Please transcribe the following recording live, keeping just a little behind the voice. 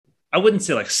I wouldn't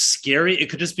say like scary. It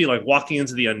could just be like walking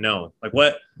into the unknown. Like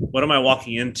what am I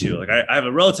walking into? Like I have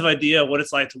a relative idea of what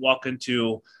it's like to walk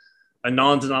into a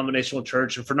non-denominational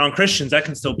church, and for non-Christians, that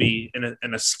can still be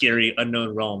in a scary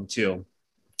unknown realm too.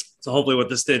 So hopefully, what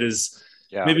this did is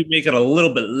Yeah. maybe make it a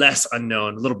little bit less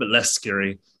unknown, a little bit less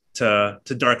scary to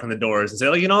darken the doors and say,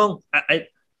 like,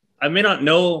 I may not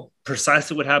know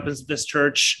precisely what happens at this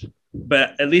church,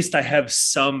 but at least I have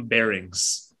some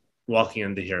bearings walking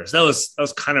into here. So that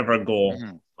was kind of our goal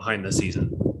Mhm. behind the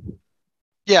season.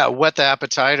 Yeah, whet the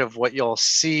appetite of what you'll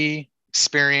see,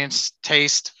 experience,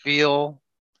 taste, feel,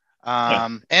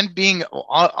 Yeah. and being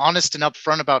honest and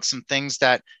upfront about some things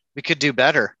that we could do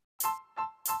better.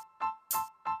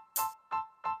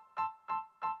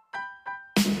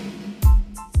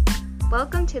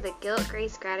 Welcome to the Guilt,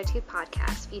 Grace, Gratitude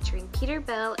podcast featuring Peter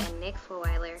Bell and Nick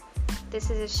Fulweiler. This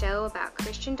is a show about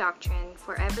Christian doctrine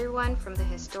for everyone from the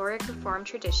historic Reformed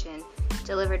tradition,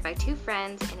 delivered by two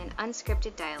friends in an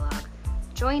unscripted dialogue.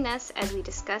 Join us as we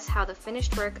discuss how the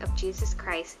finished work of Jesus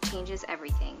Christ changes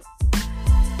everything.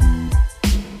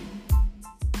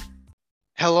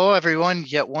 Hello, everyone.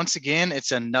 Yet once again,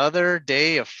 it's another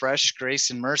day of fresh grace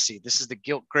and mercy. This is the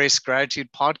Guilt, Grace, Gratitude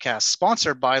podcast,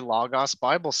 sponsored by Logos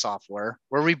Bible Software,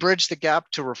 where we bridge the gap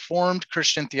to Reformed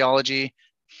Christian theology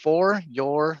for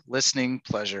your listening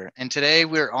pleasure. And today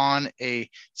we're on a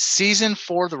season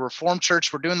for the Reformed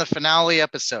Church. We're doing the finale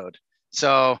episode.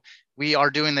 So we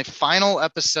are doing the final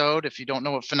episode, if you don't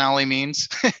know what finale means,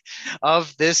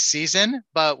 of this season.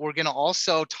 But we're going to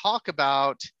also talk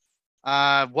about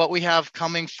what we have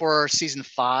coming for season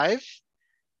 5,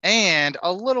 and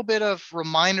a little bit of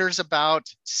reminders about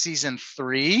season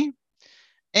 3.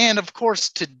 And of course,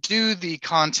 to do the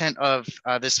content of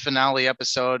this finale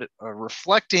episode,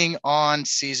 reflecting on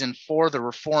season 4, the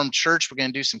Reformed Church, we're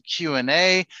going to do some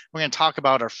Q&A. We're going to talk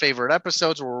about our favorite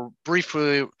episodes. We'll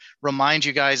briefly remind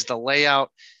you guys the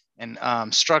layout and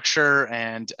structure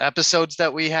and episodes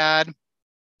that we had,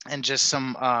 and just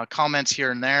some comments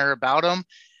here and there about them.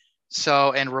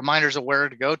 So, and reminders of where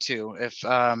to go to if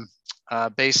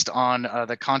based on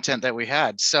the content that we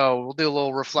had. So we'll do a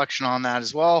little reflection on that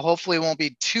as well. Hopefully it won't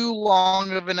be too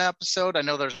long of an episode. I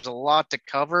know there's a lot to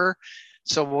cover.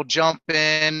 So we'll jump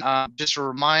in. Just a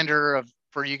reminder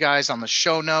for you guys on the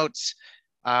show notes,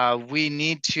 we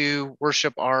need to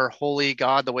worship our holy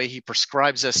God the way he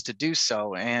prescribes us to do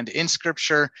so. And in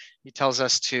scripture, he tells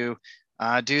us to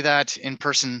do that in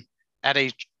person at a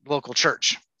local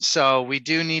church. So we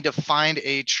do need to find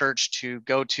a church to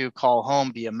go to, call home,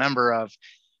 be a member of.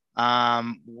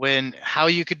 How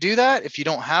you could do that, if you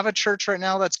don't have a church right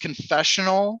now that's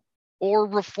confessional or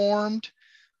reformed,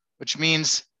 which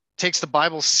means takes the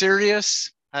Bible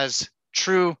serious, has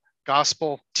true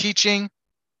gospel teaching,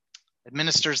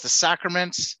 administers the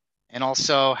sacraments, and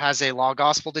also has a law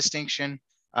gospel distinction,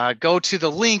 go to the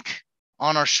link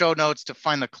on our show notes to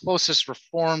find the closest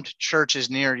Reformed churches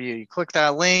near you. You click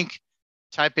that link,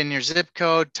 type in your zip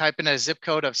code, type in a zip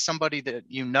code of somebody that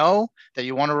you know that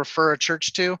you want to refer a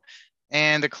church to,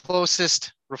 and the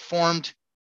closest Reformed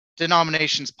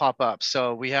denominations pop up.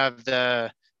 So we have the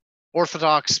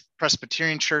Orthodox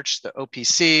Presbyterian Church, the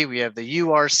OPC, we have the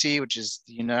URC, which is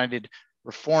the United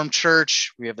Reformed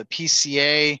Church, we have the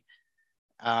PCA,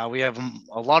 we have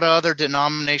a lot of other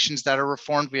denominations that are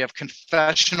Reformed. We have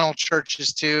confessional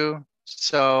churches too.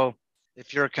 So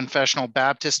if you're a confessional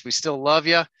Baptist, we still love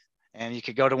you, and you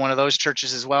could go to one of those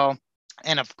churches as well.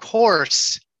 And of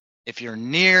course, if you're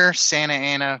near Santa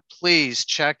Ana, please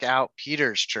check out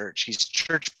Peter's church. He's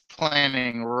church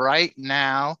planning right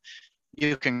now.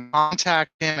 You can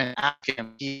contact him and ask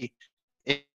him.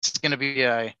 It's going to be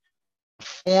a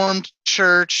Reformed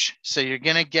church, so you're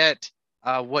going to get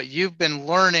what you've been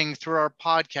learning through our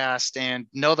podcast, and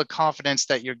know the confidence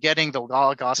that you're getting the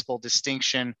law gospel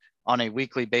distinction on a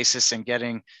weekly basis, and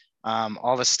getting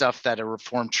all the stuff that a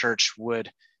Reformed church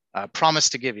would promise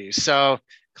to give you. So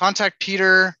contact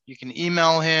Peter. You can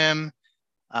email him.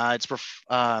 It's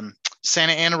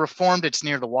Santa Ana Reformed. It's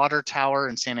near the Water Tower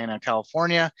in Santa Ana,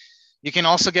 California. You can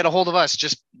also get a hold of us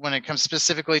just when it comes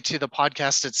specifically to the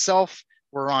podcast itself.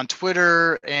 We're on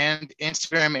Twitter and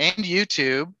Instagram and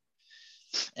YouTube,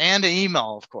 and an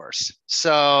email, of course.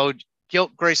 So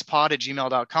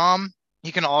guiltgracepod@gmail.com.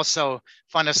 You can also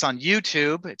find us on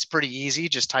YouTube. It's pretty easy.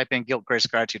 Just type in Guilt, Grace,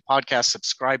 Gratitude Podcast,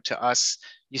 subscribe to us.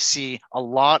 You see a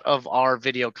lot of our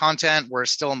video content. We're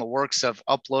still in the works of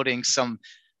uploading some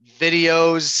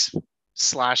videos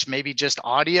 / maybe just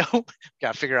audio.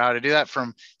 Got to figure out how to do that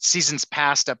from seasons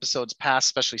past, episodes past,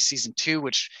 especially season 2,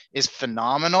 which is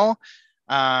phenomenal,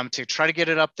 to try to get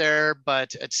it up there.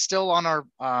 But it's still on our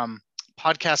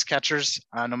podcast catchers.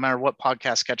 No matter what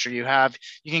podcast catcher you have,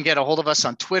 you can get a hold of us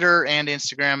on Twitter and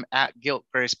Instagram at Guilt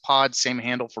Grace Pod, same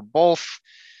handle for both.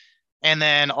 And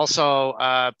then also,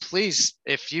 please,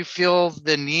 if you feel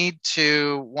the need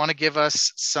to want to give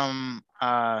us some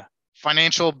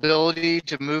financial ability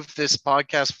to move this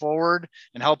podcast forward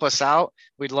and help us out,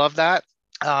 we'd love that.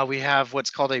 We have what's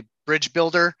called a bridge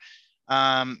builder.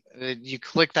 You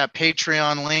click that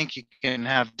Patreon link, you can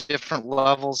have different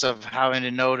levels of how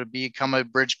to know to become a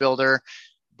bridge builder.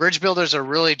 Bridge builders are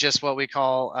really just what we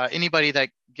call anybody that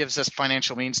gives us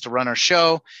financial means to run our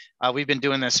show. We've been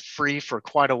doing this free for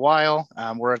quite a while.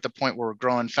 We're at the point where we're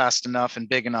growing fast enough and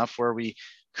big enough where we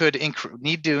could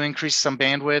need to increase some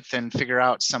bandwidth and figure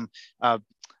out some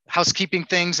housekeeping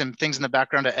things and things in the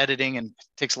background of editing, and it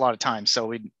takes a lot of time. So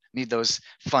we need those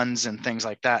funds and things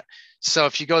like that. So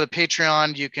if you go to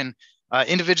Patreon, you can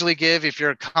individually give. If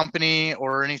you're a company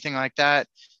or anything like that,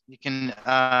 you can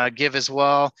give as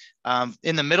well.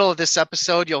 In the middle of this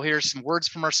episode, you'll hear some words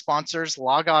from our sponsors.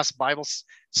 Logos Bible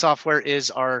Software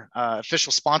is our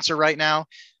official sponsor right now.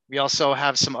 We also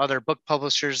have some other book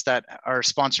publishers that are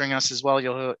sponsoring us as well.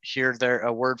 You'll hear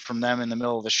a word from them in the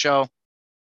middle of the show.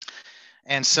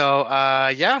 And so,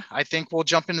 yeah, I think we'll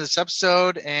jump into this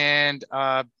episode, and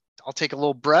I'll take a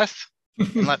little breath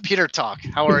and let Peter talk.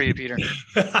 How are you, Peter?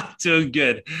 Doing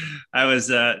good. I was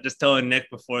just telling Nick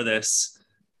before this,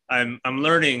 I'm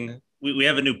learning. We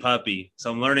have a new puppy, so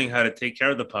I'm learning how to take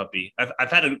care of the puppy.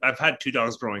 I've had two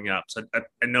dogs growing up, so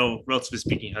I know, relatively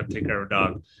speaking, how to take care of a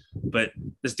dog. But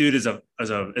this dude is a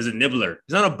nibbler.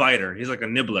 He's not a biter. He's like a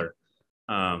nibbler.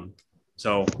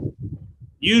 So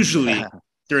usually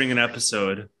during an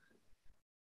episode,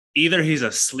 either he's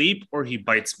asleep or he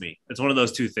bites me. It's one of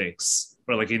those two things,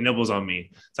 or like he nibbles on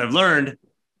me. So I've learned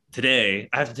today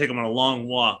I have to take him on a long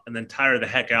walk and then tire the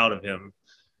heck out of him.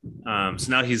 So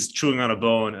now he's chewing on a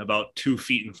bone about 2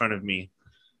 feet in front of me.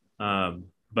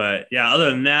 But yeah, other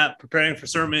than that, preparing for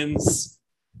sermons,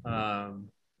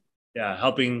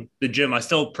 helping the gym. I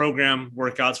still program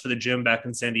workouts for the gym back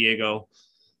in San Diego.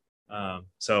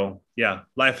 So yeah,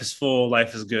 life is full,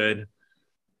 life is good.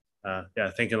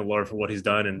 Thanking the Lord for what he's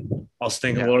done, and also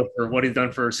thanking the Lord for what he's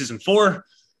done for season 4,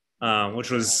 which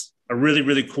was a really,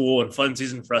 really cool and fun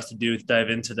season for us to dive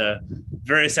into the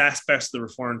various aspects of the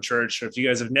Reformed Church. If you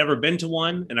guys have never been to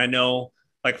one, and I know,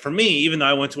 like for me, even though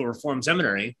I went to a Reformed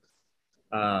seminary,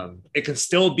 it can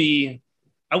still be,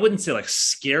 I wouldn't say like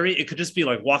scary. It could just be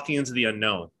like walking into the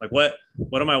unknown. Like what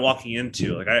am I walking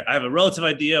into? Like I have a relative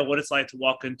idea of what it's like to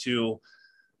walk into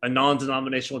a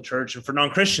non-denominational church, and for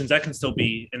non-Christians, that can still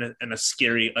be in a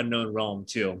scary unknown realm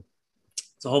too.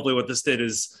 So hopefully what this did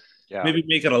is maybe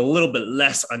make it a little bit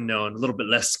less unknown, a little bit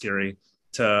less scary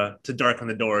to darken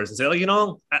the doors and say, like,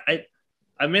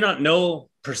 I may not know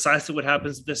precisely what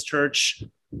happens at this church,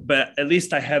 but at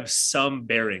least I have some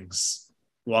bearings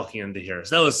walking into here.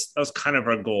 So that was kind of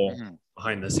our goal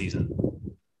behind the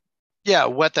season. Yeah,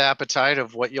 whet the appetite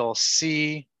of what you'll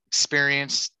see,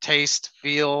 experience, taste,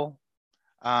 feel,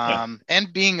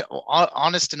 and being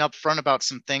honest and upfront about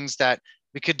some things that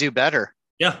we could do better.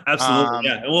 Yeah,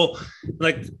 absolutely.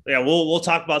 We'll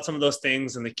talk about some of those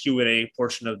things in the Q&A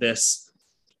portion of this.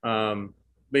 But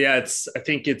yeah, I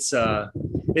think it's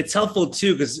helpful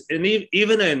too, because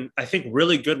even in, I think,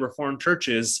 really good Reformed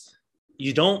churches,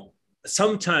 you don't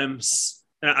sometimes,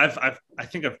 and I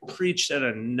think I've preached it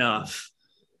enough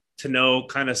to know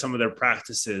kind of some of their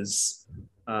practices.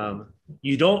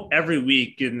 You don't every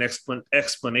week get an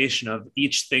explanation of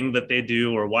each thing that they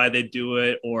do or why they do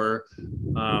it, or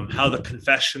how the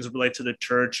confessions relate to the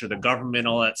church or the government,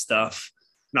 all that stuff.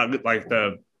 Not like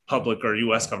the public or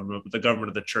U.S. government, but the government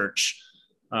of the church.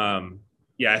 I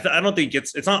don't think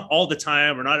it's not all the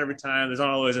time, or not every time. There's not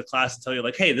always a class to tell you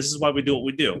like, hey, this is why we do what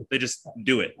we do. They just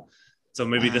do it. So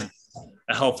maybe this is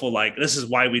a helpful, like, this is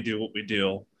why we do what we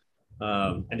do.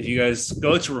 And if you guys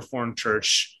go to Reformed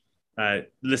Church,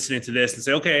 listening to this and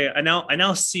say, okay, I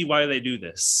now see why they do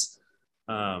this.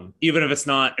 Even if it's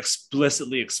not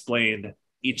explicitly explained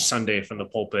each Sunday from the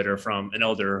pulpit or from an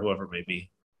elder or whoever it may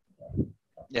be.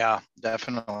 Yeah,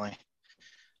 definitely.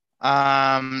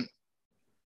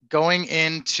 Going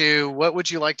into, what would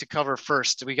you like to cover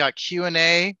first? We got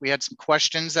Q&A. We had some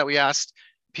questions that we asked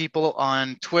people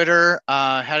on Twitter.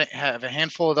 Have a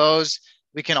handful of those.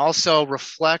 We can also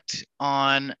reflect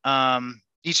on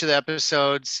each of the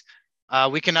episodes.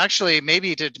 We can actually,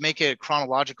 maybe to make it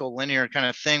chronological, linear kind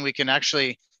of thing, we can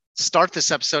actually start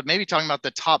this episode maybe talking about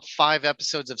the top 5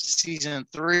 episodes of season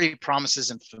 3,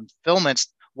 Promises and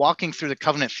Fulfillments, walking through the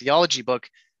Covenant Theology book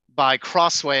by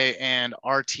Crossway and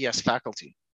RTS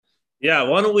faculty. Yeah,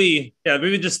 why don't we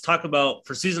maybe just talk about,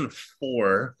 for season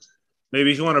 4,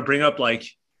 maybe if you want to bring up like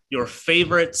your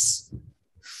favorites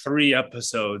 3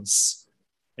 episodes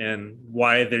and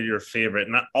why they're your favorite.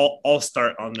 And I'll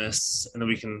start on this, and then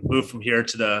we can move from here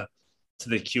to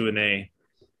the Q&A,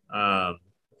 and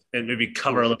maybe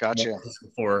cover a little bit more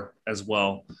season 4 as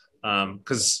well.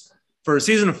 Because for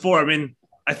season 4, I mean,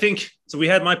 I think so. We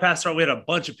had my pastor, we had a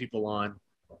bunch of people on,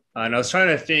 and I was trying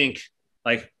to think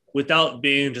like without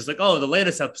being just like, oh, the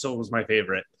latest episode was my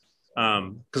favorite.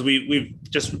 Because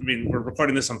we're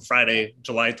recording this on Friday,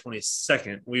 July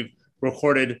 22nd. We've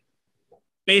recorded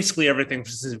basically everything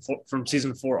from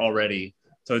season 4 already.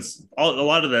 So it's a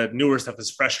lot of the newer stuff is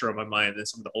fresher on my mind than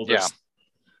some of the older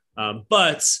stuff.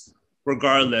 But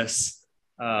regardless,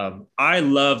 I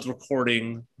loved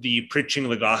recording the Preaching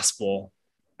the Gospel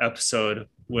episode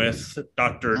with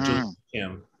Dr. Julie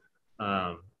Kim.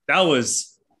 That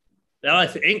was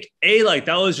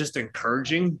just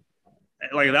encouraging.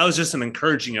 Like that was just an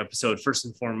encouraging episode first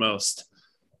and foremost.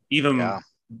 Even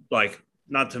like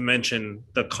not to mention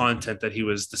the content that he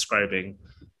was describing.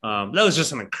 That was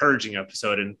just an encouraging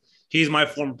episode. And he's my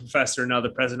former professor, now the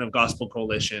president of Gospel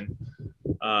Coalition.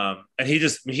 And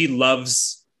he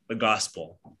loves the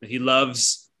gospel. He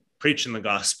loves preaching the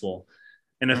gospel.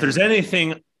 And if there's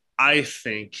anything I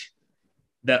think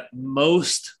that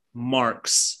most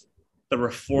marks the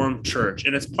Reformed Church,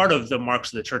 and it's part of the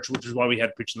marks of the church, which is why we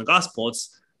had Preaching the Gospel. It's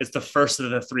the first of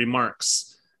the 3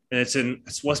 marks, and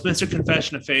it's Westminster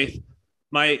Confession of Faith.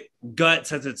 My gut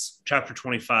says it's chapter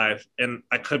 25, and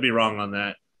I could be wrong on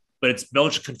that, but it's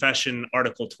Belgian Confession,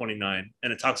 Article 29,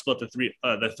 and it talks about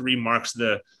the three marks of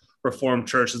the Reformed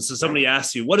Church. And so somebody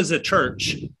asks you, what is a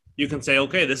church? You can say,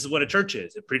 okay, this is what a church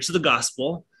is. It preaches the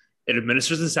gospel, it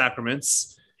administers the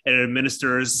sacraments, and it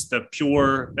administers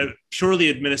purely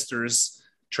administers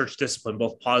church discipline,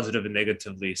 both positive and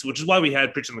negatively. So, which is why we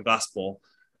had Preaching the Gospel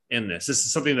in this. This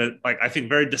is something that, like, I think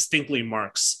very distinctly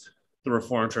marks the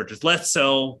Reformed Church. It's less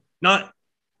so, not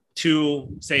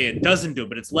to say it doesn't do it,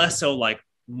 but it's less so like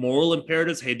moral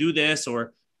imperatives. Hey, do this,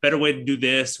 or better way to do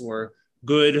this, or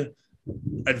good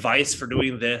advice for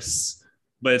doing this.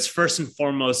 But it's first and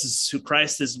foremost, this is who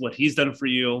Christ is, what he's done for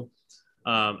you.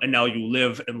 And now you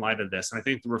live in light of this. And I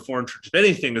think the Reformed Church, if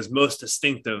anything, is most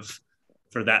distinctive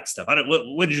for that stuff.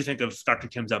 What did you think of Dr.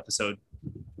 Kim's episode?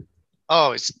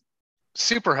 Oh, it's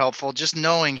super helpful. Just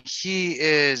knowing he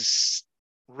is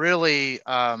really,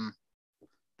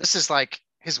 this is like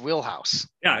his wheelhouse.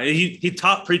 Yeah, he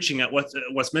taught preaching at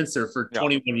Westminster for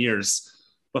 21 years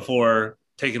before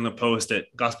taking the post at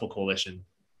Gospel Coalition.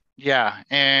 Yeah,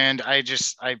 and I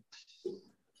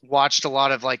watched a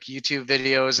lot of like YouTube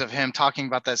videos of him talking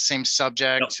about that same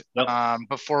subject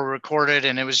before we recorded,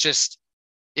 and it was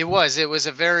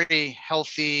a very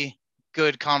healthy,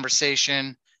 good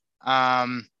conversation.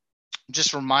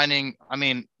 Just reminding, I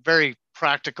mean, very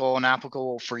practical and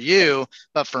applicable for you,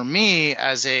 but for me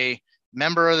as a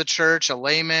member of the church, a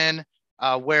layman,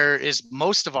 where is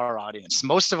most of our audience?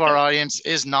 Most of our audience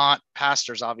is not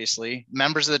pastors, obviously.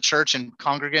 Members of the church and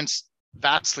congregants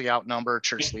vastly outnumber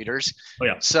church leaders.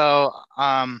 So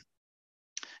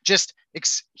just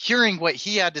hearing what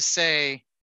he had to say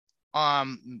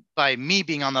by me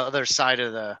being on the other side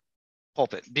of the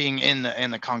pulpit, being in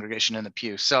the congregation in the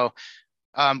pew. So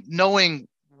knowing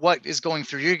what is going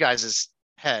through you guys'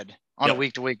 head on a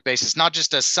week-to-week basis, not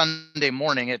just a Sunday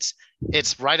morning,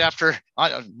 it's right after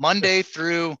Monday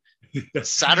through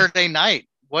Saturday night.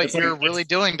 What you're really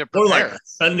doing to prepare. Or like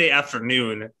Sunday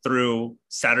afternoon through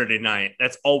Saturday night.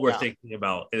 That's all we're thinking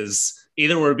about, is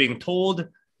either we're being told,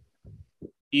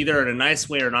 either in a nice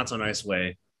way or not so nice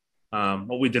way,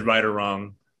 what we did right or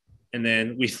wrong. And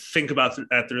then we think about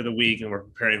that through the week, and we're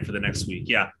preparing for the next week.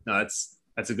 Yeah, no,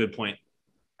 that's a good point.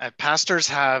 Pastors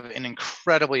have an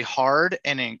incredibly hard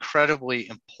and incredibly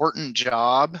important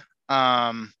job.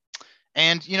 And,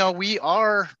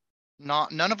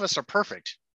 none of us are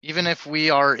perfect. Even if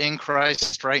we are in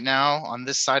Christ right now on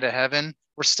this side of heaven,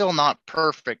 we're still not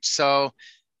perfect. So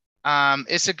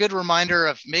it's a good reminder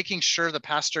of making sure the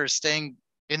pastor is staying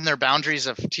in their boundaries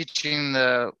of teaching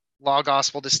the law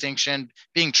gospel distinction,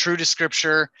 being true to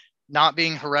scripture, not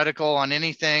being heretical on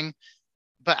anything.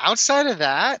 But outside of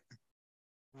that,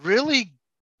 really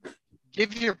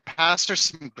give your pastor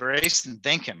some grace and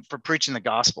thank him for preaching the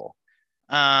gospel.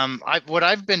 What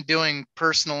I've been doing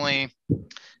personally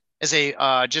is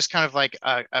just kind of like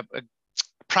a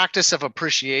practice of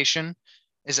appreciation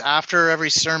is after every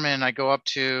sermon, I go up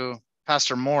to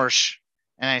Pastor Morsch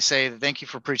and I say, thank you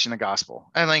for preaching the gospel.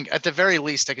 And like, at the very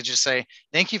least, I could just say,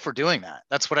 thank you for doing that.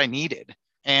 That's what I needed.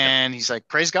 And he's like,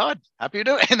 praise God, happy to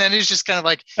do it. And then he's just kind of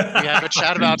like, we have a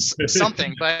chat about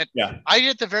something, but I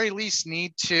at the very least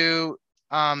need to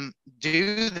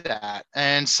do that.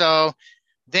 And so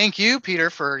thank you, Peter,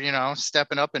 for,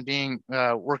 stepping up and being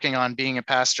working on being a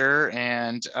pastor.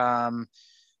 And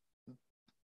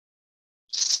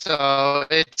so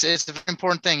it's a very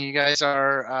important thing. You guys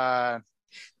are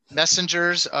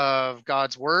messengers of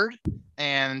God's word,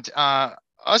 and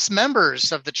us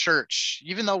members of the church,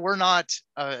 even though we're not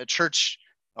church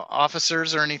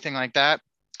officers or anything like that,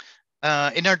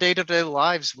 in our day-to-day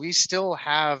lives, we still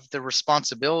have the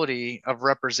responsibility of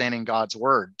representing God's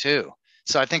word too.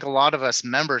 So I think a lot of us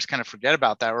members kind of forget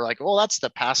about that. We're like, well, that's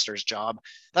the pastor's job.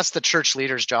 That's the church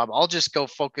leader's job. I'll just go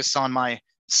focus on my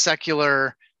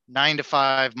secular 9 to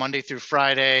 5, Monday through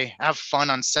Friday, have fun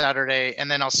on Saturday,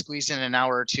 and then I'll squeeze in an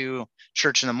hour or two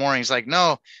church in the morning. It's like,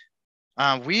 no,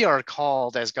 we are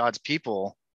called as God's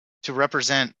people to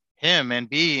represent him and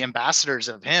be ambassadors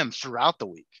of him throughout the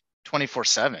week,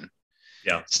 24/7.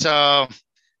 Yeah. So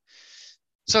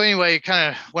anyway,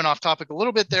 kind of went off topic a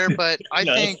little bit there, but I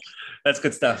think that's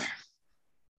good stuff.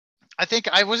 I think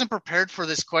I wasn't prepared for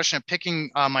this question of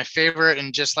picking my favorite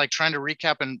and just like trying to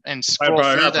recap and scroll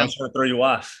through them. I was trying to throw you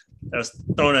off. I was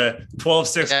throwing a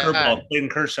 12-6 curveball, Clayton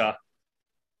Kershaw.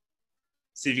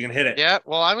 See if you can hit it. Yeah,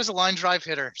 well, I was a line drive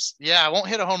hitter. Yeah, I won't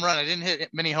hit a home run. I didn't hit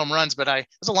many home runs, but I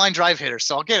was a line drive hitter.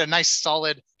 So I'll get a nice,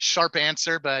 solid, sharp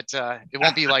answer, but it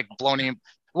won't be like it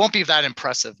won't be that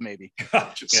impressive, maybe.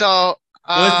 Gotcha. So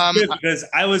well, that's good because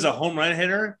I was a home run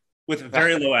hitter with a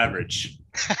very low average.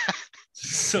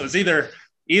 So it's either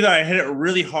I hit it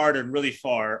really hard and really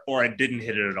far, or I didn't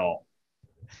hit it at all.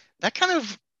 That kind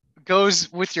of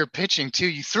goes with your pitching too.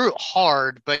 You threw it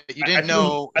hard, but you didn't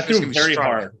know. I threw it very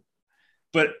hard.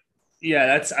 But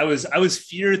yeah, I was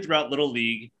feared throughout Little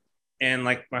League and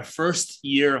like my first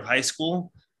year of high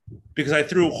school because I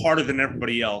threw harder than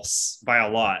everybody else by a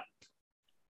lot.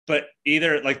 But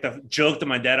either like the joke that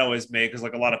my dad always made, because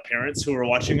like a lot of parents who were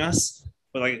watching us,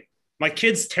 but like my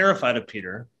kid's terrified of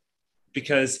Peter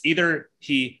because either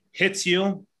he hits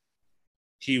you,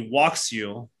 he walks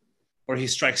you, or he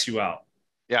strikes you out.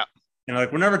 Yeah. And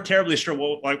like we're never terribly sure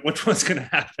which one's going to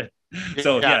happen.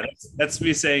 So yeah, that's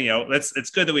me saying, it's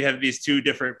good that we have these two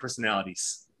different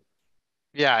personalities.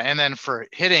 Yeah, and then for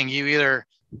hitting, you either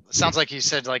sounds like you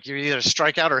said like you either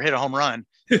strike out or hit a home run.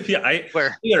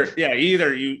 Either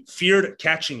you feared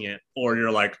catching it or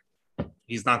you're like,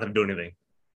 he's not going to do anything.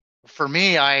 For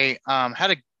me, I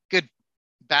had a good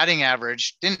batting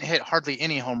average, didn't hit hardly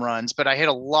any home runs, but I hit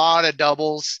a lot of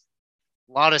doubles,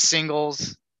 a lot of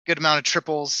singles, good amount of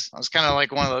triples. I was kind of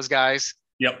like one of those guys.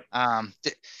 Yep.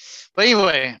 But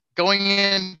anyway, going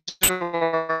into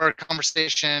our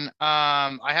conversation,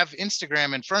 I have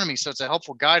Instagram in front of me, so it's a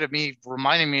helpful guide of me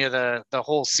reminding me of the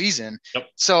whole season. Yep.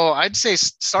 So I'd say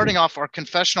starting off, our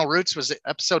confessional roots was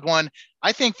episode 1.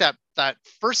 I think that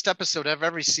first episode of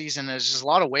every season is just a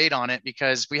lot of weight on it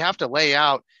because we have to lay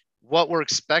out what we're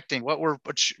expecting, what we're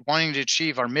wanting to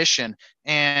achieve, our mission.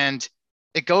 And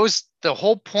the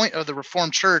whole point of the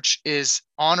Reformed Church is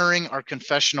honoring our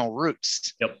confessional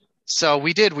roots. Yep. So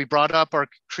we brought up our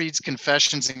creeds,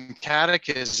 confessions, and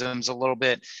catechisms a little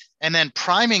bit, and then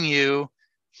priming you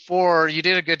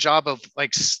did a good job of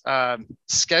like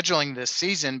scheduling this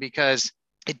season because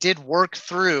it did work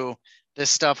through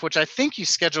this stuff, which I think you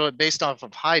scheduled it based off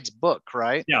of Hyde's book,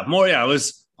 right? Yeah, more. Yeah, it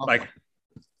was like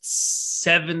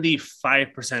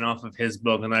 75% off of his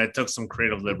book, and then I took some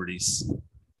creative liberties.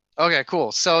 Okay,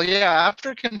 cool. So yeah,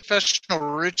 after confessional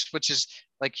roots, which is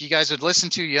like you guys would listen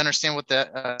to, you understand what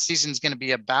the season's going to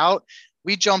be about.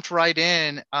 We jumped right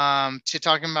in to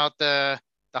talking about the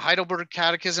Heidelberg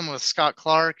Catechism with Scott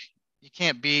Clark. You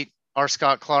can't beat our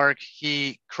Scott Clark.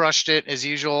 He crushed it as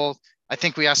usual. I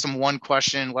think we asked him one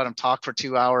question, let him talk for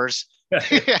 2 hours.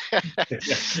 Yeah.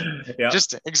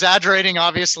 Just exaggerating,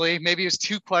 obviously. Maybe it was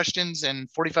 2 questions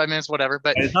and 45 minutes, whatever.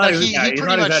 But he's not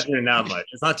exaggerating that much.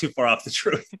 It's not too far off the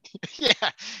truth. Yeah,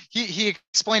 he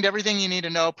explained everything you need to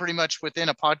know pretty much within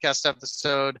a podcast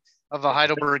episode of a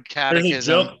Heidelberg Catechism. There's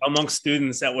a joke amongst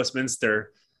students at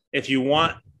Westminster. If you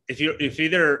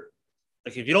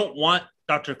don't want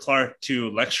Dr. Clark to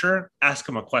lecture, ask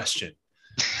him a question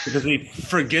because he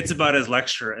forgets about his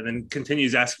lecture and then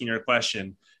continues asking your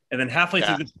question. And then halfway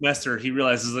through the semester, he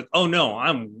realizes like, oh no,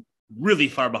 I'm really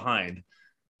far behind.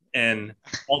 And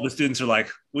all the students are like,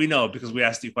 we know because we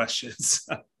asked you questions.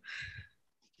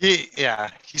 He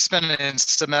spent a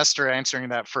semester answering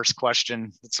that first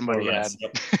question that somebody had.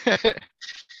 Yep.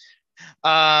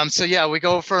 So yeah, we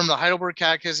go from the Heidelberg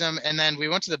Catechism, and then we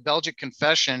went to the Belgic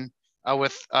Confession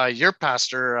with your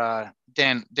pastor,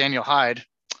 Daniel Hyde.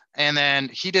 And then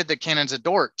he did the Canons of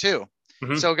Dort too.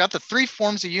 Mm-hmm. So we got the 3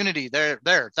 forms of unity there.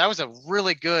 That was a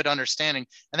really good understanding.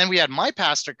 And then we had my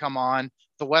pastor come on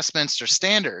the Westminster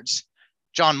Standards,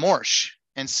 John Morsh.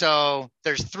 And so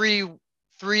there's there's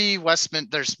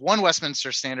one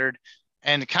Westminster Standard,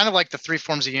 and kind of like the three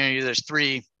forms of unity, there's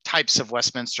three types of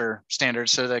Westminster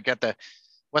Standards. So they got the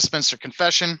Westminster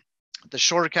Confession, the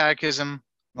Shorter Catechism,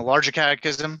 the Larger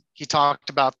Catechism. He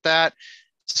talked about that.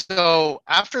 So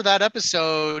after that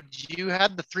episode, you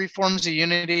had the three forms of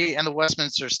unity and the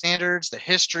Westminster Standards, the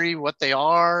history, what they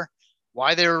are,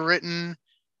 why they were written,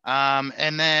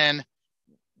 and then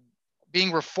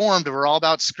being Reformed, we're all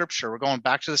about Scripture. We're going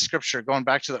back to the Scripture, going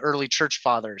back to the early church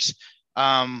fathers.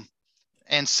 And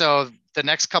so the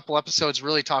next couple episodes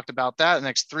really talked about that. The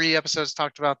next 3 episodes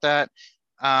talked about that.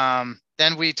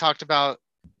 Then we talked about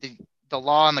the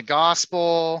law and the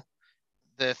gospel,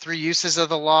 the 3 uses of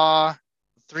the law.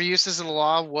 3 uses of the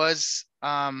law was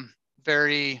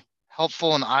very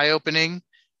helpful and eye-opening.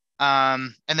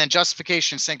 And then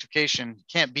justification, sanctification,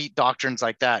 can't beat doctrines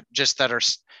like that, just that are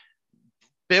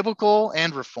biblical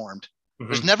and reformed.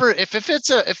 There's never, if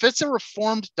it's a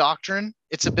reformed doctrine,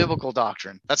 it's a biblical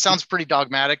doctrine. That sounds pretty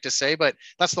dogmatic to say, but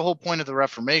that's the whole point of the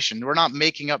Reformation. We're not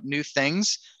making up new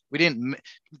things.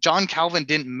 John Calvin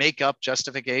didn't make up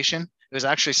justification. It was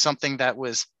actually something that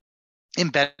was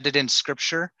embedded in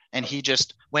Scripture, and he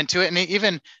just went to it.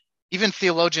 And even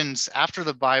theologians after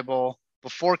the Bible,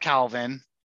 before Calvin,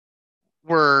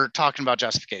 were talking about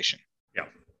justification. Yeah.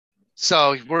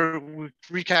 So we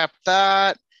recap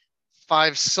that.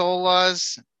 5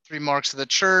 solas, 3 marks of the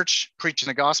church, preaching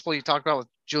the gospel you talked about with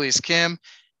Julius Kim.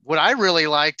 What I really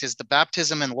liked is the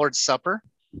baptism and Lord's Supper.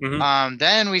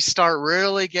 Then we start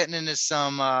really getting into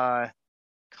some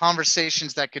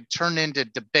conversations that could turn into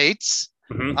debates.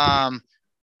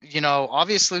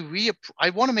 Obviously I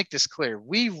want to make this clear.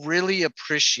 We really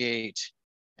appreciate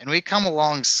and we come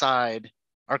alongside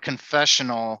our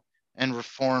confessional and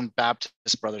Reformed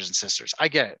Baptist brothers and sisters. I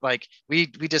get it. Like we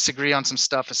disagree on some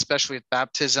stuff, especially with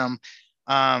baptism,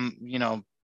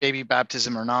 baby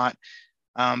baptism or not.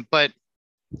 But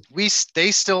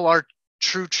they still are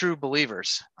true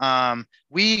believers.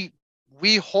 We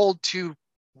hold to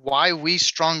why we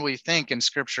strongly think in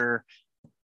Scripture,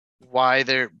 why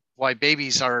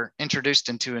babies are introduced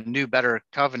into a new, better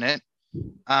covenant,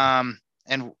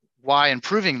 and why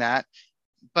improving that.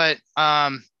 But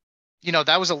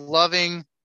that was a loving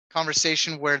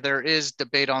conversation where there is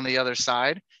debate on the other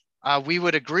side. We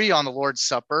would agree on the Lord's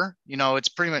Supper. It's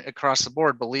pretty much across the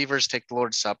board. Believers take the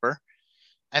Lord's Supper.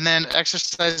 And then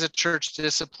exercise of church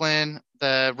discipline,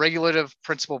 the regulative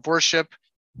principle of worship,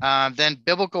 then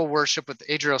biblical worship with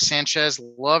Adriel Sanchez.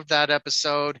 Loved that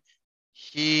episode.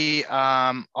 He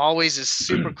always is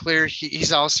super clear.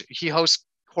 He hosts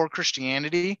Core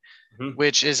Christianity,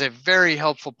 which is a very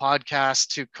helpful podcast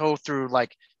to go through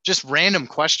like just random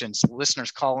questions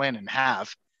listeners call in and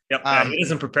have. Yep. He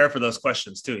doesn't prepare for those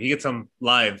questions too. He gets them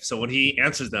live. So when he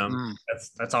answers them,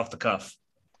 that's off the cuff.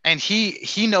 And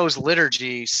he knows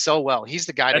liturgy so well. He's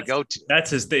the guy to go to.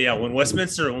 That's his thing. Yeah. When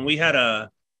we had a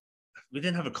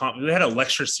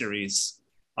lecture series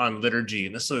on liturgy,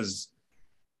 and this was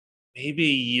maybe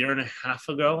a year and a half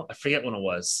ago. I forget when it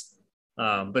was.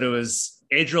 But it was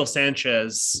Adriel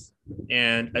Sanchez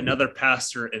and another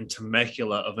pastor in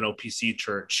Temecula of an OPC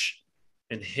church.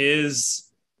 And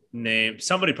his name,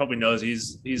 somebody probably knows,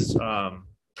 he's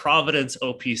Providence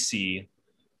OPC.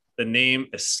 The name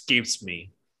escapes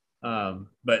me.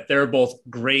 But they're both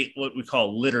great, what we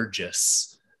call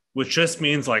liturgists, which just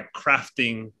means like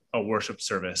crafting a worship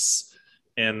service.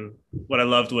 And what I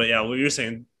loved, what you're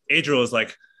saying, Adriel, is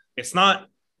like, it's not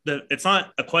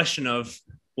a question of,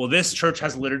 well, this church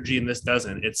has liturgy and this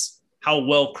doesn't. It's how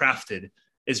well crafted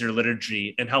is your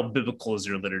liturgy and how biblical is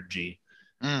your liturgy,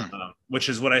 which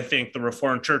is what I think the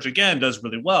Reformed Church, again, does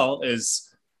really well. Is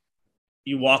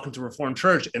you walk into Reformed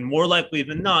Church and more likely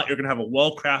than not, you're going to have a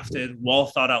well-crafted,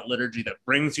 well-thought-out liturgy that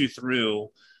brings you through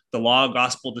the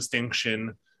law-gospel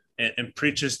distinction and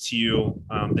preaches to you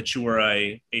that you are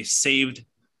a saved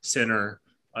sinner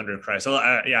under Christ. So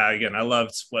again, I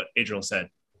loved what Adriel said.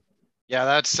 Yeah,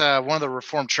 that's one of the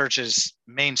Reformed Church's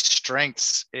main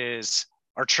strengths is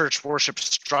our church worship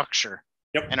structure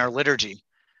and our liturgy.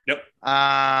 Yep.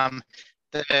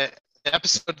 The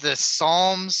episode, the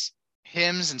Psalms,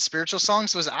 hymns, and spiritual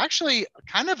songs was actually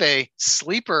kind of a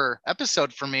sleeper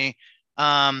episode for me.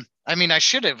 I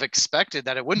should have expected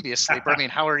that it wouldn't be a sleeper.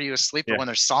 How are you a sleeper when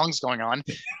there's songs going on?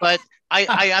 But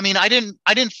I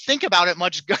didn't think about it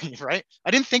much, right?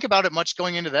 I didn't think about it much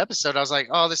going into the episode. I was like,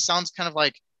 oh, this sounds kind of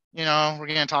like, we're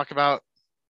going to talk about,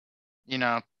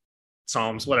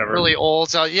 Psalms, whatever. Really old.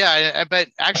 So but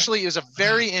actually it was a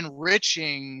very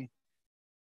enriching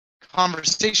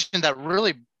conversation that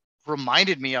really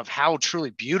reminded me of how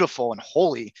truly beautiful and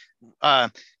holy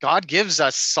God gives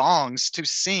us songs to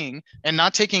sing, and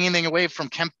not taking anything away from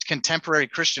contemporary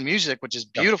Christian music, which is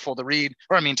beautiful to read,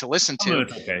 or I mean to listen to.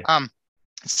 Okay.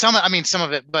 Some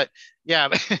of it, but yeah,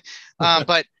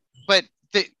 but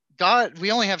God,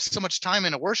 we only have so much time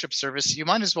in a worship service. You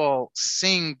might as well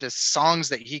sing the songs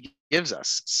that He gives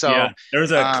us. So yeah,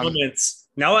 there's a comment.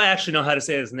 Now I actually know how to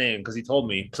say his name because he told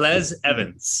me. Ples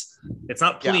Evans. It's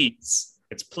not please.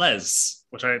 Yeah. It's Ples,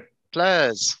 which I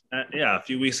Ples. A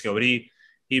few weeks ago. But he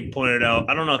pointed out.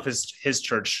 I don't know if his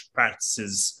church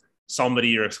practices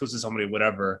psalmody or exclusive psalmody,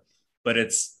 whatever. But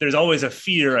there's always a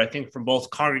fear, I think, from both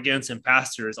congregants and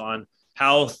pastors on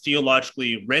how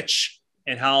theologically rich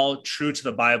and how true to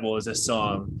the Bible is this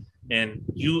song. And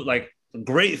the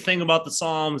great thing about the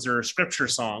Psalms or scripture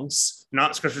songs,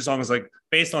 not scripture songs like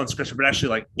based on scripture, but actually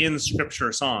like in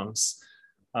scripture songs,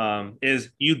 is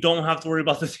you don't have to worry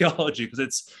about the theology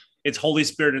because it's Holy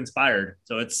Spirit inspired.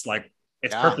 So it's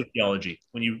perfect theology.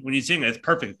 When you sing it, it's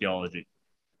perfect theology.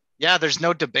 Yeah, there's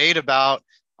no debate about,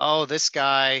 oh, this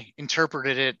guy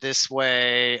interpreted it this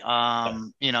way,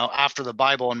 after the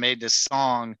Bible and made this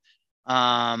song,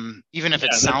 even if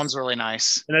it sounds really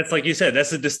nice. And that's like you said, that's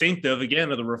the distinctive,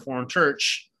 again, of the Reformed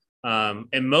Church.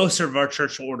 And most of our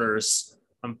church orders,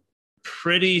 I'm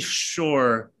pretty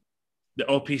sure the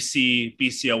OPC,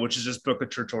 BCO, which is just Book of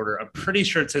Church Order, I'm pretty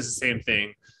sure it says the same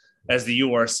thing as the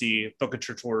URC, Book of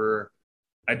Church Order.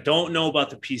 I don't know about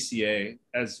the PCA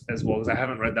as well, because I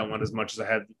haven't read that one as much as I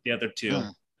had the other two.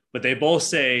 But they both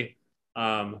say,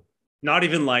 not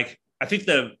even I think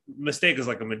the mistake is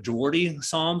a majority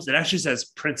Psalms. It actually says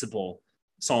principal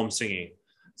Psalm singing.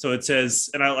 So it says,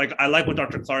 and I like what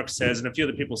Dr. Clark says, and a few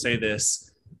other people say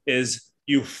this, is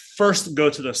you first go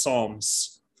to the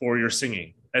Psalms for your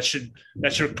singing. That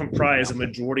should comprise a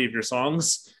majority of your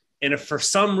songs. And if for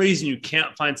some reason you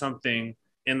can't find something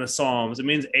in the Psalms, it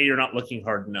means A, you're not looking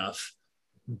hard enough.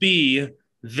 B,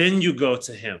 then you go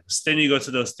to hymns. Then you go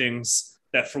to those things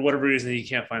that for whatever reason you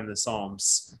can't find in the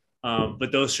Psalms.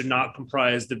 But those should not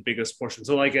comprise the biggest portion.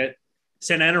 So at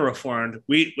St. Anna Reformed,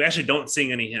 we actually don't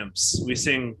sing any hymns. We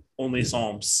sing only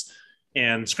Psalms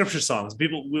and scripture songs.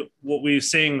 We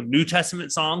sing New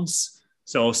Testament songs.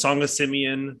 So Song of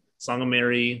Simeon, Song of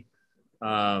Mary,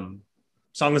 Song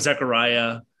of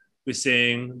Zechariah. We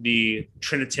sing the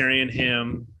Trinitarian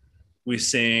hymn. We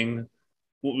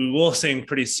will sing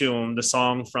pretty soon, the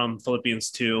song from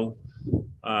Philippians 2.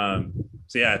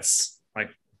 It's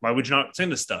why would you not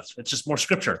sing this stuff? It's just more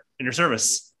scripture in your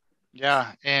service.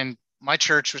 Yeah. And my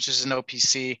church, which is an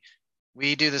OPC,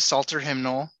 we do the Psalter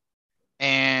hymnal,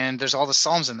 and there's all the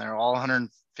Psalms in there, all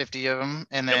 150 of them.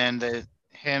 And then the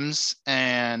hymns,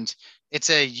 and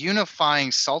it's a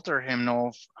unifying Psalter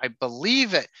hymnal. I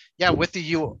believe with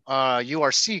the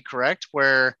URC, correct?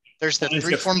 Where there's the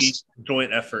three forms.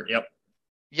 Joint effort. Yep.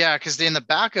 Yeah. Cause in the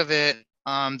back of it,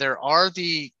 there are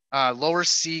the lower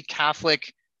C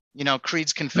Catholic,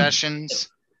 creeds, confessions,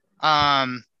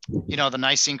 the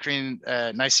Nicene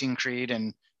Creed,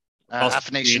 and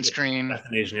Athanasian Creed,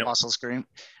 Apostles' Creed.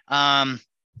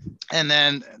 And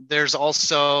then there's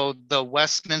also the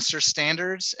Westminster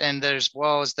Standards, and as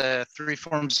well as the three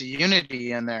forms of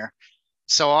unity in there.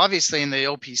 So obviously in the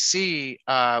OPC,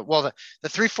 the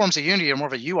three forms of unity are more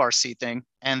of a URC thing,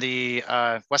 and the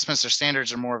Westminster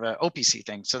Standards are more of an OPC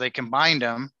thing. So they combined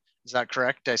them. Is that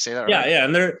correct? Did I say that right? Yeah.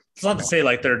 And it's not to say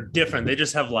they're different. They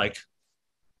just have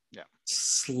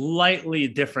slightly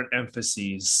different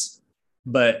emphases.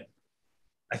 But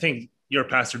I think your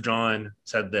Pastor John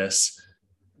said this.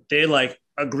 They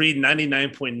agreed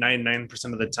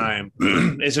 99.99% of the time.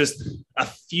 It's just a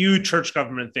few church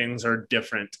government things are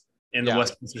different in the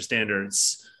Westminster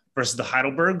Standards versus the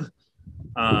Heidelberg.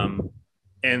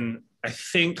 And I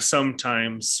think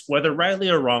sometimes, whether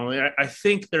rightly or wrongly, I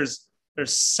think there's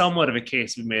somewhat of a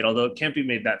case to be made, although it can't be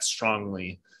made that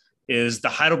strongly, is the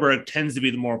Heidelberg tends to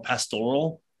be the more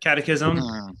pastoral catechism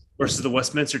versus the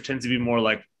Westminster tends to be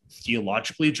more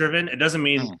theologically driven. It doesn't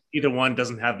mean either one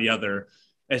doesn't have the other.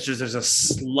 It's just there's a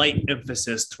slight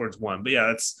emphasis towards one. But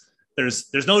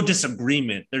there's no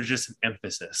disagreement. There's just an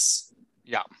emphasis.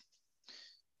 Yeah.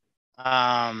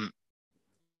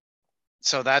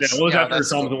 So that's what was after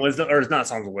Psalms and Wisdom, or not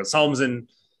Psalms and Wisdom,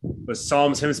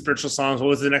 Psalms, hymns, spiritual songs. What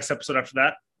was the next episode after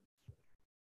that?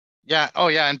 Yeah. Oh,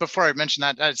 yeah. And before I mention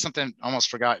that, something I almost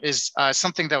forgot is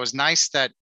something that was nice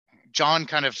that John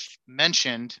kind of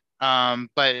mentioned,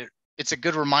 but it's a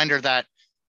good reminder that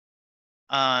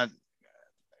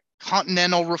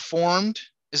Continental Reformed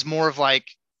is more of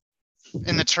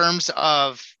in the terms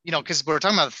of, because we're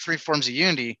talking about the three forms of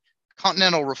unity.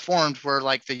 Continental Reformed were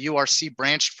the URC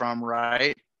branched from,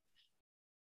 right?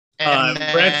 And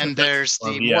Branch then of Dutch there's the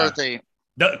Reformed, more yeah. the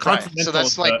The right. So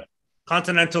that's like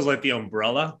Continental's like the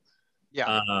umbrella.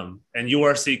 yeah. And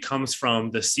URC comes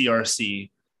from the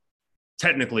CRC,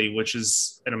 technically, which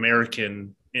is an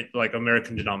American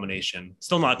denomination.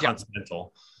 Still not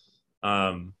continental.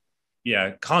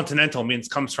 Continental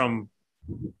comes from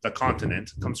the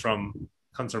continent, comes from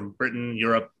Britain,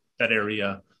 Europe, that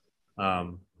area.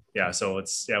 So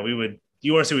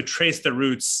URC would trace the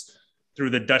roots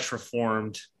through the Dutch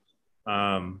Reformed,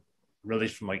 really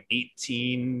from like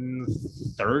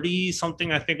 1830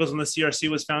 something, I think, was when the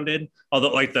CRC was founded. Although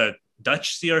like the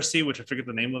Dutch CRC, which I forget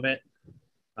the name of it.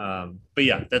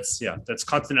 That's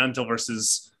continental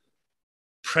versus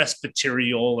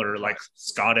Presbyterial, or like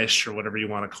Scottish, or whatever you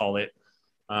want to call it,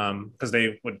 because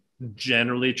they would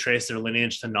generally trace their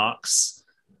lineage to Knox.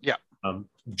 Yeah.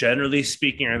 Generally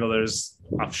speaking, I know there's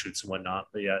offshoots and whatnot,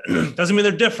 but doesn't mean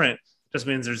they're different. Just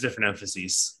means there's different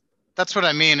emphases. That's what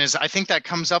I mean. Is I think that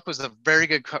comes up as a very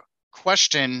good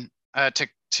question to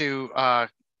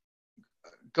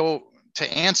go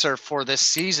to answer for this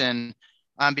season,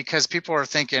 because people are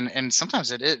thinking, and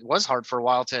sometimes it was hard for a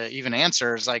while to even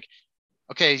answer. Is like,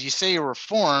 okay, you say you're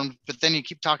Reformed, but then you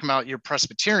keep talking about you're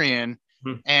Presbyterian,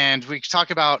 and we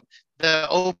talk about the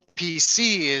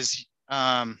OPC is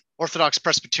Orthodox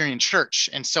Presbyterian Church,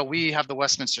 and so we have the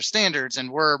Westminster Standards, and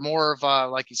we're more of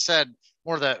like you said,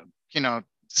 more the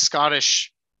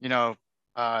Scottish,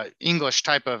 English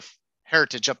type of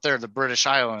heritage up there, the British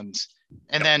Islands,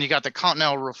 and then you got the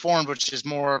Continental Reformed, which is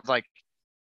more of like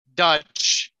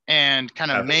Dutch and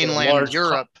kind of mainland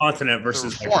Europe continent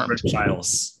versus like the British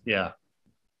Isles. Yeah.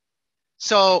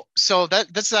 So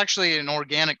that's actually an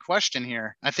organic question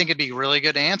here. I think it'd be really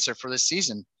good to answer for this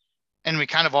season. And we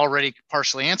kind of already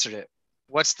partially answered it.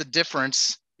 What's the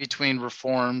difference between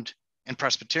Reformed and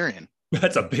Presbyterian?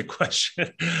 That's a big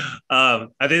question. I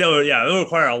think it would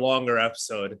require a longer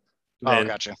episode.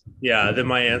 Gotcha. Yeah, than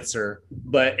my answer.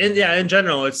 But in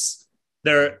general,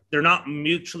 they're not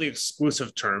mutually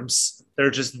exclusive terms. They're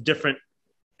just different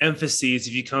emphases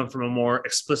if you come from a more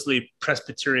explicitly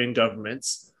Presbyterian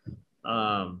governments,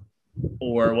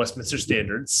 or Westminster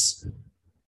Standards,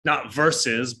 not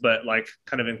versus, but like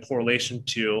kind of in correlation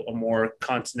to a more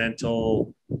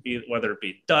continental, whether it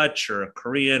be Dutch or a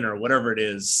Korean or whatever it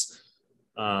is.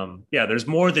 There's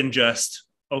more than just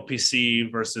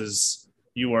OPC versus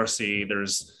URC.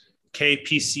 There's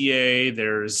KPCA,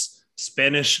 there's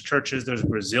Spanish churches, there's a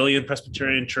Brazilian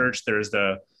Presbyterian church,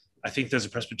 I think there's a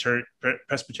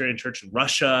Presbyterian church in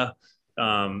Russia.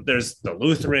 There's the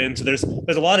Lutheran. So there's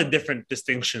a lot of different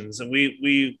distinctions, and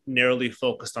we narrowly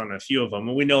focused on a few of them,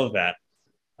 and we know that.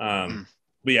 But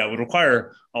it would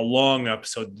require a long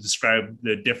episode to describe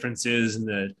the differences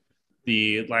and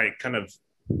the like kind of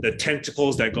the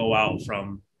tentacles that go out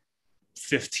from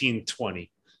 1520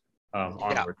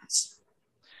 onwards.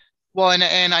 Well,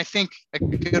 and I think a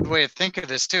good way to think of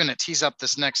this too, and it tees up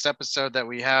this next episode that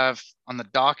we have on the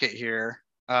docket here,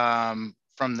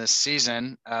 from this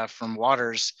season, from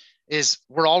Waters, is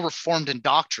we're all Reformed in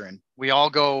doctrine. We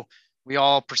all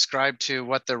prescribe to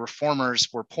what the Reformers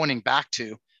were pointing back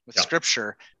to with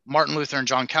Scripture, Martin Luther and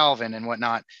John Calvin and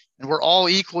whatnot. And we're all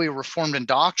equally Reformed in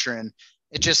doctrine.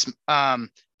 It just,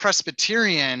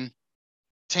 Presbyterian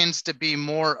tends to be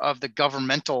more of the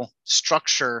governmental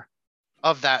structure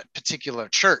of that particular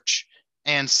church.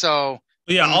 And so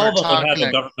all of them have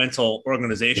a governmental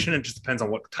organization. It just depends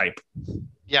on what type.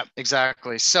 Yep,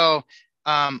 exactly. So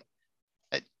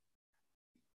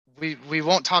we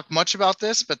won't talk much about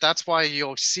this, but that's why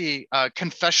you'll see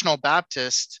Confessional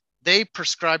Baptist, they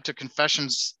prescribe to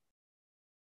confessions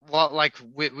like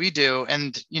we do.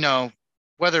 And,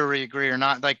 whether we agree or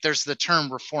not, like there's the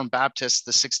term Reformed Baptist, the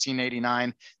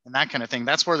 1689 and that kind of thing.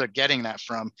 That's where they're getting that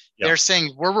from. Yep. They're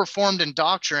saying we're Reformed in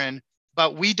doctrine,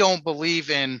 but we don't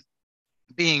believe in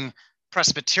being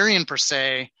Presbyterian per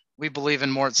se. We believe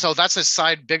in more. So that's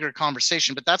a bigger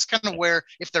conversation, but that's kind of where,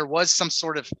 if there was some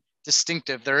sort of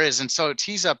distinctive, there is. And so it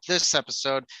tees up this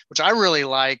episode, which I really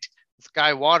liked, with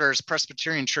Guy Waters,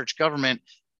 Presbyterian Church Government.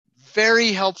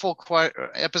 Very helpful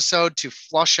episode to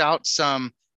flush out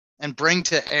some and bring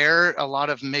to air a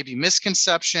lot of maybe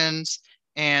misconceptions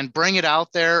and bring it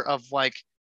out there of like,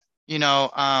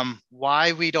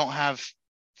 why we don't have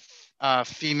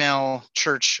female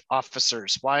church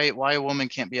officers, why a woman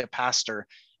can't be a pastor.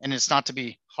 And it's not to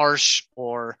be harsh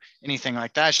or anything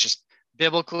like that. It's just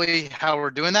biblically how we're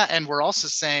doing that. And we're also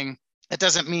saying it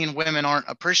doesn't mean women aren't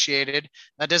appreciated.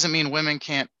 That doesn't mean women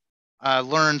can't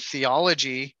learn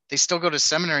theology. They still go to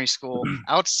seminary school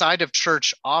outside of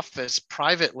church office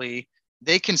privately.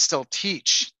 They can still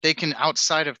teach. They can,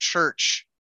 outside of church,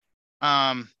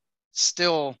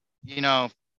 still,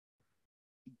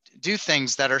 do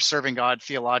things that are serving God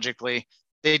theologically.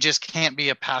 They just can't be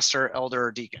a pastor, elder,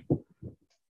 or deacon.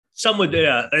 Some would,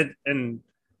 yeah, and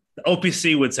the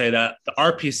OPC would say that the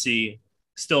RPC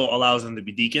still allows them to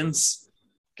be deacons.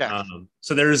 Okay.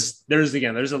 So there's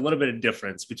a little bit of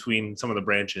difference between some of the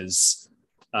branches.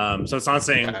 So it's not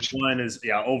saying one is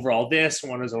overall this,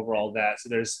 one is overall that. So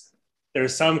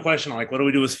there's some question like, what do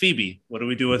we do with Phoebe? What do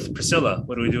we do with Priscilla?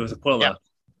 What do we do with Aquila?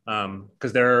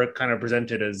 Because they're kind of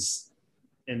presented as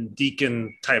in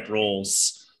deacon type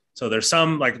roles. So there's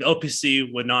some, like the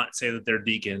OPC would not say that they're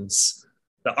deacons.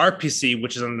 The RPC,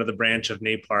 which is under the branch of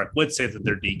NAPARC, would say that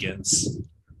they're deacons.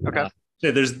 Okay.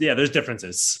 So there's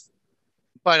differences.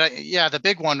 But the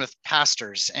big one with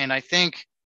pastors, and I think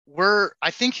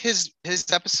his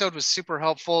episode was super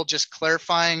helpful, just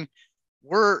clarifying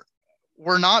we're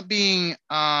not being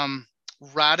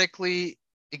radically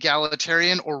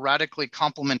egalitarian or radically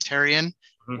complementarian,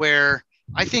 where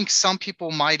I think some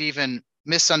people might even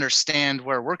misunderstand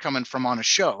where we're coming from on a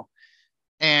show.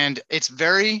 And it's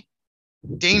very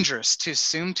dangerous to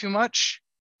assume too much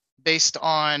based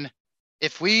on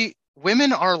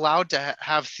women are allowed to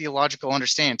have theological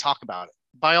understanding and talk about it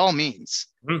by all means.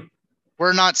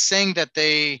 We're not saying that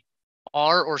they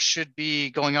are or should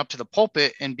be going up to the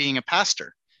pulpit and being a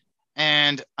pastor.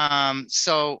 And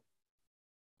so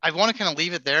I want to kind of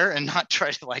leave it there and not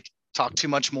try to like talk too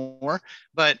much more,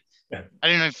 but I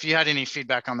don't know if you had any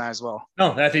feedback on that as well.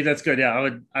 No, I think that's good. Yeah, I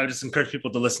would just encourage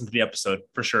people to listen to the episode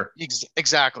for sure.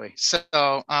 Exactly. So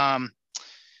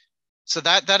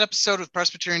that episode with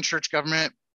Presbyterian Church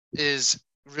Government is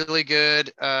really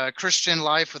good. Christian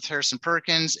Life with Harrison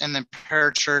Perkins, and then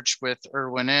Parachurch with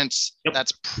Erwin Ince. Yep.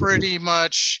 That's pretty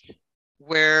much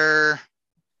where.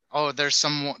 Oh, there's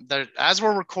some there as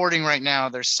we're recording right now.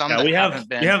 There's some that haven't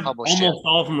been published yet. Almost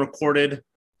all of them recorded.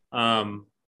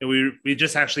 We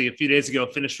just actually a few days ago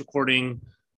finished recording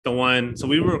the one. So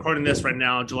we were recording this right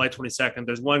now, July 22nd.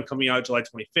 There's one coming out July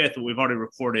 25th that we've already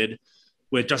recorded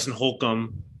with Justin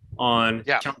Holcomb on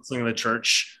counseling the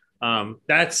church.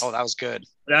 That was good.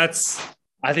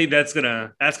 I think that's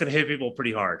gonna hit people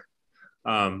pretty hard.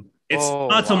 It's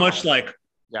not so much like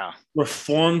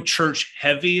Reformed church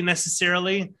heavy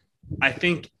necessarily. I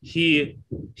think he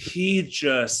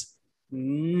just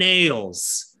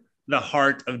nails the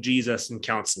heart of Jesus in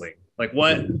counseling. Like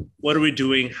what are we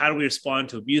doing? How do we respond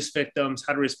to abuse victims?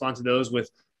 How do we respond to those with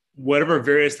whatever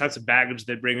various types of baggage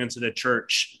they bring into the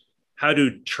church? How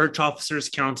do church officers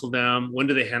counsel them? When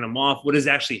do they hand them off? What does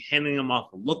actually handing them off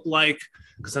look like?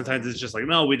 Because sometimes it's just like,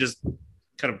 no, we just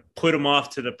kind of put them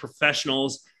off to the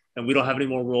professionals and we don't have any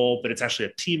more role, but it's actually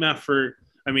a team effort.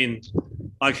 I mean,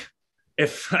 like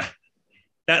if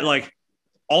that, like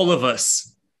all of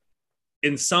us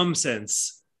in some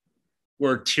sense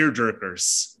were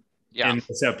tearjerkers. Yeah. In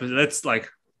this episode. That's like,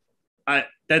 that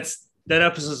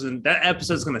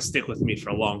episode's going to stick with me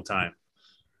for a long time.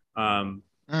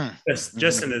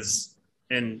 Just in his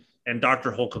and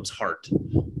Dr. Holcomb's heart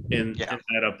in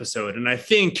that episode. And I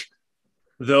think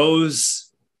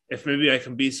those, if maybe I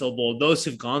can be so bold, those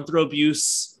who've gone through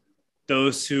abuse,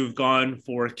 those who've gone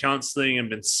for counseling and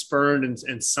been spurned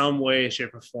in some way,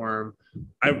 shape, or form,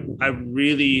 I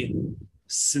really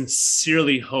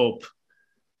sincerely hope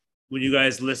when you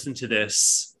guys listen to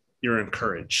this, you're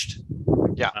encouraged.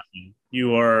 Yeah.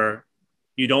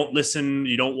 You don't listen,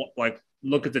 you don't like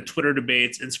look at the Twitter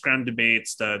debates, Instagram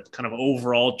debates, the kind of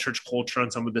overall church culture on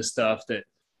some of this stuff that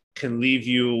can leave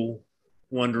you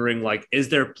wondering, like, is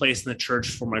there a place in the church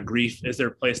for my grief? Is there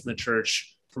a place in the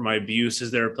church for my abuse? Is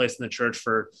there a place in the church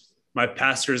for my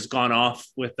pastor's gone off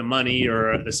with the money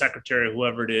or the secretary, or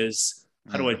whoever it is?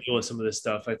 How do I deal with some of this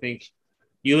stuff? I think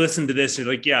you listen to this, you're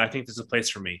like, yeah, I think there's a place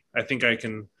for me. I think I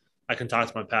can talk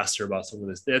to my pastor about some of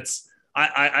this.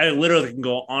 I literally can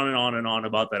go on and on and on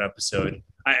about that episode.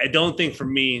 I don't think for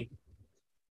me,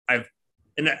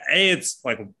 it's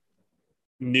like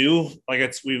new,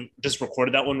 like we've just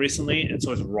recorded that one recently, and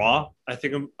so it's raw, I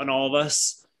think, on all of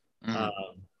us. I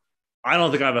don't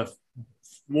think I have a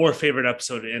more favorite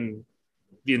episode in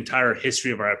the entire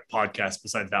history of our podcast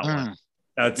besides that one.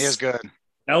 That's good.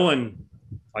 That one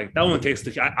takes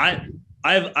the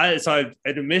so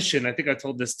admission, I think I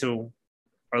told this to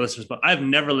our listeners, but I've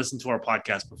never listened to our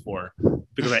podcast before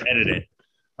because I edit it.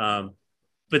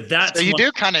 But that's so you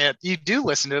do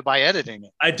listen to it by editing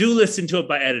it. I do listen to it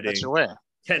by editing. That's your way.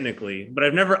 Technically, but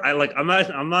I'm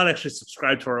not actually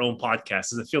subscribed to our own podcast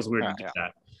because it feels weird to do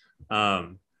that.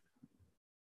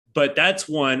 But that's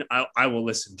one I will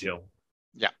listen to.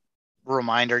 Yeah.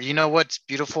 Reminder. You know what's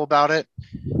beautiful about it?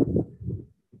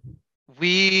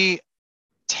 We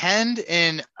tend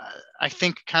in, I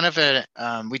think,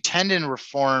 we tend in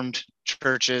Reformed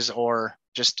churches or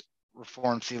just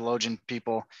Reformed theologian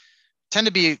people tend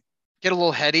to get a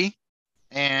little heady,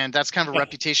 and that's kind of a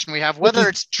reputation we have, whether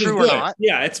it's true or not.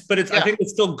 Yeah, I think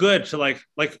it's still good to like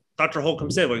Dr.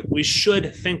 Holcomb said, like we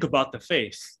should think about the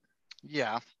faith.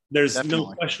 Yeah. There's definitely.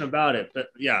 no question about it. But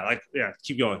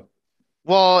keep going.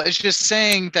 Well, it's just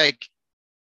saying like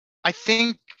I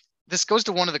think this goes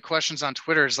to one of the questions on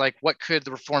Twitter is like, what could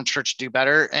the Reformed Church do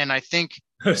better? And I think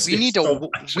we need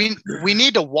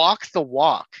to walk the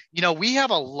walk. You know, we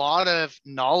have a lot of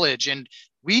knowledge and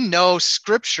we know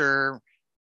Scripture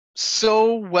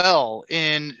so well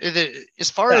as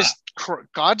far as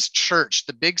God's church,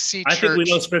 the Big C church. I think we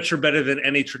know Scripture better than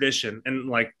any tradition, and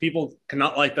like people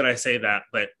cannot like that I say that,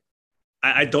 but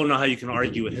I don't know how you can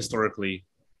argue it historically.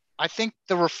 I think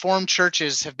the Reformed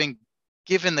churches have been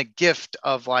given the gift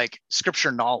of like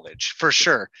Scripture knowledge for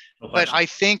sure. But I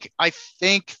think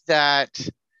that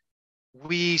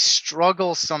we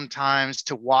struggle sometimes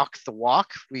to walk the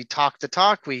walk. We talk the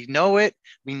talk, we know it,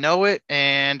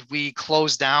 and we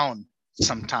close down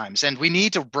sometimes. And we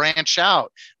need to branch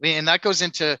out. And that goes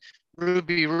into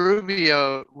Rudy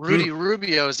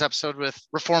Rubio's episode with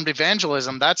Reformed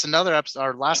Evangelism. That's another episode,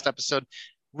 our last episode.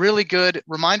 Really good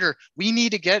reminder. We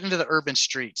need to get into the urban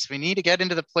streets. We need to get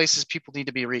into the places people need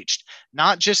to be reached.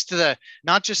 Not just the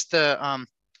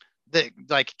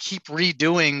like keep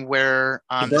redoing where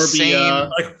the same.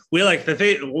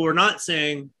 We're not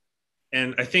saying,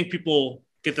 and I think people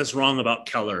get this wrong about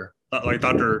Keller, like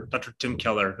Dr. Tim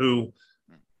Keller, who,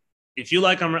 if you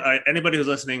like him, anybody who's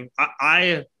listening,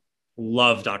 I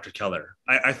love Dr. Keller.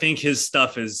 I think his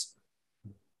stuff is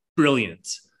brilliant.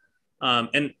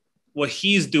 And what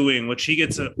he's doing, which he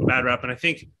gets a bad rep, and I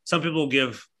think some people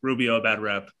give Rubio a bad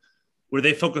rep, where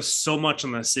they focus so much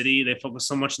on the city, they focus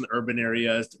so much on the urban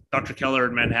areas. Dr. Keller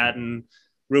in Manhattan,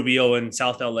 Rubio in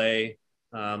South LA,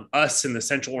 us in the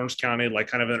central Orange County, like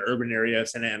kind of an urban area of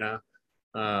Santa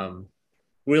Ana.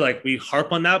 We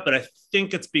harp on that, but I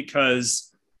think it's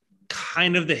because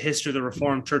kind of the history of the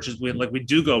Reformed churches, we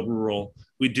do go rural,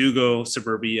 we do go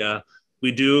suburbia,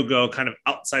 we do go kind of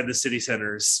outside the city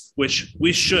centers, which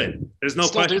we should. There's no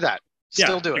question. Do that.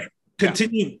 Still do it.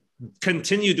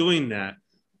 Continue doing that.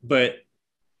 But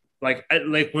like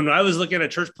when I was looking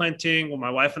at church planting, when my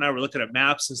wife and I were looking at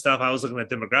maps and stuff, I was looking at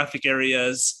demographic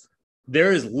areas.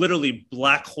 There is literally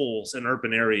black holes in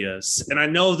urban areas. And I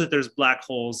know that there's black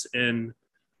holes in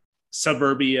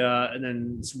suburbia and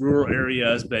then rural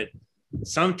areas, but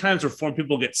sometimes Reformed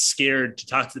people get scared to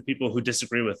talk to the people who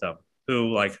disagree with them,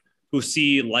 who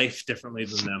see life differently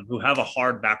than them, who have a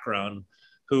hard background,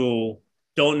 who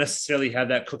don't necessarily have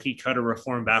that cookie cutter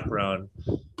Reformed background.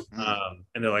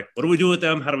 And they're like, what do we do with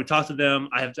them? How do we talk to them?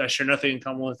 I share nothing in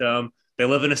common with them. They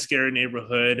live in a scary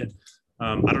neighborhood.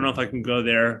 I don't know if I can go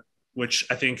there, which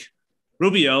I think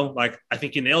Rubio, I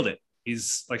think he nailed it.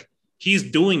 He's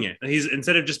doing it. And he's,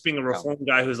 instead of just being a Reformed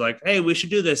guy who's like, hey, we should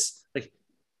do this. Like,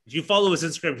 if you follow his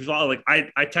Instagram, if you follow,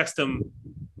 I text him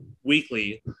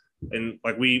weekly, and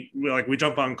we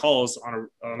jump on calls on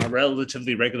a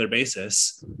relatively regular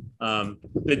basis.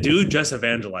 The dude just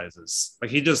evangelizes.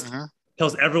 He just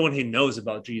tells everyone he knows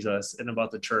about Jesus and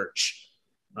about the church.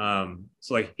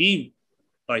 He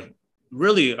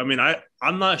really, I mean,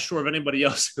 I'm not sure of anybody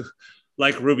else who,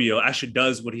 like Rubio, actually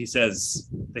does what he says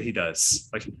that he does.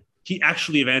 He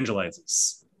actually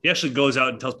evangelizes. He actually goes out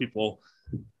and tells people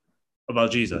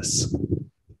about Jesus.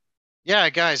 Yeah,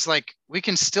 guys, we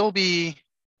can still be,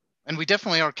 and we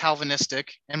definitely are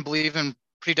Calvinistic and believe in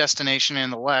predestination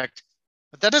and elect,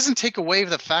 but that doesn't take away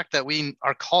the fact that we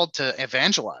are called to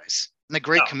evangelize in the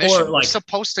Great Commission. We're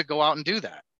supposed to go out and do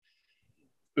that.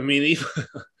 I mean, even,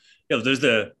 there's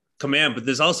the command, but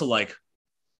there's also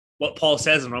what Paul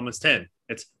says in Romans 10.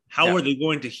 It's how are they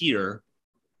going to hear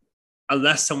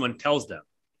unless someone tells them?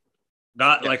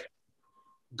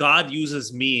 God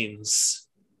uses means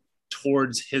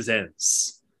towards his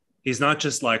ends. He's not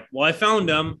just well, I found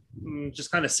them,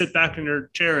 just kind of sit back in your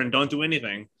chair and don't do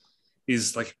anything.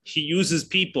 He's he uses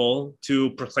people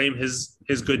to proclaim his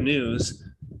good news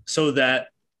so that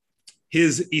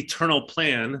his eternal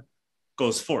plan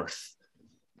goes forth.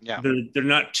 Yeah. They're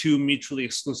not two mutually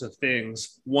exclusive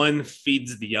things. One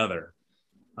feeds the other.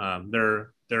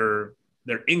 They're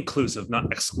inclusive,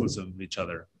 not exclusive of each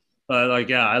other. But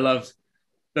I love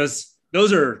those.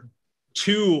 Those are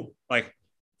two,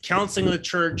 counseling of the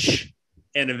church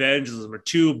and evangelism are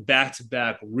two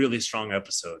back-to-back really strong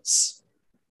episodes.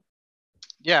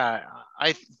 Yeah,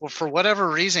 for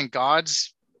whatever reason,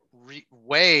 God's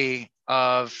way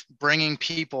of bringing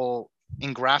people,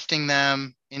 engrafting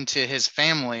them into his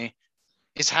family,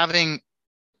 is having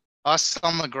us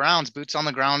on the grounds, boots on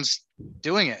the grounds,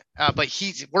 doing it. But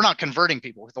we're not converting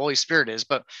people. The Holy Spirit is,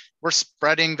 but we're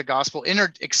spreading the gospel,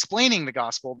 explaining the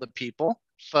gospel to people,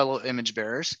 fellow image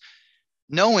bearers,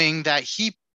 knowing that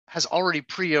he has already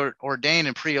preordained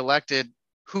and pre-elected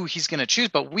who he's going to choose.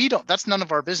 But we don't. That's none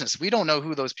of our business. We don't know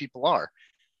who those people are.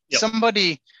 Yep.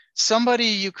 Somebody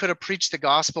you could have preached the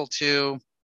gospel to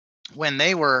when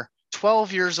they were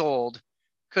 12 years old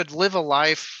could live a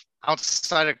life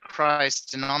outside of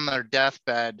Christ, and on their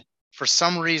deathbed, for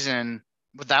some reason,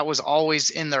 that was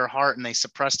always in their heart and they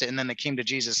suppressed it. And then they came to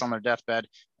Jesus on their deathbed.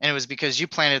 And it was because you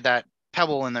planted that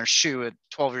pebble in their shoe at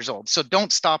 12 years old. So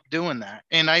don't stop doing that.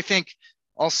 And I think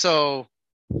also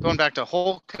going back to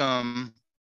Holcomb,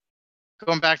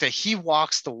 going back to he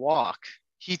walks the walk.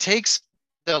 He takes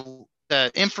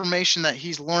the information that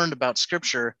he's learned about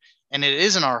scripture, and it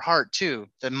is in our heart too.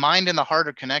 The mind and the heart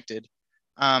are connected,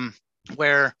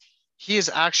 where he is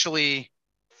actually,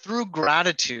 through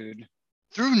gratitude,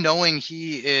 through knowing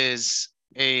he is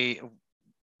a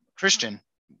Christian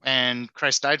and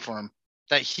Christ died for him,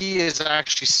 that he is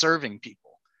actually serving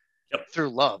people through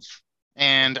love.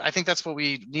 And I think that's what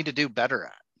we need to do better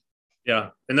at. Yeah.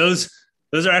 And those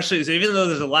are actually, even though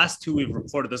there's the last two we've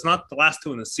recorded, there's not the last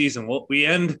two in the season. We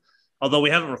end, although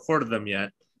we haven't recorded them yet,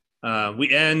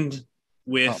 we end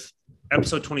with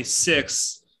episode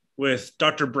 26 with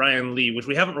Dr. Brian Lee, which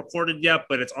we haven't recorded yet,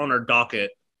 but it's on our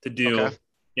docket to do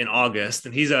in August.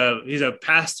 And he's a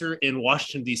pastor in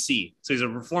Washington, D.C. So he's a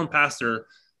Reformed pastor.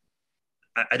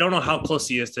 I don't know how close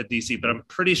he is to D.C., but I'm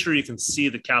pretty sure you can see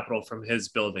the Capitol from his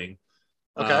building.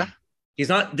 Okay. He's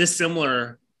not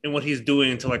dissimilar in what he's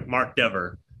doing to like Mark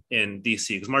Dever in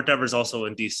D.C., because Mark Dever is also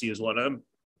in D.C. as well. And I'm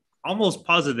almost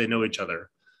positive they know each other.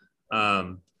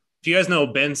 If you guys know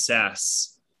Ben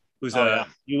Sass, who's a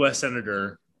U.S.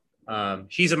 senator,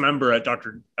 he's a member at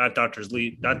Dr.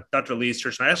 Lee's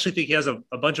church. And I actually think he has a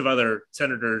bunch of other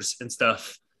senators and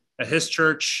stuff at his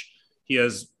church. He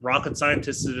has rocket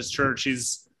scientists at his church.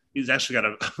 He's actually got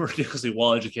a ridiculously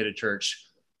well-educated church.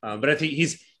 But I think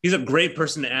he's a great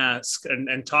person to ask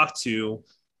and talk to,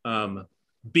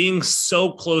 being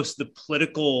so close to the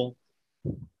political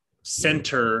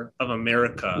center of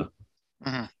America.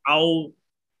 Mm-hmm.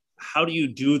 How do you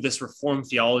do this Reformed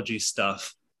theology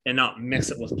stuff and not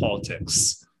mix it with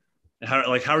politics? How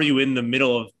are you in the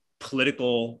middle of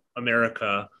political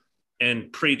America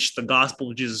and preach the gospel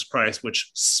of Jesus Christ,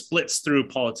 which splits through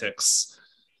politics?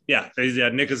 Yeah,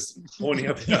 Nick is pointing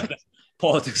up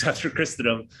politics after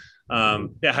Christendom. How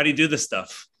do you do this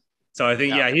stuff? So I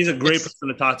think, he's a great person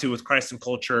to talk to with Christ and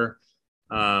culture.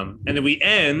 And then we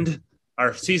end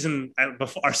our season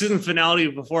finale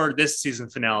before this season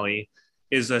finale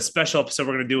is a special episode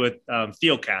we're going to do with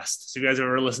Theocast. So if you guys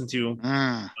ever listen to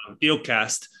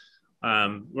Theocast,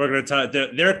 we're going to talk,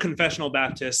 they're confessional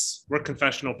Baptists, we're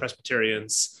confessional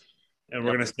Presbyterians, and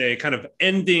we're going to say, kind of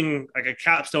ending like a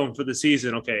capstone for the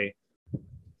season. Okay,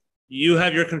 you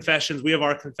have your confessions, we have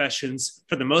our confessions.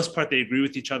 For the most part, they agree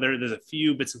with each other. There's a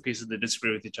few bits and pieces that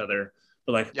disagree with each other.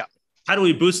 But how do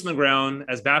we boost on the ground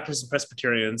as Baptists and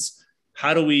Presbyterians?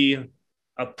 How do we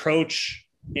approach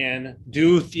and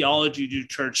do theology, do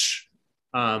church,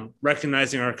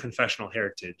 recognizing our confessional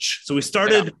heritage? So we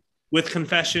started with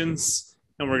confessions,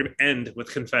 and we're going to end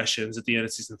with confessions at the end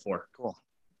of season 4. Cool.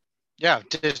 Yeah,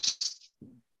 just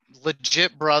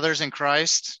legit brothers in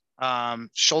Christ,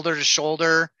 shoulder to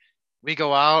shoulder. We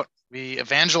go out, we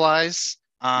evangelize.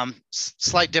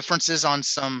 Slight differences on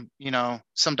some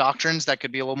doctrines that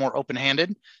could be a little more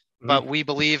open-handed, but we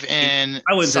believe in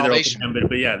I wouldn't salvation. say they're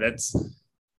open-handed,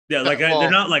 but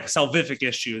they're not like salvific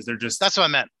issues. They're just, that's what I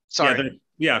meant. Sorry.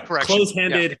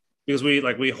 Close-handed, because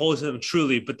we hold to them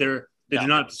truly, but they do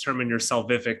not determine your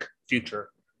salvific future.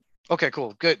 Okay,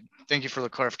 cool. Good. Thank you for the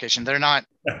clarification. They're not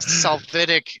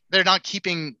salvific. They're not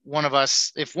keeping one of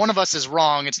us. If one of us is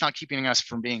wrong, it's not keeping us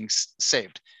from being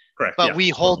saved. Correct. But we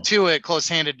hold to it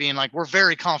close-handed, being like, we're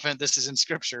very confident this is in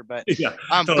scripture. But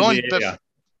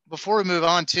before we move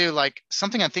on to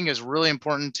something I think is really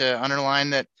important to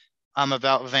underline that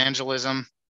about evangelism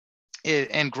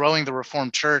and growing the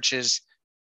Reformed Church is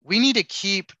we need to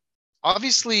keep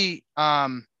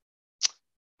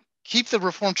the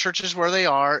Reformed churches where they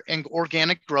are and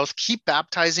organic growth, keep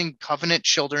baptizing covenant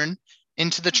children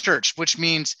into the church, which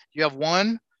means you have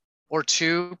one or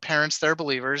two parents that are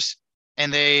believers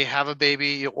and they have a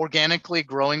baby, organically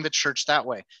growing the church that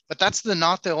way. But that's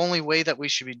not the only way that we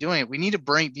should be doing it. We need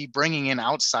to be bringing in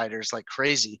outsiders like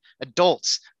crazy,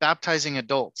 baptizing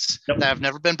adults that have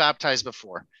never been baptized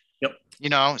before.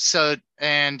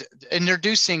 And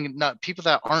introducing people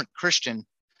that aren't Christian.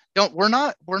 We're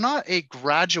not a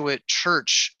graduate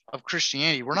church of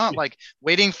Christianity. We're not like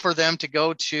waiting for them to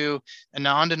go to a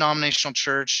non-denominational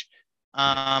church.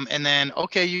 And then,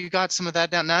 okay, you got some of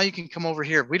that down. Now you can come over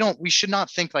here. We should not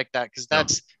think like that, because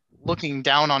that's looking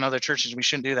down on other churches. We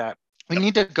shouldn't do that. We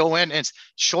need to go in and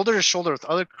shoulder to shoulder with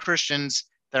other Christians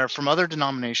that are from other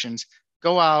denominations,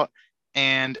 go out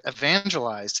and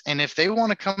evangelize. And if they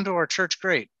want to come to our church,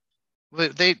 great.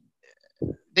 They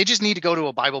just need to go to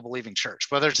a Bible believing church,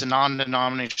 whether it's a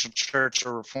non-denominational church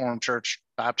or Reformed church,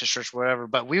 Baptist church, whatever.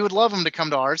 But we would love them to come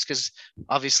to ours, because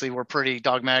obviously we're pretty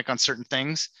dogmatic on certain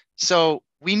things. So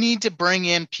we need to bring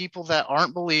in people that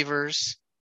aren't believers,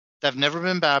 that have never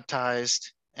been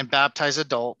baptized, and baptize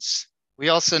adults. We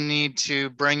also need to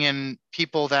bring in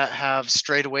people that have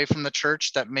strayed away from the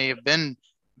church, that may have been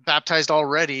baptized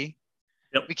already.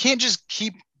 Yep. We can't just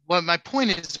keep, well, my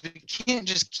point is, we can't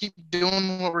just keep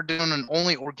doing what we're doing and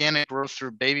only organic growth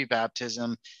through baby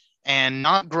baptism, and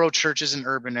not grow churches in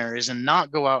urban areas and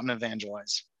not go out and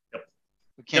evangelize. Yep.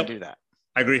 We can't do that.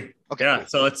 I agree. Okay. Yeah.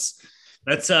 So let's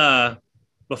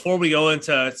before we go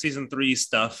into season 3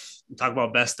 stuff, talk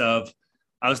about best of,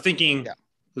 I was thinking,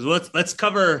 because let's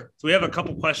cover, so we have a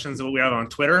couple questions that we have on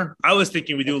Twitter. I was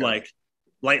thinking we do like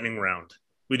lightning round.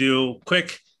 We do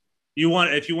quick.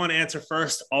 If you want to answer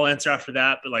first, I'll answer after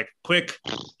that, but like quick,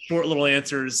 short little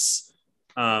answers.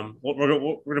 We're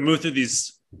gonna move through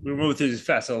these. We're moving through these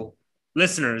fast. So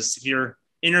listeners, if you're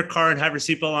in your car and have your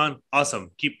seatbelt on,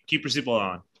 awesome. Keep your seatbelt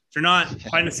on. If you're not,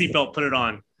 find a seatbelt, put it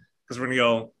on, because we're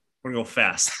gonna go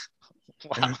fast.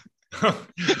 Wow.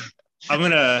 I'm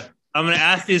gonna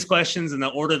ask these questions in the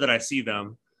order that I see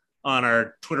them on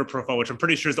our Twitter profile, which I'm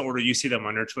pretty sure is the order you see them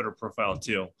on your Twitter profile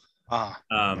too.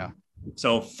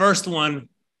 So first one,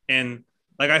 and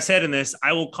like I said in this,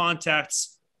 I will contact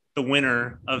the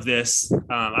winner of this.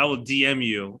 I will DM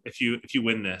you if you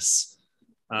win this.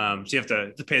 So you have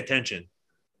to pay attention.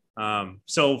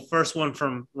 So first one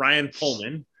from Ryan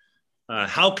Pullman.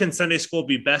 How can Sunday school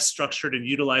be best structured and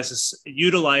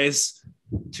utilized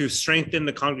to strengthen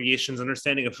the congregation's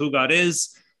understanding of who God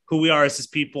is, who we are as his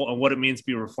people, and what it means to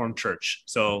be a Reformed church?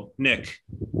 So Nick,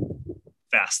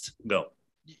 fast, go.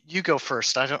 You go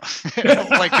first. I don't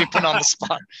like being put on the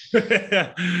spot.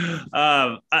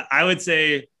 I would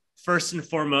say first and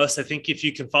foremost, I think if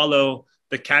you can follow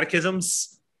the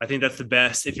catechisms, I think that's the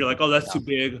best. If you're like, oh, that's too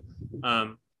big,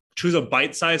 choose a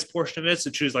bite-sized portion of it. So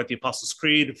choose like the Apostles'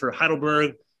 Creed for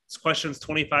Heidelberg. It's questions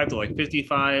 25 to like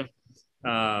 55.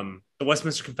 The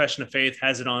Westminster Confession of Faith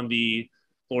has it on the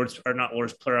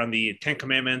on the 10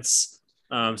 Commandments.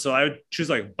 So I would choose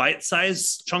like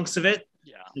bite-sized chunks of it.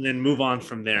 And then move on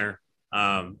from there.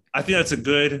 I think that's a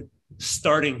good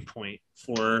starting point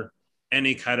for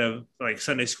any kind of like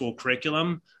Sunday school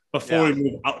curriculum before we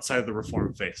move outside of the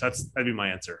Reformed faith. That'd be my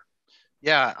answer.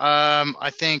 Yeah. I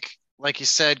think, like you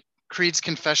said, creeds,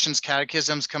 confessions,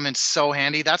 catechisms come in so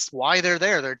handy. That's why they're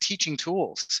there. They're teaching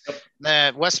tools. Yep.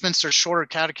 The Westminster Shorter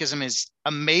Catechism is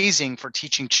amazing for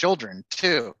teaching children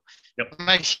too. Yep. When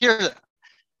I hear that,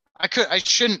 I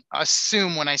shouldn't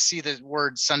assume when I see the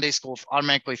word Sunday school,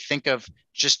 automatically think of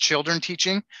just children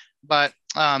teaching, but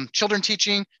children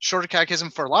teaching, shorter catechism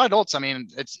for a lot of adults. I mean,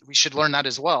 we should learn that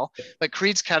as well. But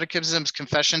creeds, catechisms,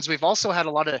 confessions. We've also had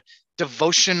a lot of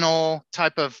devotional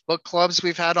type of book clubs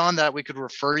we've had on that we could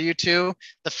refer you to.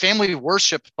 The Family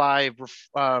Worship by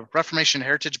Reformation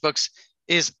Heritage Books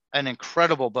is an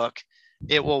incredible book.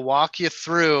 It will walk you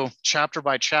through chapter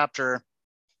by chapter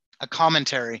a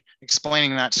commentary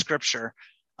explaining that scripture.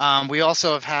 We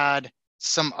also have had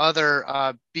some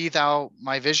other Be Thou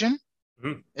My Vision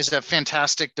is a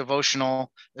fantastic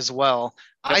devotional as well.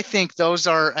 Yep. I think those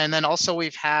are, and then also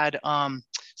we've had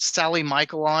Sally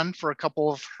Michael on for a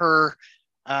couple of her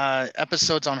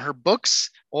episodes on her books,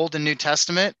 Old and New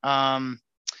Testament. And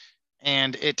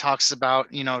it talks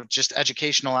about, just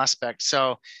educational aspects.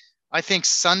 So I think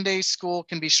Sunday school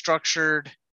can be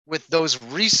structured with those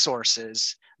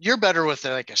resources. You're better with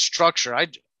like a structure.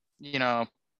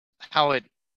 How it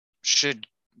should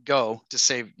go to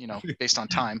save, based on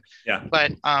time. Yeah.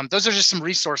 But those are just some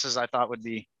resources I thought would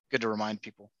be good to remind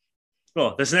people.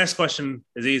 Cool. This next question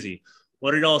is easy.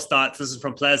 What are y'all's thoughts? This is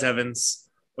from Plez Evans.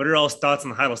 What are y'all's thoughts on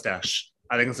the Heidel Stash?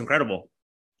 I think it's incredible.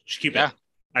 Just keep it.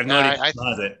 I have no idea who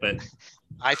has it, but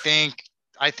I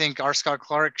think R. Scott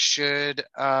Clark should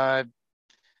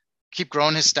keep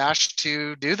growing his stash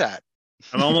to do that.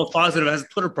 I'm almost positive it has a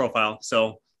Twitter profile,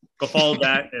 so go follow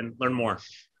that and learn more.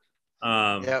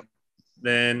 Yep.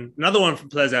 Then another one from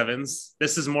Plez Evans.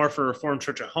 This is more for Reformed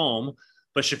Church at home,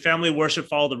 but should family worship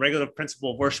follow the regular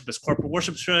principle of worship as corporate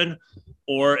worship should,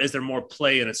 or is there more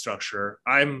play in its structure?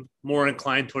 I'm more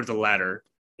inclined towards the latter.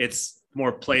 It's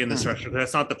more play in the structure because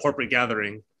it's not the corporate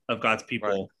gathering of God's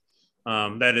people.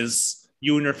 That is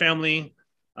you and your family.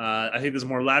 I think there's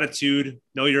more latitude.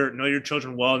 Know your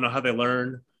children well, know how they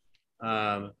learn.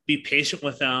 Be patient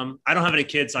with them. I don't have any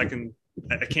kids, so I can't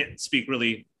speak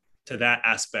really to that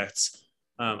aspect.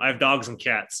 I have dogs and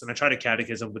cats, and I try to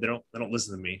catechise them, but they don't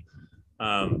listen to me.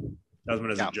 That was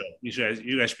meant as a joke.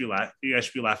 You guys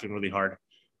should be laughing really hard.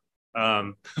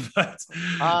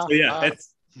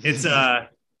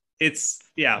 It's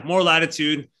more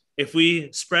latitude. If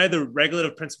we spread the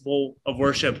regulative principle of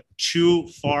worship too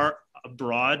far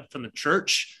abroad from the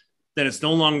church, then it's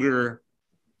no longer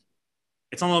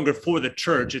for the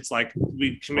church. It's like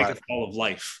we can make it all of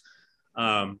life.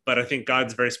 But I think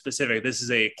God's very specific. This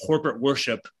is a corporate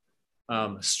worship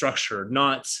structure,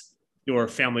 not your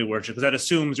family worship, because that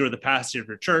assumes you're the pastor of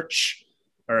your church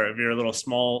or of your little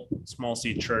small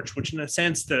C church, which in a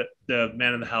sense the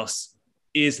man in the house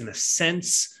is, in a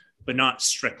sense, but not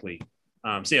strictly.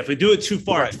 If we do it too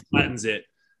far, it flattens it.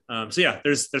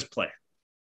 There's play.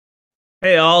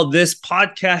 Hey all, this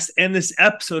podcast and this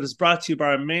episode is brought to you by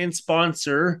our main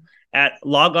sponsor at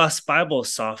Logos Bible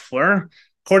Software.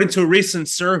 According to a recent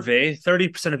survey,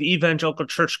 30% of evangelical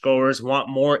churchgoers want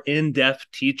more in-depth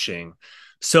teaching.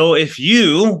 So if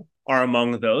you are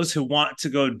among those who want to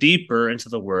go deeper into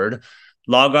the Word,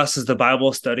 Logos is the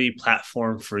Bible study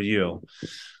platform for you.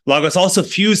 Logos also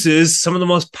fuses some of the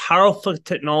most powerful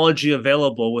technology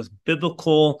available with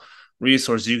biblical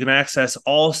resources. You can access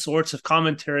all sorts of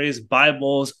commentaries,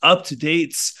 Bibles,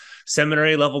 up-to-dates,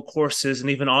 seminary-level courses,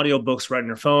 and even audiobooks right on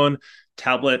your phone,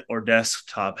 tablet, or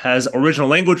desktop. Has original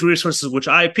language resources, which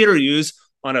I, Peter, use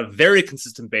on a very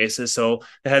consistent basis. So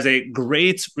it has a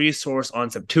great resource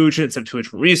on Septuagint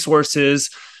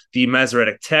resources, the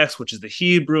Masoretic text, which is the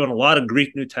Hebrew, and a lot of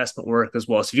Greek New Testament work as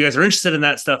well. So if you guys are interested in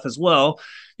that stuff as well,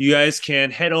 you guys can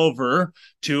head over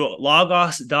to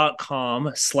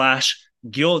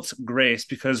logos.com/guiltgrace,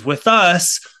 because with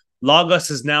us, Logos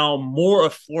is now more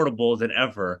affordable than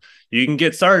ever. You can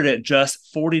get started at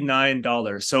just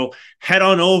 $49. So head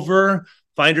on over,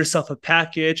 find yourself a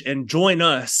package, and join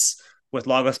us with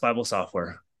Logos Bible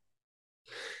Software.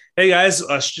 Hey guys,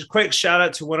 a quick shout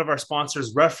out to one of our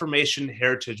sponsors, Reformation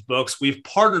Heritage Books. We've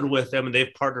partnered with them and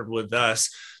they've partnered with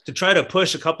us to try to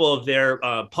push a couple of their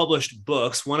published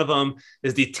books. One of them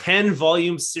is the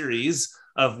 10-volume series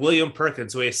of William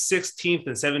Perkins, who is a 16th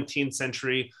and 17th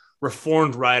century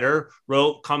Reformed writer,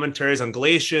 wrote commentaries on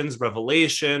Galatians,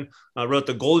 Revelation, wrote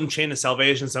the Golden Chain of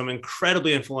Salvation, some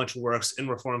incredibly influential works in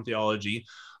Reformed theology.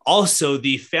 Also,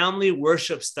 the Family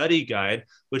Worship Study Guide,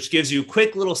 which gives you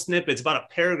quick little snippets, about a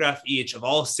paragraph each, of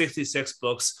all 66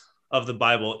 books of the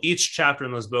Bible, each chapter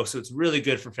in those books. So it's really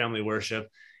good for family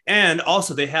worship. And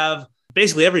also, they have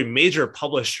basically every major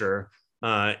publisher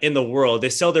in the world. They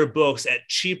sell their books at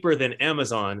cheaper than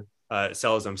Amazon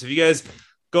sells them. So if you guys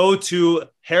go to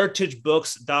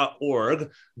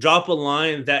heritagebooks.org, drop a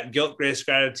line that Guilt, Grace,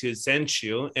 Gratitude sent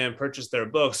you, and purchase their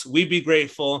books. We'd be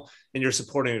grateful, and you're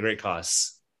supporting a great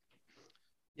cause.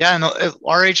 Yeah, and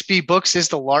RHB Books is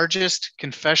the largest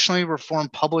confessionally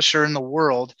reformed publisher in the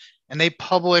world, and they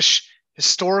publish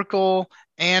historical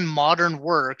and modern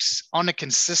works on a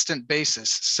consistent basis.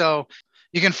 So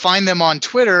you can find them on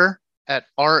Twitter at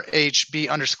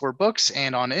RHB_books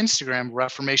and on Instagram,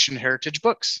 Reformation Heritage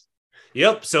Books.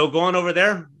 Yep. So go on over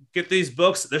there, get these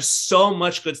books. There's so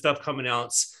much good stuff coming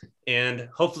out, and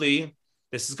hopefully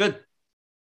this is good.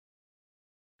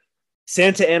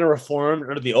 Santa Ana Reformed,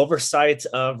 under the oversight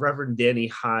of Reverend Danny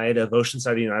Hyde of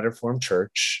Oceanside United Reformed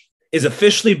Church, is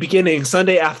officially beginning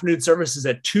Sunday afternoon services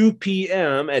at 2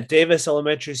 p.m. at Davis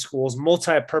Elementary School's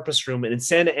multi-purpose room in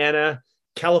Santa Ana,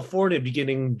 California,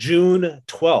 beginning June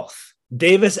 12th.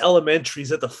 Davis Elementary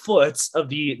is at the foot of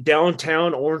the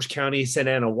downtown Orange County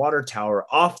Santa Ana Water Tower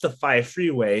off the 5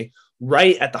 freeway,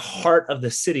 right at the heart of the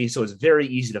city, so it's very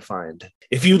easy to find.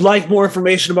 If you'd like more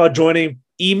information about joining,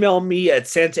 email me at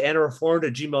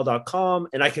santaanareformed@gmail.com,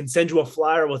 and I can send you a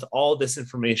flyer with all this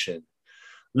information.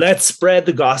 Let's spread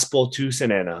the gospel to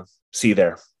Santa Ana. See you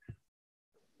there.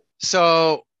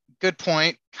 So, good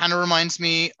point. Kind of reminds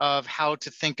me of how to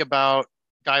think about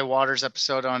Guy Waters'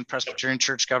 episode on Presbyterian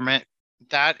church government.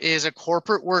 That is a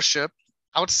corporate worship.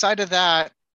 Outside of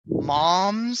that,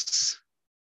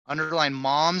 underline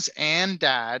moms and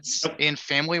dads in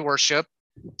family worship,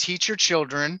 teach your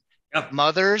children,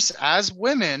 mothers as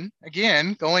women,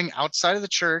 again, going outside of the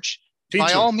church,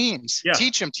 by all means,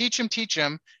 teach them.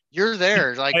 You're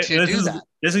there, to do that.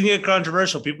 This can get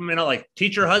controversial. People may not like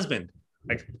teach your husband,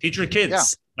 like teach your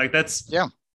kids.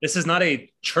 This is not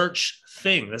a church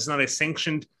thing. This is not a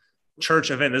sanctioned church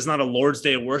event. This is not a Lord's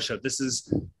Day of worship. This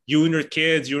is you and your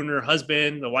kids, you and your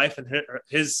husband, the wife and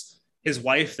his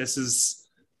wife. This is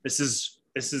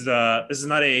this is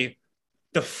not a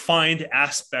defined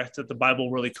aspect that the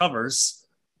Bible really covers.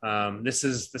 This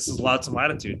is lots of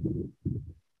latitude.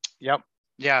 Yep.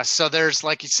 Yeah. So there's,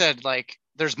 like you said, like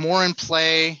there's more in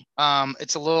play.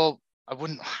 It's a little,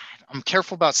 I'm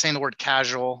careful about saying the word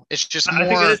casual. It's just more. I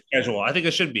think it is casual. I think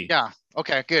it should be. Yeah.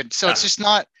 Okay, good. So it's just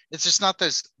not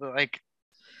this, like,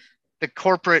 the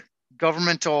corporate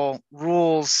governmental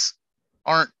rules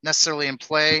aren't necessarily in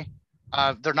play.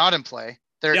 They're not in play.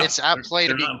 It's at play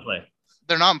to be. Not in play.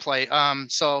 They're not in play.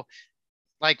 So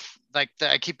I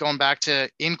keep going back to,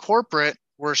 in corporate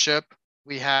worship,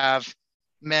 we have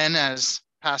men as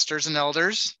pastors and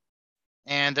elders,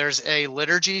 and there's a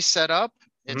liturgy set up.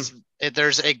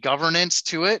 There's a governance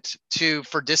to it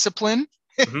for discipline,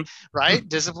 right?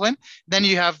 Discipline. Then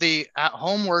you have the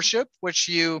at-home worship, which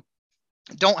you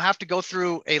don't have to go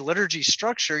through a liturgy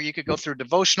structure. You could go through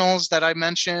devotionals that I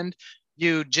mentioned.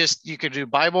 You could do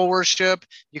Bible worship.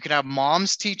 You could have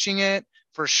moms teaching it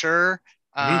for sure.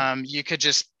 You could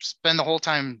just spend the whole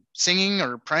time singing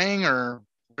or praying or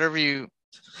whatever you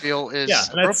feel is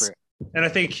appropriate. And I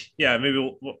think,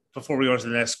 maybe before we go to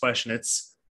the next question,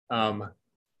 it's, how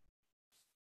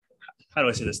do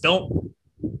I say this? Don't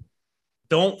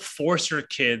force your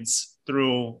kids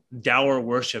through dour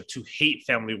worship to hate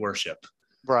family worship.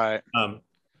 Right.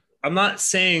 I'm not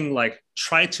saying like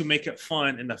try to make it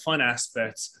fun in the fun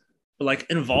aspects, but like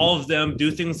involve them,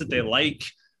 do things that they like.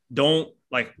 Don't,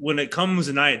 like, when it comes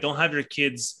to night, don't have your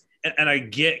kids. And I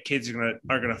get kids are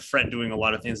gonna fret doing a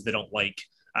lot of things they don't like.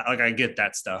 I get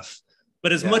that stuff.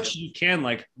 But as much as you can,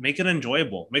 like, make it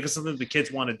enjoyable, make it something the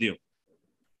kids want to do.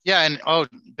 Yeah. And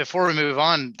before we move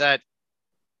on, that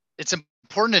it's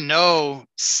important to know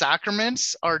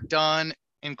sacraments are done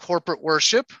in corporate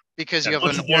worship, because you have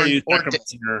an worship.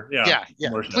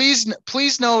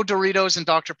 Please no Doritos and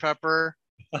Dr. Pepper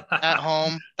at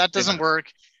home. That doesn't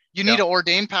work. You need an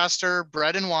ordained pastor,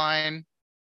 bread and wine.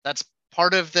 That's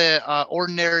part of the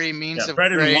ordinary means of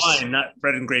bread grace. And wine, not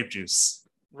bread and grape juice.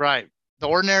 Right. The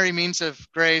ordinary means of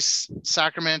grace,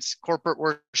 sacraments, corporate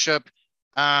worship.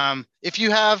 If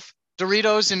you have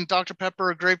Doritos and Dr. Pepper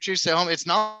or grape juice at home, it's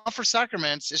not for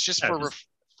sacraments. It's just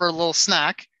for a little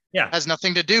snack. Yeah. Has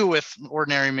nothing to do with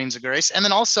ordinary means of grace. And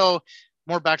then also,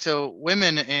 more back to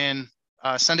women in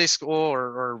Sunday school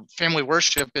or family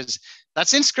worship,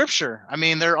 that's in scripture. I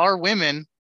mean, there are women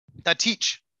that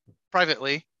teach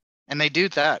privately, and they do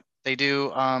that. They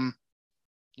do,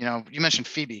 you mentioned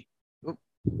Phoebe and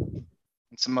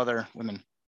some other women.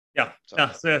 Yeah. So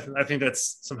I think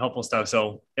that's some helpful stuff.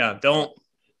 So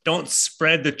don't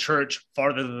spread the church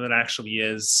farther than it actually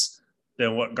is,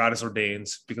 than what God has ordained,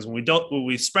 because when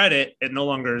we spread it, it no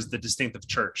longer is the distinctive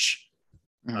church.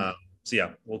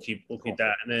 We'll keep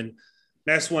that. And then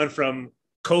next one from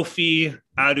Kofi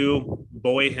Adu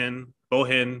Bohin.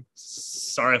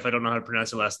 Sorry if I don't know how to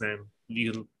pronounce your last name.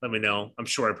 You can let me know. I'm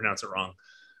sure I pronounce it wrong.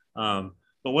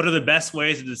 But what are the best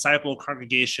ways to disciple a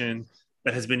congregation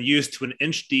that has been used to an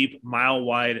inch deep, mile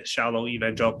wide, shallow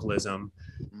evangelicalism?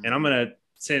 And I'm going to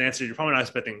say an answer you're probably not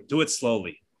expecting. Do it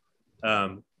slowly.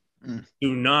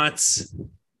 Do not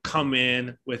come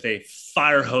in with a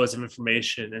fire hose of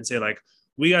information and say, like,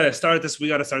 we got to start this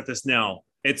now.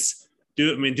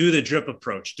 Do the drip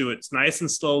approach. Do it nice and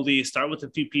slowly. Start with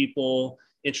a few people,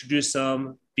 introduce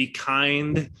them, be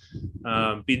kind,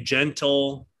 be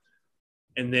gentle.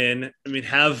 And then,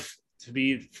 to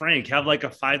be frank, have like a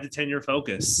 5 to 10 year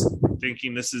focus,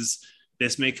 thinking this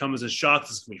may come as a shock.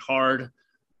 This is gonna be hard.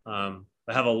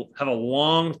 But have a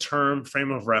long-term frame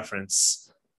of reference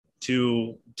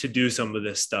to do some of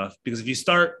this stuff, because if you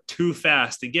start too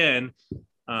fast, again,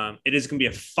 it is going to be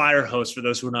a fire hose for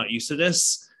those who are not used to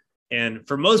this. And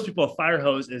for most people, a fire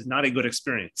hose is not a good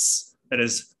experience. That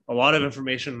is a lot of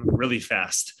information really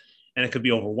fast, and it could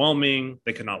be overwhelming.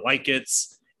 They could not like it.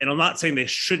 And I'm not saying they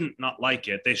shouldn't not like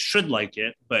it. They should like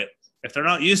it, but if they're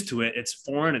not used to it, it's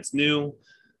foreign, it's new.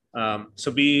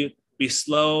 So be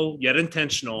slow yet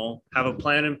intentional. Have a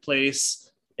plan in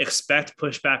place. Expect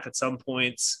pushback at some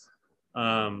points.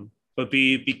 But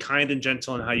be kind and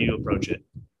gentle in how you approach it.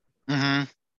 Mm-hmm.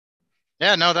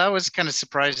 Yeah, no, that was kind of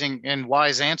surprising and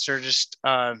wise answer. Just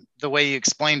the way you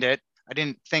explained it. I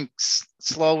didn't think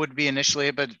slow would be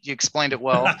initially, but you explained it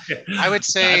well. I would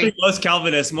say, I think most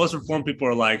Calvinists, most Reformed people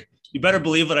are like, you better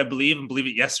believe what I believe and believe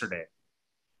it yesterday.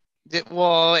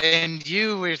 Well, and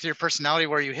you, with your personality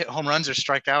where you hit home runs or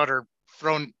strike out or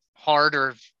thrown hard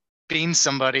or bean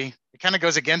somebody, it kind of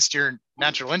goes against your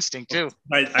natural instinct too.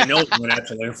 I know what my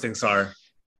natural instincts are.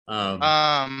 And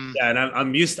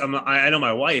I know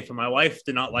my wife, and my wife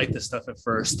did not like this stuff at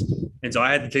first, and so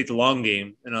I had to take the long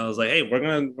game. And I was like, hey, we're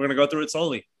gonna go through it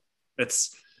slowly.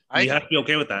 You have to be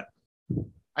okay with that.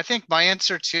 I think my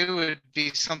answer too would be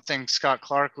something Scott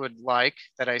Clark would like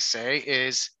that I say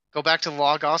is go back to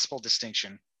law gospel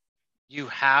distinction. You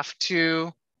have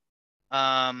to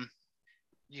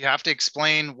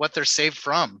explain what they're saved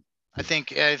from. I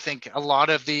think a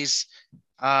lot of these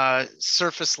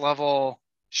surface level,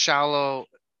 shallow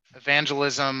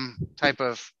evangelism type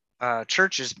of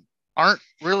churches aren't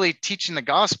really teaching the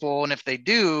gospel, and if they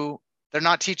do, they're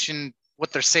not teaching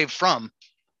what they're saved from.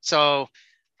 So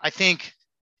I think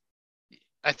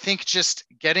just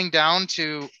getting down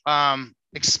to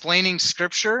explaining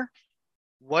scripture.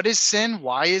 What is sin?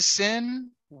 Why is sin?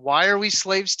 Why are we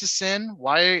slaves to sin?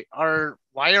 Why are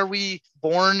we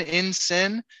born in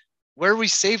sin? Where are we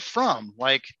saved from?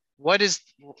 Like, what is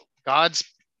God's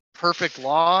perfect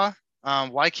law?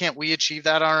 Why can't we achieve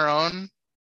that on our own?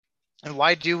 And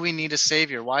why do we need a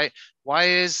savior? Why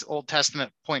is Old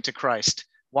Testament point to Christ?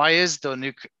 Why is the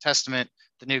New Testament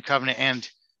the new covenant and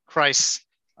Christ's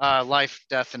life,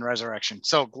 death, and resurrection?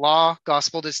 So law,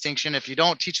 gospel distinction. If you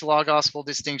don't teach law, gospel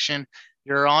distinction,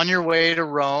 you're on your way to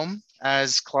Rome,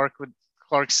 as Clark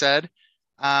said.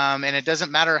 And it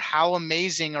doesn't matter how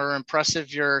amazing or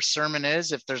impressive your sermon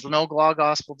is. If there's no law,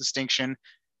 gospel distinction,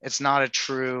 it's not a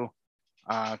true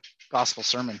gospel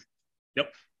sermon.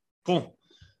 Yep. Cool.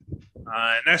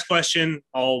 Next question.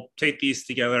 I'll take these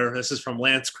together. This is from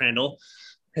Lance Crandall.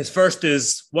 His first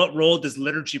is, what role does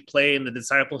liturgy play in the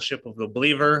discipleship of the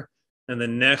believer? And the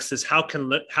next is, how can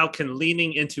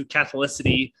leaning into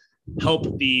Catholicity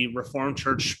help the Reformed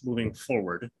Church moving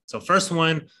forward? So first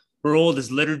one, what role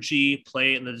does liturgy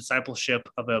play in the discipleship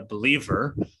of a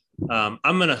believer? I'm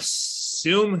going to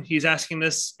assume he's asking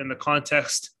this in the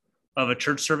context of a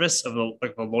church service, of the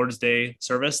Lord's Day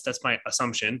service. That's my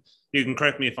assumption. You can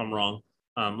correct me if I'm wrong,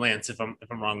 Lance, if I'm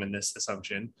wrong in this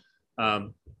assumption.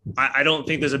 I don't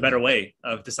think there's a better way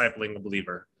of discipling a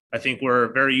believer. I think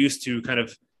we're very used to kind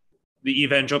of the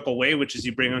evangelical way, which is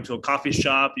you bring them to a coffee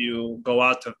shop, you go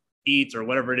out to eat or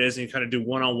whatever it is, and you kind of do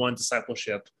one-on-one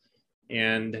discipleship.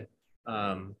 And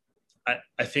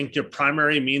I think your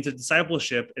primary means of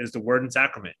discipleship is the word and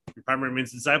sacrament. Your primary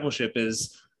means of discipleship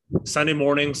is Sunday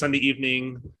morning, Sunday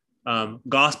evening,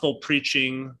 gospel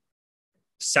preaching,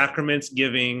 sacraments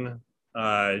giving,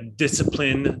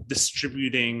 discipline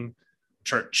distributing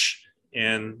church.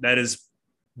 And that is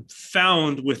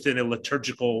found within a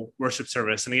liturgical worship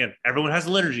service. And again, everyone has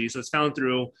a liturgy, so it's found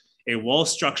through a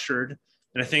well-structured,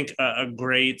 and I think a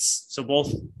great, so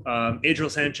both Adriel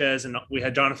Sanchez and we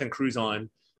had Jonathan Cruz on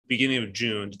beginning of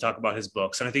June to talk about his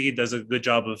books. And I think he does a good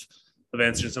job of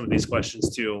answering some of these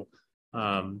questions too.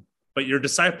 But your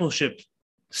discipleship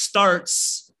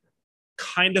starts,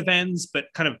 kind of ends, but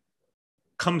kind of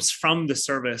comes from the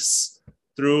service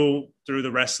through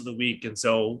the rest of the week. And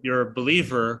so your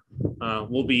believer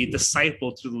will be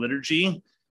discipled through the liturgy.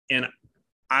 And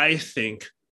I think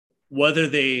whether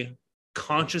they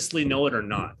consciously know it or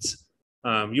not,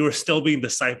 you are still being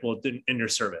discipled in your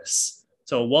service.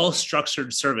 So a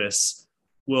well-structured service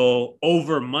will,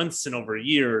 over months and over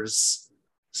years,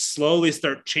 slowly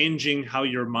start changing how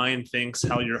your mind thinks,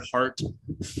 how your heart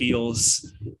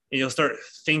feels, and you'll start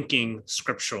thinking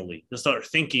scripturally. You'll start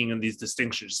thinking in these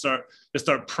distinctions. You'll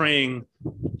start praying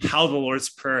how the Lord's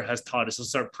Prayer has taught us. You'll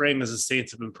start praying as the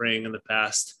saints have been praying in the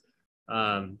past.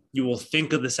 You will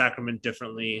think of the sacrament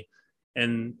differently.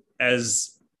 And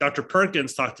as Dr.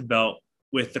 Perkins talked about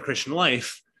with the Christian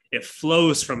life, it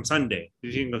flows from Sunday.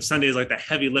 You think of Sunday as like the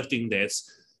heavy lifting day.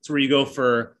 It's where you go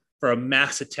for a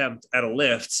max attempt at a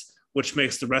lift, which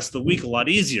makes the rest of the week a lot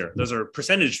easier. Those are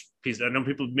percentage pieces. I know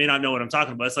people may not know what I'm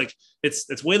talking about. It's like, it's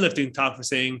weightlifting talk for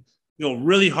saying, you go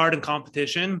really hard in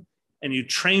competition and you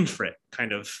train for it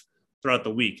kind of throughout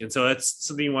the week. And so that's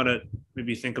something you want to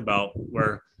maybe think about,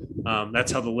 where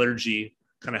that's how the liturgy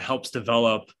kind of helps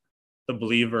develop the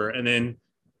believer. And then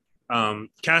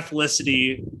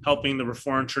Catholicity helping the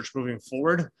Reformed Church moving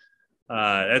forward.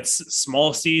 That's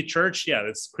small C church. Yeah,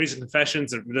 that's Creeds and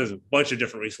Confessions. There's a bunch of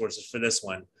different resources for this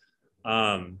one.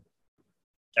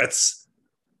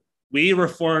 We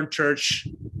Reformed Church,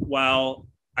 while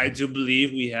I do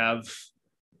believe we have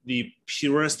the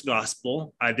purest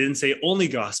gospel, I didn't say only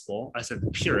gospel, I said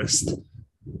the purest.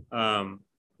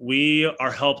 We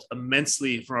are helped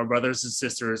immensely from our brothers and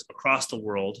sisters across the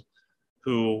world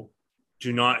who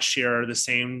do not share the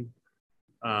same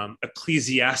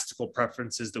ecclesiastical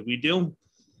preferences that we do,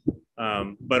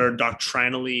 but are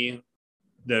doctrinally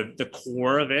the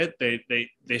core of it.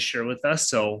 They share with us.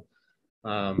 So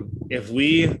if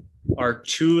we are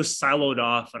too siloed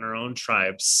off in our own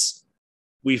tribes,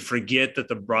 we forget that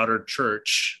the broader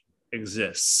church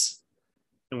exists.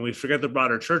 And when we forget the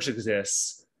broader church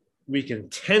exists, we can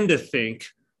tend to think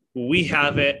we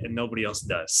have it and nobody else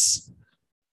does.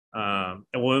 And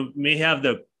when we have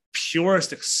the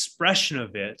purest expression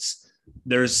of it,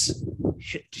 there's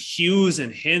hues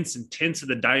and hints and tints of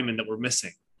the diamond that we're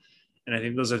missing. And I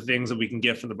think those are things that we can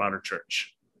get from the broader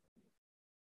church.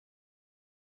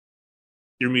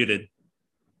 You're muted.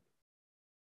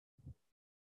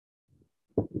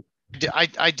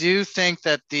 I do think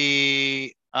that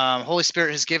the Holy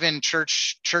Spirit has given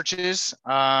churches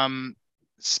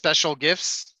special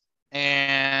gifts,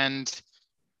 and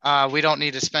we don't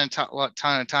need to spend a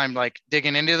ton of time like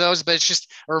digging into those, but it's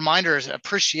just a reminder,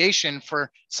 appreciation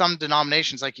for some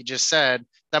denominations, like you just said,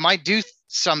 that might do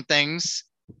some things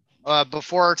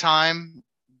before our time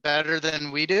better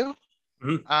than we do.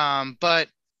 Mm-hmm. But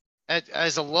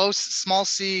as a small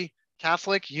c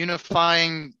Catholic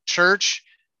unifying church,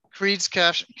 creeds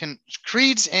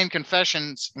and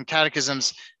confessions and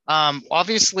catechisms,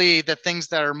 obviously the things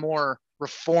that are more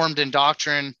reformed in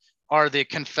doctrine are the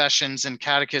confessions and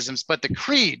catechisms, but the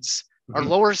creeds are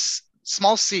lower,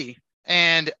 small c.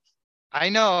 And I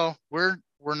know we're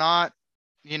not,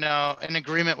 in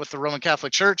agreement with the Roman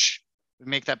Catholic Church. We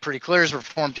make that pretty clear as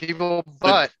Reformed people,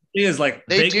 but it is like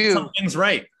they do some things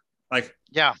right. Like,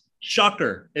 yeah,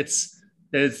 shocker. There's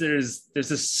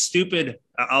this stupid,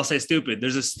 I'll say stupid.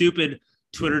 There's a stupid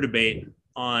Twitter debate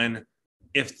on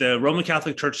if the Roman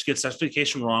Catholic Church gets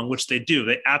justification wrong, which they do.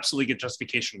 They absolutely get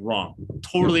justification wrong.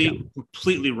 Totally,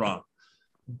 completely wrong.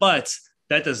 But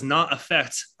that does not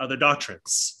affect other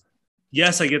doctrines.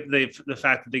 Yes, I get the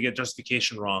fact that they get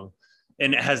justification wrong,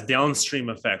 and it has downstream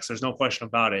effects. There's no question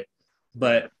about it.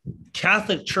 But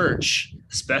Catholic Church,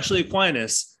 especially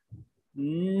Aquinas,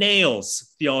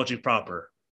 nails theology proper.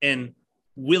 And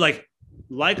we like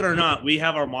it or not, we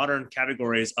have our modern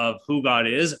categories of who God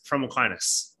is from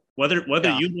Aquinas. Whether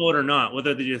you know it or not,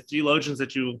 whether the theologians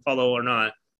that you follow or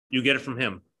not, you get it from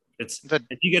him.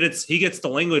 He gets the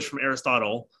language from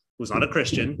Aristotle, who's not a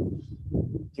Christian,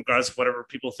 regardless of whatever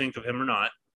people think of him or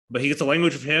not. But he gets the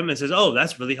language of him and says, "Oh,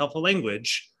 that's really helpful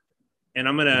language," and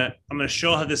I'm gonna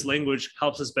show how this language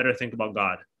helps us better think about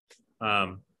God.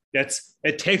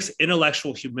 It takes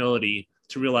intellectual humility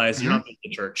to realize you're not in the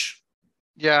church.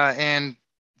 Yeah, and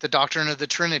the doctrine of the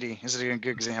Trinity is a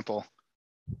good example.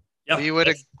 Yeah,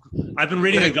 I've been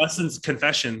reading Augustine's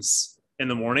Confessions in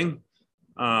the morning.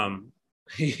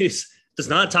 He does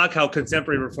not talk how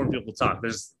contemporary Reformed people talk.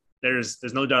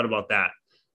 There's no doubt about that.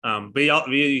 But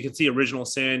you can see original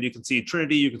sin, you can see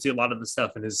Trinity, you can see a lot of the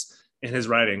stuff in his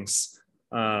writings.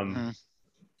 I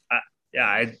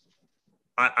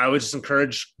would just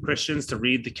encourage Christians to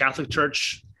read the Catholic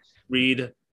Church,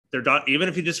 read their even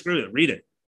if you disagree with it, read it.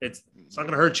 It's not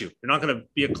going to hurt you. You're not going to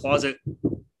be a closet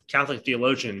Catholic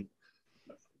theologian.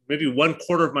 Maybe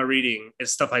 1/4 of my reading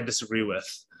is stuff I disagree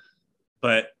with,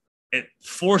 but it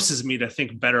forces me to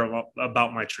think better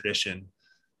about my tradition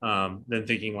than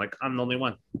thinking like I'm the only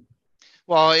one.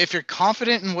 Well, if you're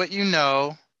confident in what you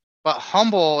know, but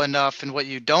humble enough in what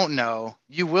you don't know,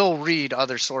 you will read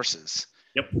other sources.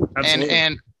 Yep,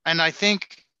 absolutely. And I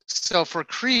think so for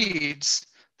creeds,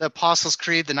 the Apostles'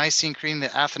 Creed, the Nicene Creed,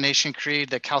 the Athanasian Creed,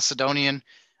 the Chalcedonian,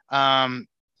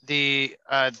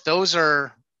 those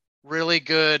are really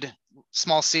good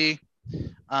small c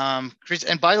creeds.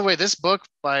 And by the way, this book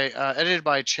edited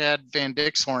by Chad Van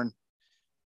Dixhorn,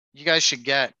 you guys should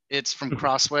get. It's from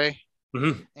Crossway.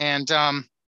 Mm-hmm. And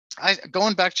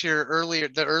going back to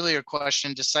the earlier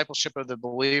question, discipleship of the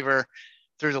believer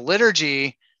through the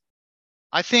liturgy,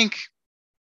 I think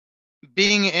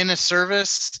being in a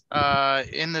service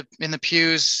in the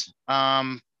pews,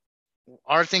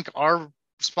 I think our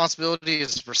responsibility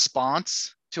is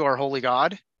response to our holy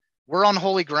God. We're on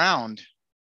holy ground,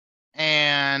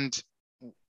 and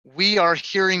we are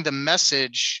hearing the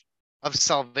message of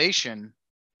salvation,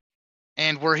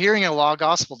 and we're hearing a law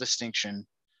gospel distinction.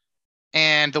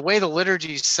 And the way the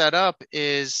liturgy is set up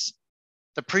is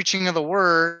the preaching of the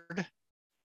word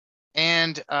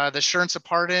and the assurance of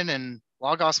pardon and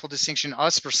law gospel distinction,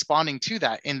 us responding to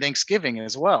that in thanksgiving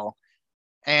as well.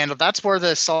 And that's where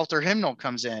the Psalter hymnal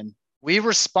comes in. We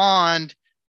respond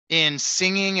in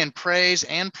singing and praise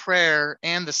and prayer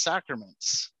and the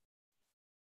sacraments.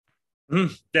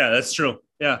 Mm-hmm. Yeah, that's true.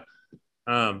 Yeah.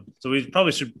 So we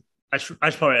probably I should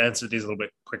probably answer these a little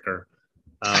bit quicker.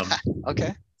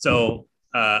 Okay. So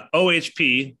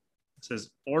OHP says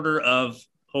Order of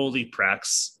Holy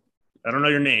Prax. I don't know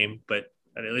your name, but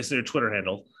at least your Twitter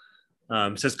handle.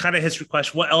 Says kind of history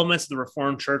question. What elements of the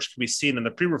Reformed Church can be seen in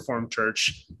the pre-Reformed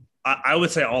Church? I would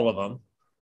say all of them.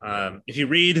 If you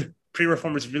read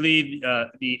pre-Reformers, if you read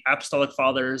the Apostolic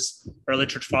Fathers, early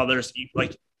Church Fathers,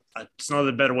 it's not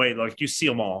a better way. Like you see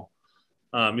them all.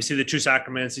 You see the true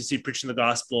sacraments, you see preaching the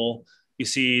gospel, you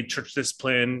see church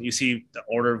discipline, you see the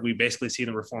order we basically see in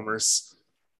the reformers.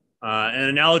 An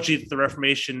analogy to the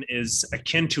Reformation is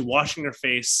akin to washing your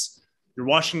face. You're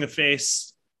washing the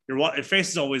face. Your face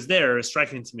is always there. It's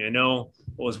striking to me. I know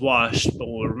what was washed, but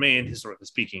will remain, historically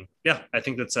speaking. Yeah, I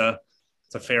think that's a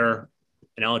fair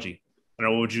analogy. I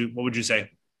don't know, what would you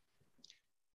say?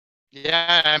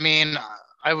 Yeah, I mean,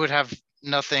 I would have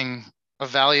nothing of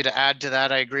value to add to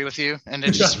that. I agree with you. And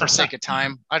it's just for sake of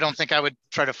time. I don't think I would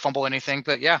try to fumble anything,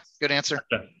 but yeah, good answer.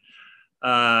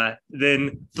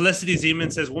 Then Felicity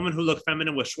Zeman says, women who look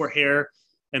feminine with short hair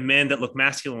and men that look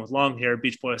masculine with long hair,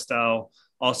 Beach Boy style,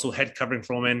 also head covering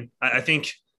for women. I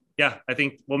think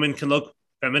women can look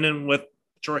feminine with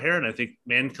short hair, and I think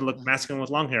men can look masculine with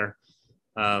long hair.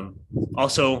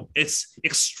 Also, it's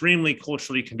extremely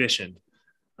culturally conditioned.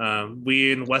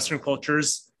 We in Western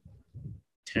cultures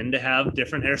tend to have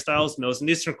different hairstyles than those in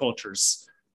Eastern cultures.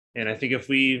 And I think if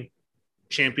we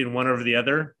champion one over the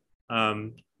other,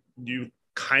 you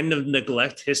kind of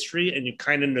neglect history and you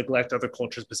kind of neglect other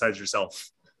cultures besides yourself.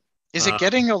 Is it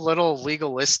getting a little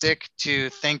legalistic to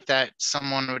think that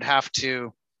someone would have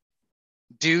to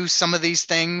do some of these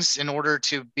things in order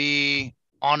to be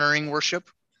honoring worship?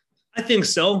 I think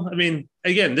so. I mean,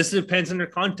 again, this depends on your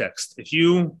context. If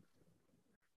you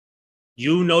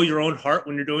know your own heart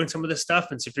when you're doing some of this stuff,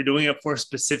 and so if you're doing it for a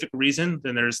specific reason,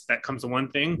 then that comes to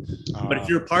one thing. But if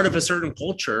you're part of a certain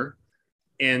culture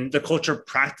and the culture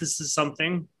practices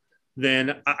something,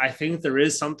 then I think there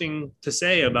is something to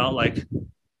say about, like,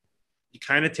 you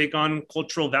kind of take on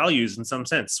cultural values in some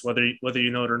sense, whether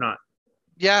you know it or not.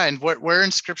 Yeah, and where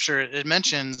in Scripture it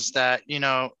mentions that,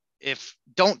 if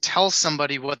don't tell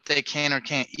somebody what they can or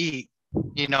can't eat,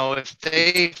 if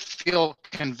they feel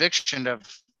conviction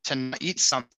to not eat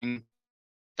something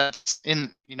that's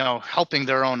in, helping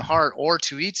their own heart, or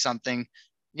to eat something,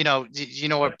 you know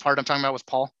what part I'm talking about with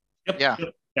Paul? Yep. Yeah.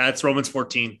 Yep. Yeah, it's Romans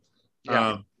 14.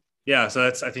 Yeah. So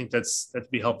I think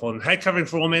that'd be helpful. And head covering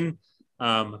for women.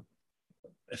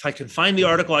 If I can find the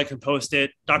article, I can post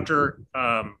it. Dr.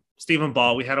 Stephen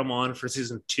Ball, we had him on for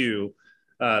season 2.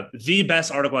 The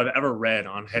best article I've ever read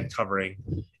on head covering,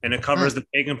 and it covers the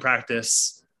pagan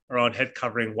practice around head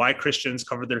covering, why Christians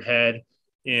covered their head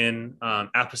in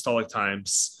apostolic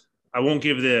times. I won't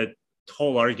give the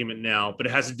whole argument now, but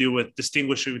it has to do with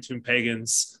distinguishing between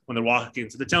pagans when they're walking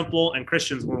into the temple and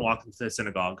Christians when they're walking to the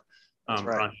synagogue.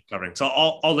 Right. On covering. So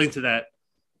I'll link to that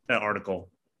article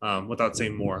without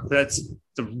saying more. It's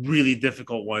a really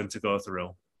difficult one to go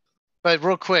through. But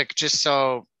real quick, just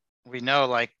so we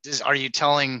know, are you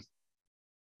telling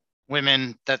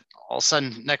women that all of a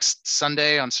sudden next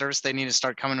Sunday on service they need to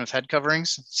start coming with head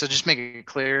coverings? So just make it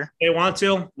clear. If they want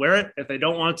to, wear it. If they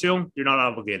don't want to, you're not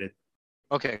obligated.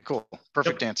 Okay, cool.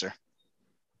 Perfect answer.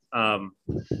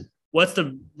 What's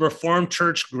the Reformed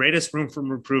Church greatest room for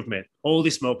improvement? Holy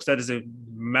smokes, that is a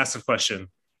massive question.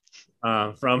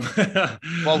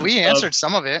 Well, we answered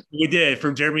some of it. We did,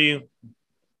 from Jeremy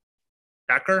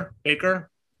Baker.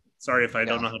 Sorry if I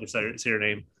don't know how to say your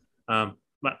name. I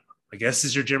guess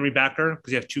is your Jeremy Baker,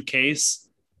 because you have 2 Ks.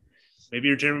 Maybe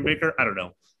you're Jeremy Baker. I don't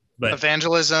know. But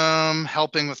evangelism,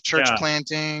 helping with church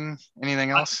planting, anything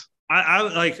else?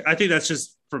 I think that's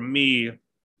just, for me,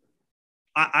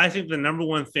 I think the number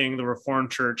one thing the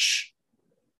Reformed Church,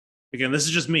 again, this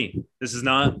is just me. This is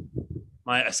not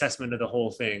my assessment of the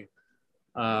whole thing.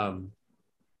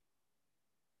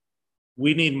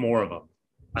 We need more of them.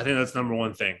 I think that's number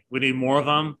one thing. We need more of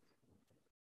them.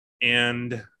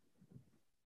 And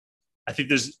I think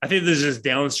there's just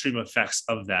downstream effects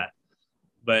of that.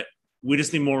 But we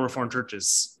just need more Reformed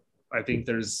churches. I think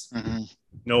there's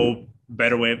no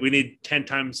better way. We need 10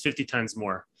 times, 50 times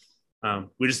more.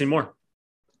 We just need more.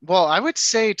 Well, I would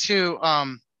say too,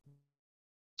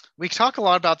 we talk a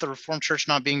lot about the Reformed Church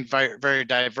not being very, very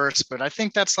diverse, but I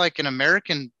think that's like an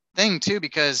American thing too,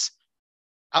 because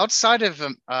outside of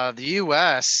the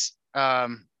U.S.,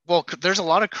 there's a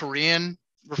lot of Korean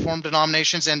Reformed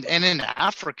denominations, and in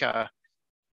Africa,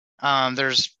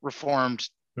 there's Reformed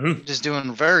just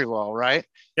doing very well, right?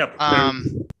 Yep.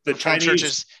 The Chinese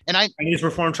churches, and Chinese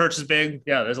Reformed Church is big.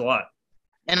 Yeah, there's a lot.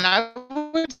 And I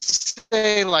would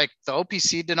say like the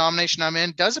OPC denomination I'm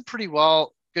in does a pretty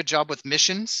good job with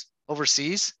missions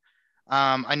overseas.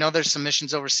 I know there's some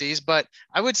missions overseas, but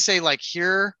I would say like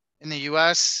here in the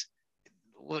US,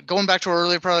 going back to our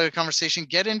earlier part of the conversation,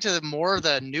 get into more of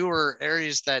the newer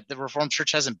areas that the Reformed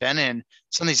Church hasn't been in,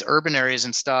 some of these urban areas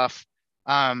and stuff,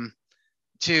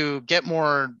 to get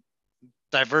more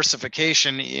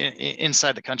diversification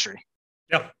inside the country.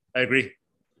 Yeah, I agree.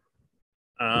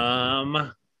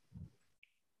 That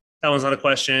one's not a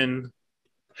question.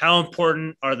 how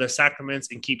important are the sacraments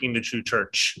in keeping the true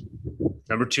church?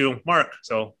 Number 2, Mark.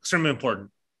 So extremely important.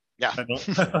 Yeah. I'm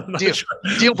not Deal, sure.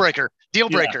 deal breaker. Deal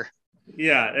breaker.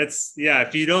 Yeah, it's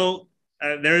if you don't,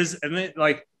 there's and then,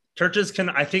 like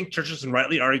I think churches can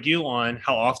rightly argue on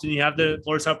how often you have the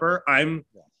Lord's Supper. I'm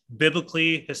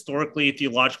biblically, historically,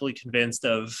 theologically convinced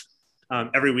of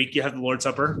every week you have the Lord's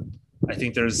Supper. I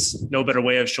think there's no better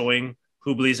way of showing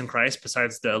who believes in Christ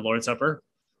besides the Lord's Supper.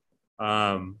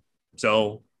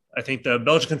 So I think the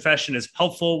Belgian Confession is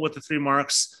helpful with the 3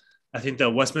 marks. I think the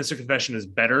Westminster Confession is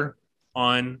better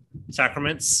on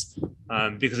sacraments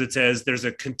because it says there's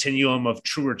a continuum of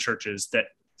truer churches that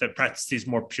practice these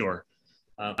more pure.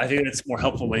 I think it's more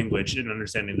helpful language in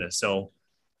understanding this. So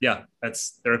yeah,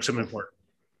 they're extremely important.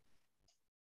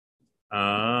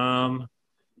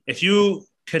 If you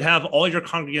could have all your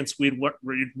congregants read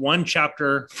one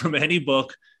chapter from any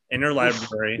book in your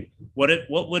library,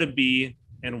 what would it be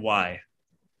and why?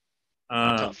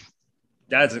 One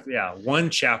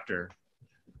chapter.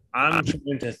 I'm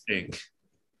trying to think.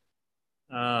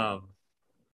 I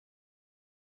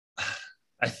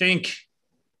think,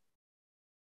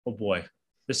 oh boy,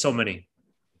 there's so many.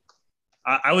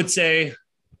 I would say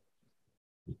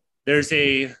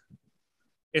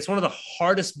it's one of the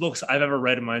hardest books I've ever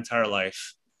read in my entire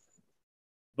life.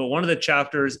 But one of the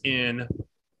chapters in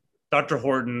Dr.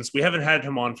 Horton's, we haven't had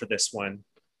him on for this one.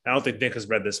 I don't think Nick has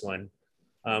read this one.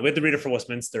 We had to read it for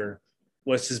Westminster,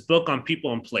 was his book on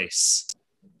people and place.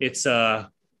 It's an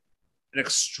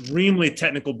extremely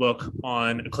technical book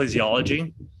on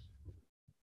ecclesiology,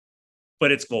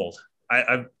 but it's gold.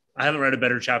 I haven't read a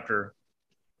better chapter.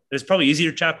 There's probably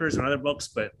easier chapters in other books,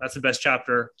 but that's the best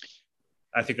chapter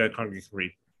I think a congregation can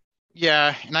read.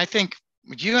 Yeah, and I think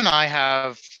you and I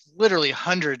have literally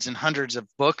hundreds and hundreds of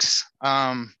books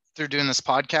through doing this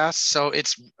podcast, so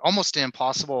it's almost an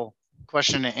impossible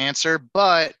question to answer.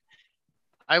 But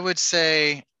I would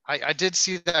say I did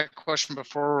see that question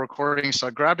before recording, so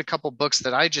I grabbed a couple books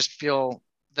that I just feel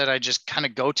that I just kind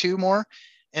of go to more,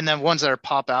 and then ones that are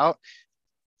pop out.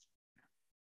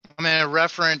 I'm going to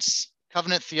reference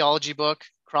Covenant Theology book,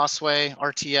 Crossway,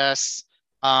 RTS,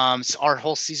 our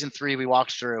whole season 3 we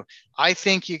walked through. I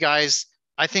think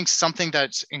something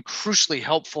that's crucially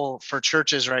helpful for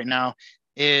churches right now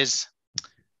is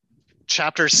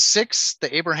chapter 6,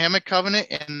 the Abrahamic covenant,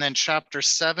 and then chapter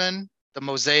 7, the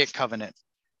Mosaic covenant.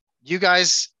 You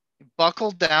guys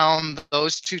buckle down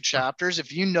those 2 chapters.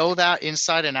 If you know that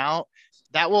inside and out,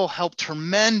 that will help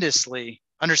tremendously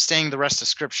understanding the rest of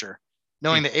scripture.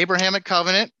 Knowing the Abrahamic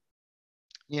covenant,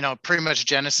 pretty much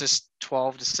Genesis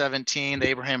 12 to 17, the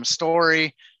Abraham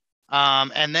story.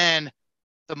 And then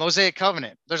the Mosaic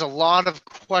covenant. There's a lot of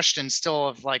questions still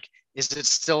of like, is it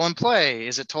still in play?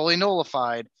 Is it totally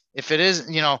nullified? If it is,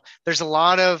 there's a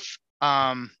lot of,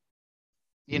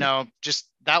 just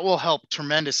that will help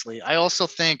tremendously. I also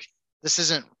think this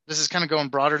is kind of going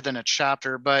broader than a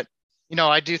chapter, but,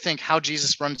 I do think How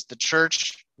Jesus Runs the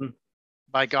Church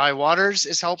by Guy Waters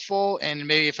is helpful. And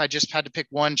maybe if I just had to pick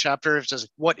one chapter, it's just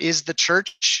what is the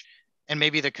church and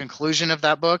maybe the conclusion of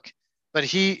that book.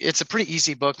 But it's a pretty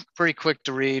easy book, pretty quick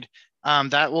to read.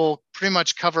 That will pretty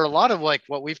much cover a lot of like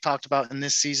what we've talked about in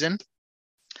this season.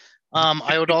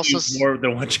 I would also more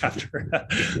than one chapter.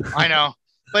 I know,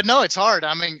 but no, it's hard.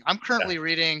 I mean, I'm currently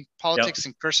reading Politics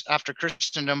and After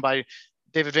Christendom by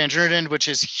David Van Jourden, which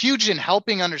is huge in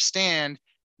helping understand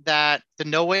that the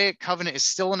Noahic covenant is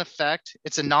still in effect.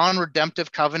 It's a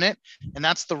non-redemptive covenant. And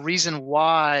that's the reason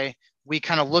why we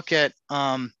kind of look at,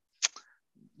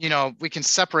 we can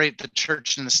separate the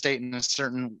church and the state in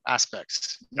certain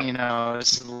aspects,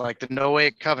 it's like the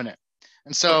Noahic covenant.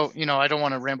 And so, I don't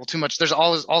want to ramble too much. There's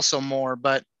always also more,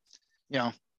 but,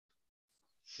 Yeah,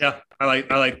 I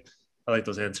like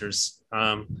those answers.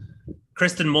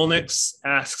 Kristen Molnix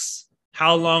asks,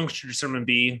 how long should your sermon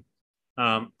be?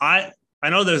 I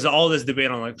know there's all this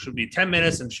debate on like, should it be 10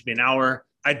 minutes and should be an hour.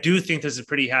 I do think there's a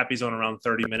pretty happy zone around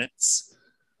 30 minutes.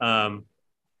 I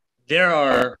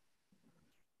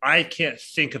can't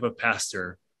think of a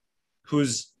pastor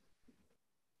who's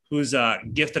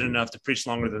gifted enough to preach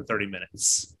longer than 30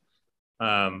 minutes.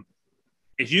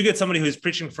 If you get somebody who's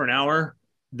preaching for an hour,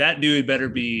 that dude better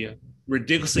be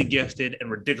ridiculously gifted and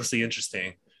ridiculously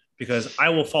interesting, because I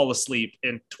will fall asleep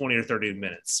in 20 or 30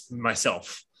 minutes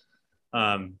myself.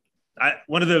 One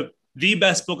of the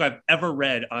best book I've ever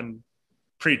read on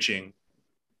preaching,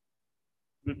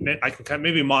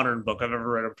 maybe modern book I've ever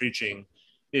read on preaching,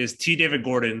 is T. David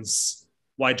Gordon's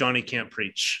Why Johnny Can't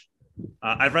Preach.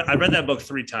 I've read that book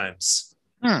 3 times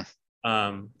in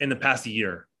the past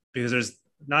year, because there's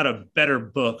not a better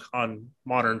book on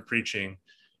modern preaching.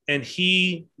 and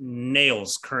he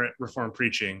nails current Reformed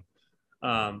preaching.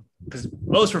 Because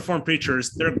most Reformed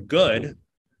preachers, they're good,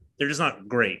 they're just not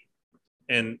great.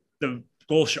 And the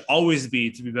goal should always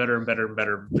be to be better and better and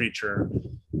better preacher.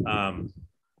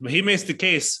 But he makes the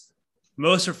case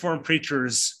most Reformed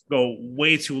preachers go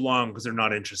way too long because they're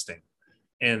not interesting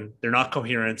and they're not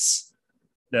coherent.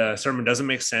 The sermon doesn't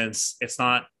make sense. It's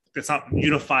not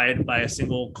unified by a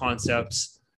single concept.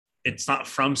 It's not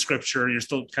from scripture. You're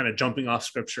still kind of jumping off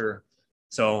scripture.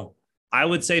 So I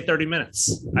would say 30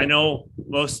 minutes. I know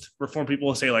most Reformed people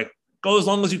will say like, go as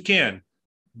long as you can,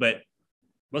 but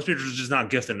most preachers are just not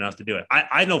gifted enough to do it.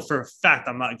 I know for a fact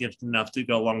I'm not gifted enough to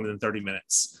go longer than 30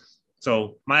 minutes.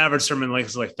 So my average sermon length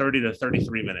is like 30 to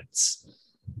 33 minutes.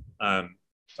 So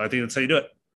I think that's how you do it.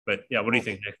 But yeah, what do you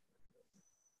think, Nick?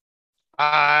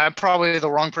 I'm probably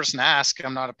the wrong person to ask.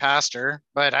 I'm not a pastor,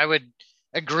 but I would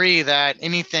agree that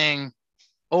anything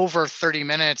over 30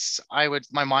 minutes,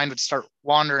 my mind would start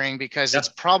wandering because it's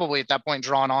probably at that point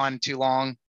drawn on too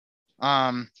long.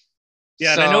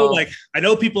 Yeah, and I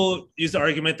know people use the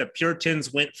argument that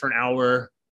Puritans went for an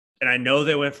hour, and I know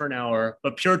they went for an hour,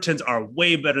 but Puritans are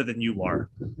way better than you are.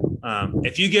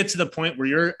 If you get to the point where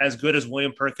you're as good as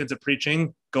William Perkins at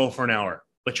preaching, go for an hour.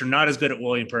 But you're not as good at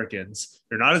William Perkins.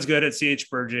 You're not as good at C.H.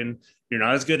 Spurgeon. You're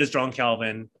not as good as John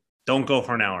Calvin. Don't go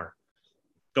for an hour.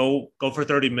 Go for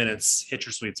 30 minutes. Hit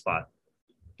your sweet spot.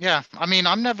 Yeah, I mean,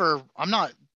 I'm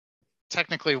not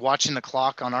technically watching the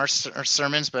clock on our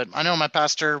sermons, but I know my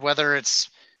pastor, whether it's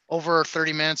over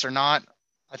 30 minutes or not,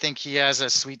 I think he has a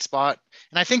sweet spot.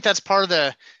 And I think that's part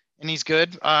of and he's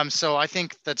good. So I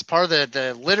think that's part of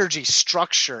the liturgy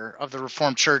structure of the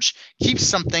Reformed Church keeps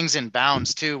some things in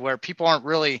bounds too, where people aren't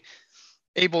really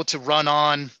able to run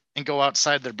on and go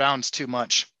outside their bounds too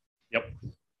much. Yep.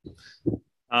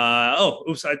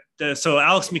 So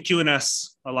Alex McEwen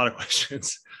asks a lot of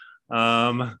questions.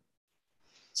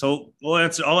 So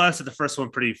I'll answer the first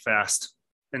one pretty fast.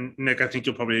 And Nick, I think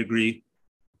you'll probably agree.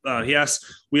 He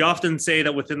asks, we often say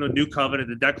that within the new covenant,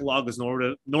 the Decalogue is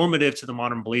normative to the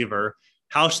modern believer.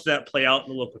 How should that play out in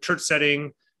the local church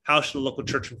setting? How should the local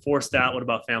church enforce that? What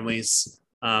about families?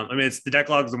 It's the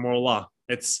Decalogue is the moral law.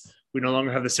 We no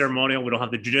longer have the ceremonial. We don't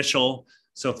have the judicial.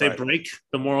 So if they break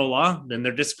the moral law, then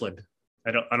they're disciplined.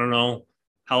 I don't know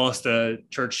how else the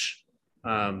church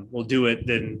will do it.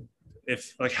 Then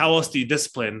how else do you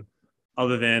discipline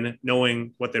other than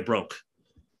knowing what they broke?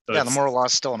 So the moral law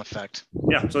is still in effect.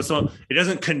 Yeah, so it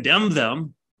doesn't condemn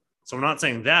them. So I'm not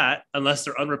saying that unless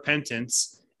they're unrepentant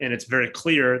and it's very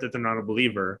clear that they're not a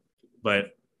believer, but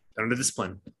they're under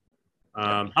discipline.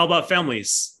 How about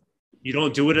families? You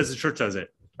don't do it as the church does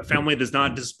it. A family does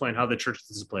not discipline how the church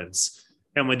disciplines.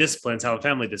 Family disciplines how a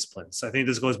family disciplines. I think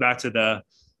this goes back to the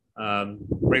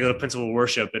regular principle of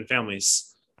worship in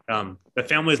families. The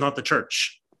family is not the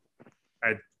church.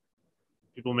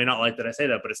 People may not like that I say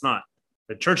that, but it's not.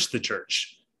 The church is the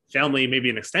church. Family may be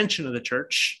an extension of the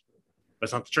church, but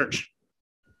it's not the church.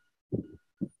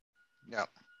 Yeah.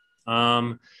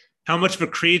 How much of a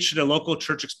creed should a local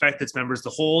church expect its members to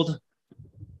hold?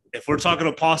 If we're talking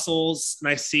apostles,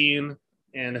 Nicene,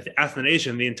 and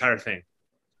Athanasian, the entire thing.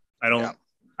 I don't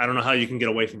know how you can get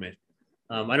away from it.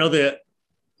 I know that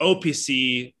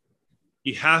OPC,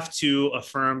 you have to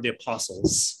affirm the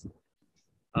apostles.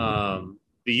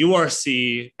 The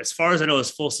URC, as far as I know,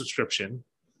 is full subscription.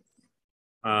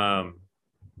 You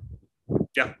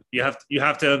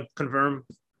have to confirm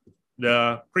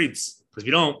the creeds, because if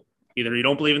you don't, either you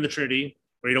don't believe in the Trinity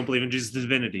or you don't believe in Jesus'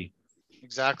 divinity.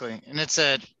 Exactly, and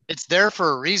it's there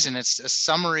for a reason. It's a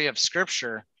summary of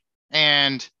Scripture,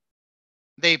 and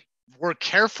they were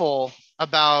careful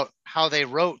about how they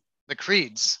wrote the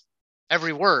creeds,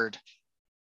 every word,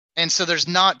 and so there's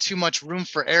not too much room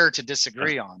for error to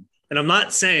disagree on. And I'm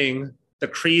not saying the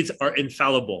creeds are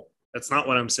infallible. That's not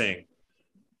what I'm saying.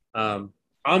 I'm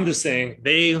just saying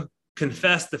they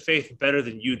confess the faith better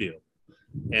than you do.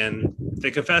 And if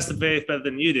they confess the faith better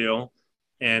than you do,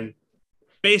 and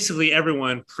basically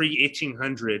everyone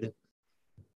pre-1800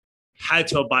 had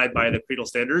to abide by the creedal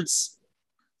standards,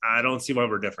 I don't see why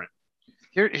we're different.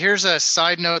 Here's a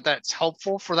side note that's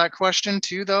helpful for that question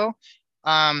too, though.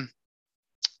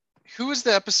 Who was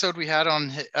the episode we had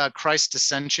on Christ's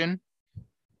ascension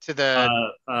to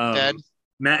the dead?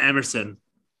 Matt Emerson.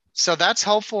 So that's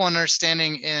helpful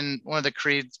understanding in one of the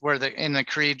creeds where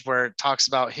it talks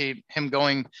about him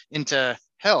going into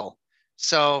hell.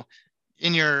 So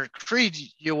in your creed,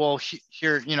 you will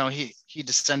hear, he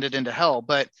descended into hell,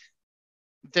 but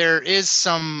there is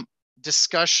some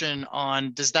discussion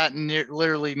on, does that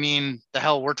literally mean the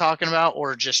hell we're talking about,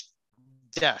 or just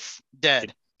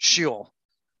dead, Sheol?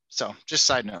 So just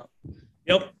side note.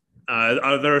 Yep.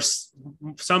 There's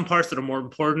some parts that are more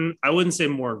important. I wouldn't say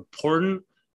more important.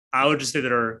 I would just say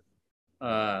that are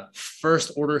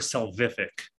first order salvific.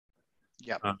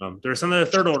 Yeah. There's some that are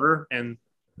third order, and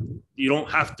you don't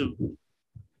have to.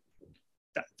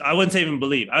 I wouldn't say even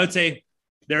believe. I would say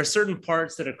there are certain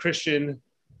parts that a Christian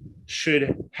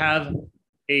should have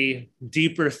a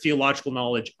deeper theological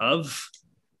knowledge of,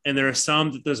 and there are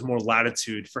some that there's more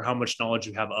latitude for how much knowledge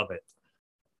you have of it.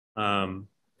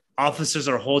 Officers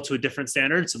are held to a different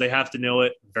standard, so they have to know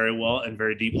it very well and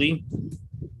very deeply.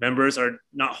 Members are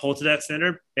not held to that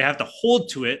standard. They have to hold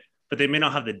to it, but they may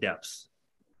not have the depth.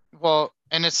 Well,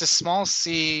 and it's a small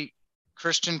C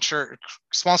Christian church,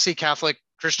 small C Catholic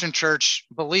Christian church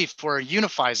belief where it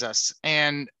unifies us.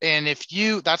 And if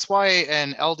you, that's why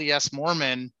an LDS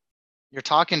Mormon, you're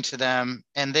talking to them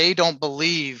and they don't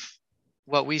believe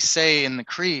what we say in the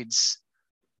creeds,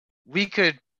 we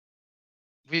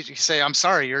say, I'm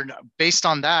sorry, you're based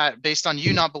on that, based on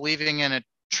you not believing in a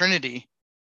Trinity,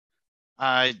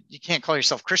 you can't call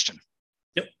yourself Christian.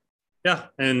 Yep. Yeah.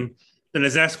 And then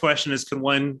his next question is, can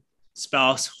one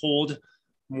spouse hold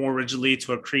more rigidly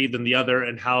to a creed than the other,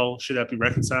 and how should that be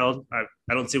reconciled?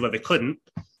 I don't see why they couldn't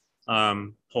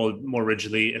hold more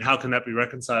rigidly, and how can that be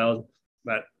reconciled?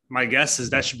 But my guess is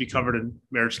that should be covered in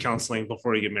marriage counseling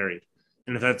before you get married.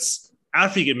 And if that's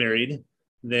after you get married,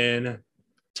 then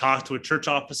talk to a church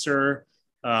officer,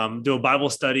 do a Bible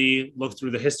study, look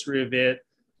through the history of it,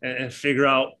 and figure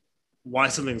out why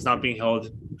something's not being held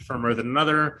firmer than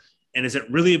another. And is it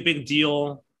really a big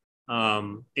deal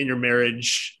in your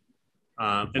marriage?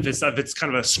 If it's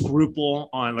kind of a scruple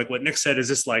on, like what Nick said, is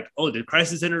this like, oh, did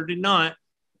Christ ascend or did not?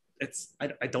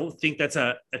 I don't think that's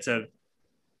a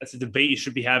debate you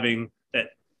should be having that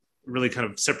really kind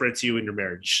of separates you in your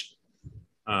marriage.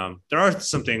 There are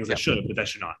some things that should, but that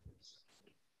should not.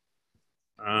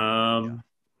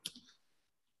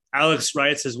 Alex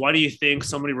writes, says, why do you think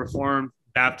so many Reformed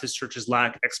Baptist churches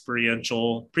lack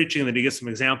experiential preaching? That he gives some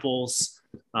examples.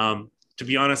 To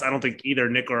be honest, I don't think either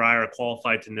Nick or I are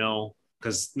qualified to know,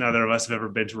 because neither of us have ever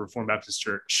been to a Reformed Baptist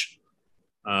church.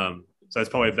 So that's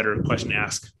probably a better question to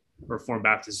ask a Reformed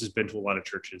Baptist who's been to a lot of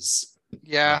churches.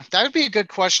 Yeah, that would be a good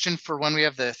question for when we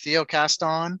have the Theocast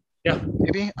on. Yeah,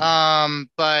 maybe.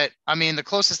 But I mean, the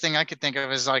closest thing I could think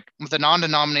of is like the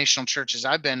non-denominational churches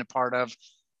I've been a part of,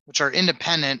 which are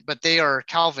independent, but they are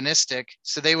Calvinistic.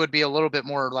 So they would be a little bit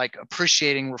more like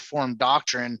appreciating Reformed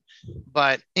doctrine,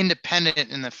 but independent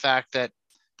in the fact that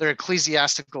their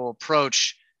ecclesiastical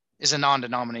approach is a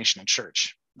non-denominational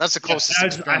church. That's the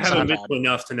closest. I haven't been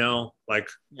enough to know like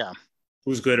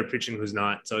who's good at preaching, who's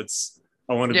not. So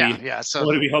I want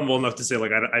to be humble enough to say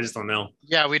like I just don't know.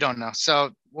 Yeah, we don't know.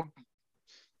 So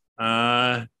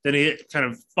then he kind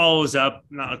of follows up,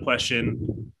 not a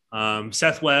question.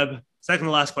 Seth Webb, second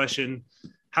to last question.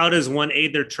 How does one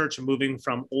aid their church in moving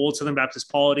from old Southern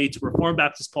Baptist polity to Reformed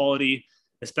Baptist polity,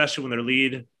 especially when their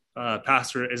lead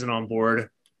pastor isn't on board?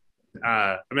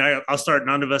 I'll start.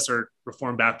 None of us are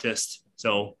Reformed Baptist,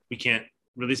 so we can't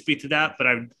really speak to that. But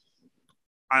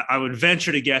I would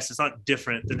venture to guess it's not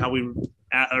different than how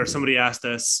somebody asked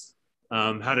us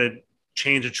how to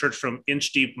change a church from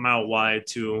inch deep, mile wide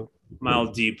to mile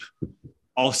deep,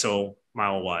 also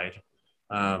mile wide.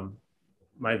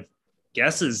 My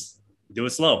guess is do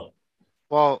it slow.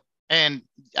 Well, and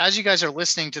as you guys are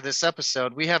listening to this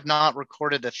episode, we have not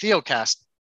recorded the Theocast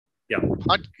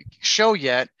show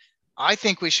yet. I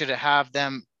think we should have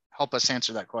them help us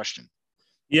answer that question.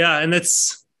 Yeah, and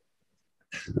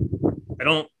I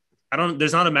don't.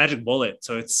 There's not a magic bullet,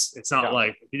 so it's not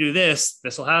like if you do this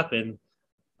will happen.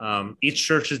 Each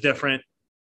church is different,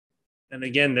 and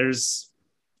again,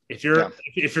 if your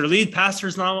lead pastor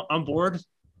is not on board,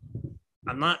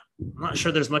 I'm not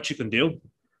sure there's much you can do.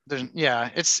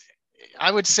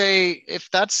 I would say if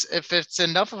it's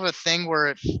enough of a thing where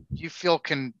if you feel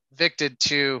convicted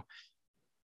to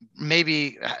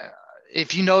maybe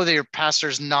if you know that your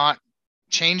pastor's not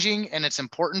changing and it's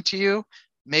important to you,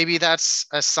 maybe that's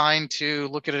a sign to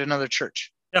look at another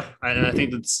church. Yeah, and I think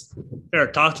that's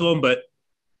fair. Talk to them, but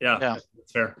yeah,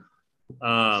 it's fair.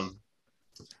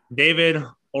 David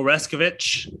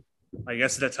Oreskovich, I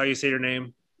guess that's how you say your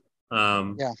name.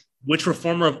 Which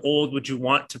reformer of old would you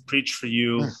want to preach for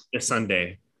you this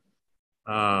Sunday?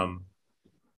 I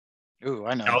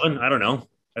know. Calvin? I don't know.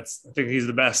 I think he's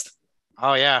the best.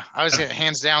 Oh, yeah. I was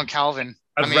hands down Calvin.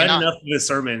 I've read enough of his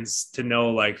sermons to know,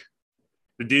 like,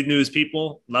 the dude knew his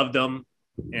people, loved them,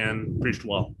 and preached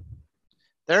well.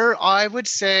 I would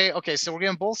say, okay, so we're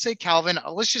going to both say Calvin.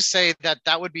 Let's just say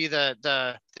that would be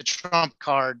the trump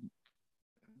card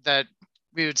that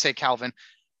we would say Calvin.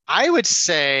 I would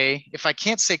say, if I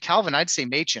can't say Calvin, I'd say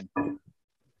Machen.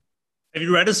 Have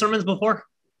you read his sermons before?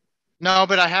 No,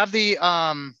 but I have the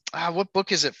what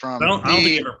book is it from? I don't think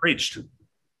he ever preached.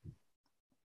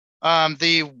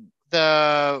 The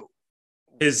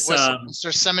His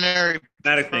Westminster Seminary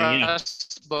thing, yeah.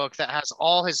 book that has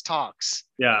all his talks.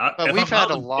 Yeah, but we've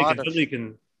had a lot of.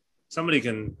 Somebody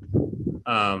can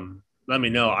let me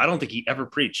know. I don't think he ever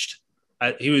preached.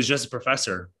 He was just a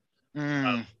professor.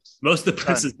 Most of the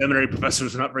Princeton Seminary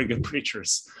professors are not very good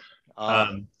preachers.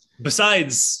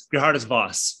 Besides Geerhardus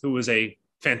Vos, who was a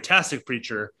fantastic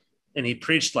preacher, and he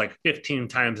preached like 15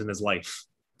 times in his life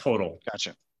total.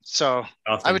 Gotcha. So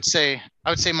I would say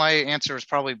my answer is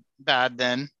probably bad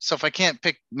then. So if I can't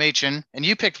pick Machen and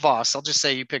you picked Vos, I'll just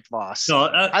say you picked Vos. No,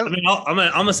 I'm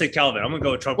gonna say Calvin. I'm gonna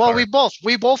go with Trump. Well, we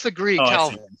both agree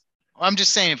Calvin. I'm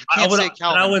just saying if you can't say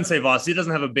Calvin, I wouldn't say Vos. He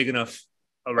doesn't have a big enough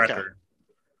record.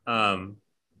 Okay.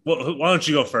 Why don't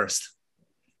you go first?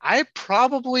 I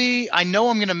know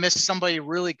I'm going to miss somebody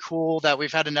really cool that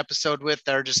we've had an episode with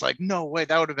that are just like, no way,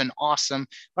 that would have been awesome.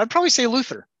 I'd probably say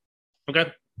Luther.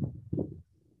 Okay.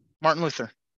 Martin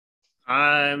Luther.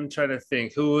 I'm trying to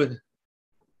think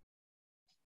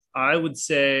I would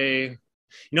say,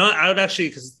 I would actually,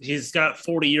 because he's got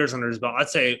 40 years under his belt, I'd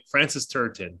say Francis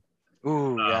Turretin.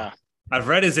 Ooh, yeah. I've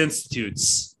read his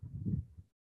Institutes.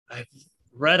 I've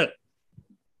read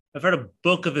a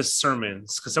book of his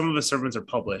sermons, because some of his sermons are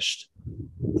published,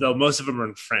 though most of them are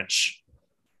in French.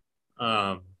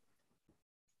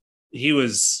 He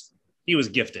was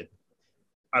gifted.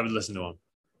 I would listen to him.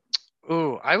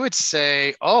 Ooh, I would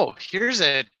say, here's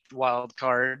a wild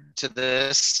card to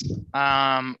this.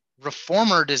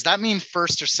 Reformer, does that mean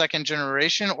first or second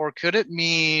generation, or could it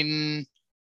mean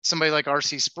somebody like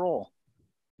R.C. Sproul?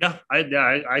 Yeah,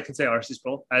 I can say R.C.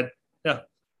 Sproul.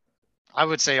 I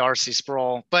would say R.C.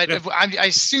 Sproul, but if I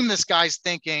assume this guy's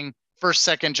thinking first,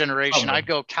 second generation. I'd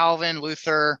go Calvin,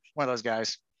 Luther, one of those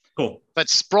guys. Cool. But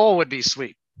Sproul would be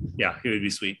sweet. Yeah, he would be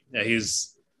sweet. Yeah,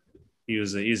 he's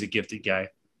a gifted guy.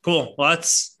 Cool. Well,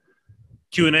 that's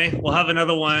Q&A. We'll have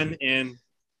another one in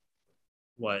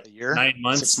a year? 9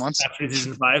 months, 6 months after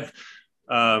season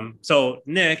 5. So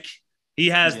Nick, he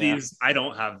has these. I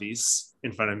don't have these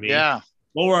in front of me. Yeah.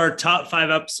 What were our top 5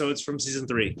 episodes from season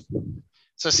 3?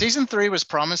 So season 3 was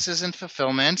Promises and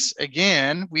Fulfillments.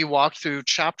 Again, we walked through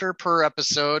chapter per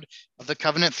episode of the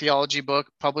Covenant Theology book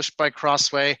published by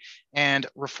Crossway and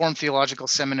Reformed Theological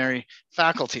Seminary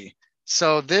faculty.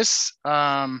 So this,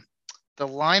 the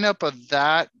lineup of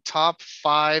that top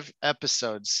 5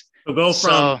 episodes. We'll go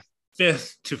from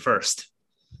 5th to 1st.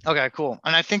 Okay, cool.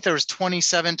 And I think there was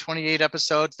 27, 28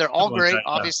 episodes. They're all great,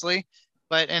 obviously.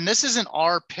 And this isn't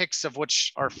our picks of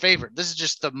which are favorite. This is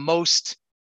just the most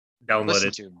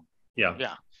downloaded.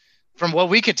 Yeah. From what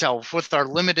we could tell with our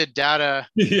limited data.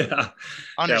 Yeah.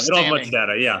 Understanding. We don't have much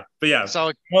data. Yeah. But yeah.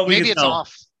 So maybe it's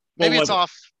off. Maybe it's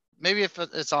off. Maybe if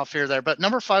it's off here or there. But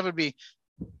number 5 would be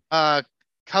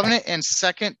Covenant and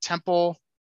Second Temple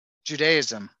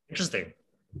Judaism. Interesting.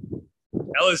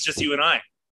 That was just you and I.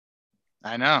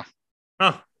 I know.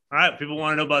 Huh. All right. People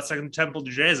want to know about Second Temple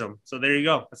Judaism. So there you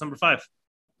go. That's number 5.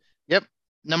 Yep.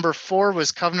 Number 4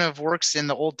 was Covenant of Works in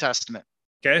the Old Testament.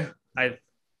 Okay. I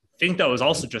think that was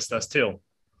also just us too.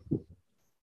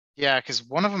 Yeah, because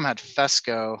one of them had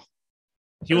Fesco.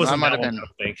 He wasn't that one, I don't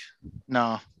think.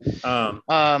 No.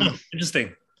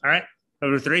 Interesting. All right.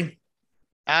 Number 3.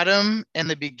 Adam and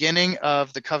the beginning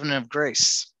of the Covenant of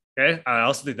Grace. Okay. I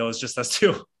also think that was just us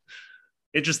too.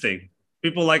 Interesting.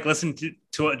 People like listen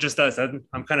to it just us.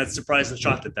 I'm kind of surprised and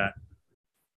shocked at that.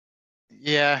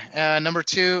 Yeah. Number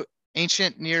 2,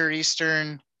 Ancient Near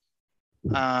Eastern.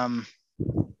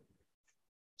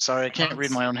 Sorry, I can't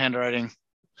read my own handwriting.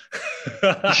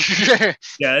 Yeah,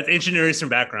 it's Ancient Near Eastern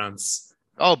backgrounds.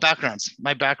 Oh, backgrounds.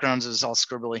 My backgrounds is all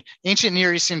scribbly. Ancient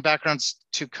Near Eastern backgrounds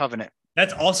to Covenant.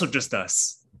 That's also just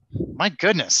us. My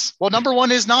goodness. Well, number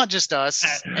 1 is not just us.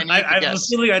 And I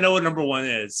know what number 1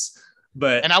 is,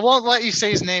 but I won't let you say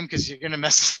his name because you're gonna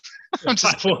mess. I'm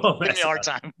just giving you a hard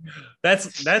time.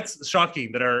 That's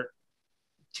shocking that our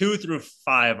 2 through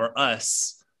 5 are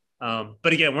us.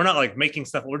 But again, we're not like making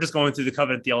stuff. We're just going through the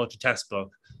Covenant Theology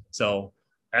textbook. So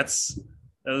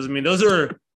those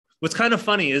are what's kind of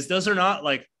funny is those are not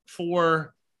like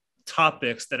 4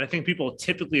 topics that I think people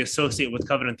typically associate with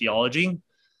covenant theology.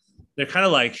 They're kind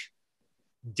of like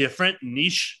different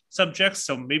niche subjects.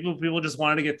 So maybe people just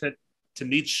wanted to get to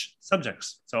niche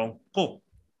subjects. So cool.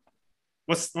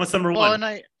 What's number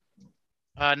 1?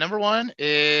 Number 1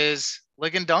 is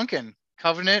Ligon Duncan,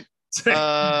 Covenant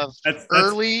of that's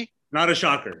early. Not a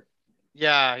shocker.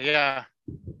 Yeah.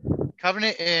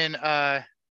 Covenant in the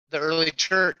early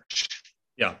church.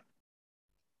 Yeah.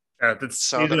 Yeah, that's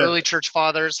So the early church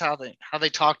fathers, how they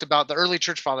talked about the early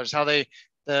church fathers, how they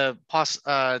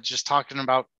just talking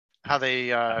about how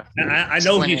they I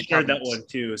know he shared that one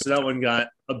too. So that one got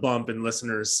a bump in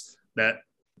listeners that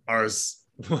ours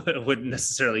wouldn't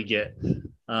necessarily get.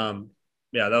 Yeah,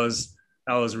 that was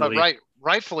really, but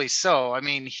rightfully so. I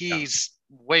mean, he's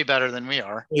way better than we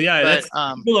are. Well, yeah, but,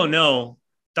 people don't know.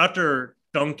 Dr.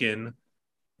 Duncan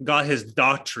got his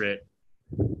doctorate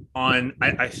on,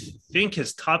 I think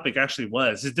his topic actually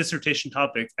was, his dissertation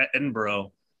topic at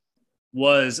Edinburgh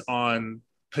was on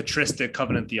patristic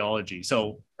covenant theology.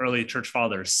 So early church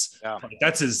fathers. Yeah. Like,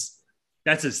 that's his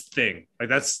thing. Like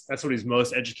that's what he's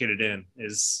most educated in,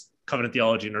 is covenant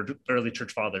theology and early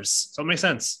church fathers. So it makes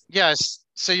sense. Yes.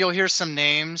 So you'll hear some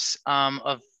names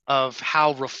of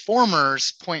how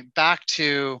reformers point back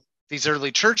to these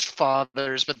early church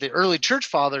fathers, but the early church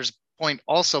fathers point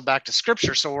also back to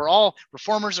scripture. So we're all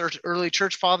reformers or early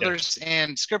church fathers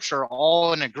and scripture are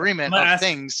all in agreement of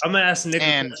things. I'm gonna ask Nick a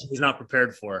question he's not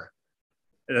prepared for.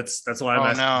 That's why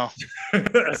I'm asking.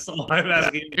 No. That's why I'm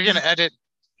asking. You're gonna edit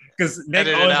because Nick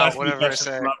always asks me questions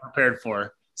I'm not prepared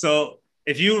for. So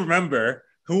if you remember,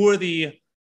 who were the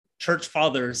church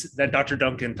fathers that Dr.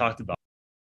 Duncan talked about?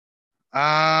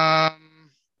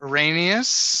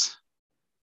 Irenaeus.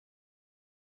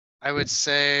 I would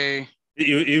say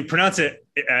you pronounce it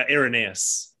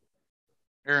Irenaeus.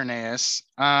 Irenaeus.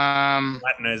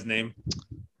 Latinized name.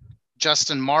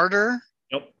 Justin Martyr.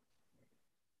 Yep.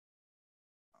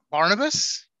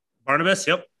 Barnabas.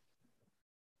 Yep.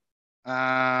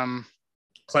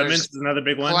 Clement is another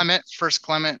big one. First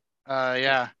Clement.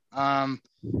 Yeah.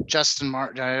 Justin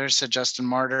Martyr. I already said Justin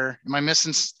Martyr. Am I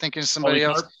thinking of somebody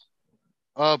else?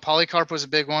 Oh, Polycarp was a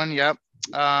big one. Yep.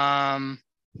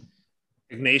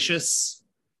 Ignatius.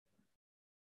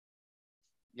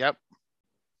 Yep.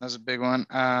 That was a big one.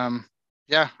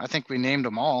 Yeah, I think we named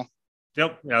them all.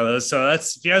 Yep. Yeah. So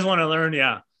that's, if you guys want to learn,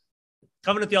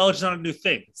 covenant theology is not a new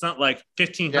thing. It's not like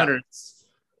 1500s.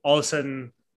 All of a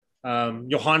sudden,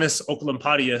 Johannes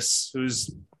Oecolampadius,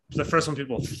 who's the first one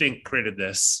people think created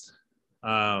this.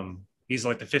 He's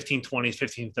like the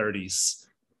 1520s, 1530s.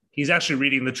 He's actually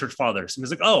reading the church fathers. And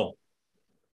he's like, oh,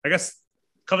 I guess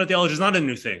covenant theology is not a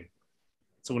new thing.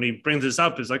 So when he brings this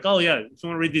up, it's like, oh, yeah, if you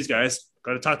want to read these guys,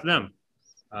 got to talk to them.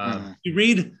 You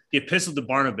read the Epistle to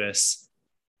Barnabas,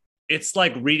 it's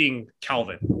like reading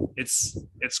Calvin. It's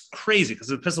crazy because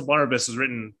the Epistle to Barnabas was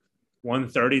written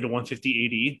 130 to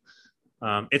 150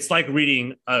 AD. It's like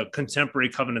reading a contemporary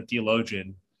covenant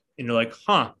theologian, and you're like,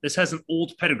 this has an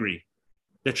old pedigree.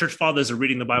 The church fathers are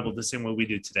reading the Bible the same way we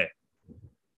do today.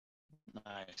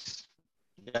 Nice.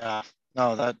 Yeah.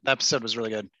 No, that episode was really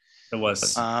good. It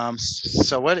was.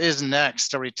 So what is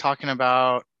next? Are we talking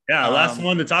about? Yeah, last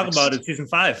one to talk about is season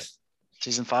 5.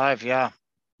 Season 5, yeah.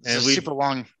 It's a super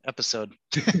long episode.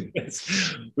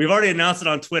 We've already announced it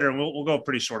on Twitter, and we'll go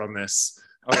pretty short on this.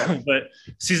 Okay. But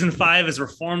season 5 is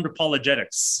Reformed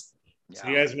Apologetics. Yeah, so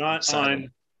you guys are not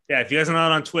on. Yeah, if you guys are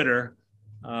not on Twitter,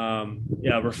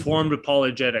 Reformed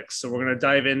Apologetics. So we're going to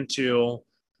dive into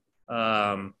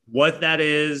what that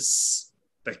is,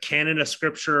 the canon of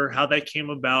Scripture, how that came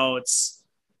about,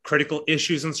 critical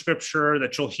issues in Scripture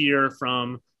that you'll hear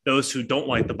from those who don't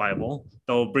like the Bible.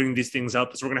 They'll bring these things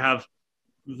up. So we're going to have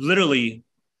literally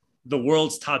the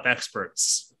world's top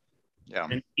experts. Yeah.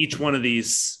 And each one of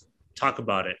these talk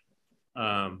about it.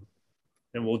 And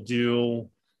we'll do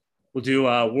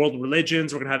world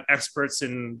religions. We're going to have experts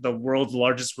in the world's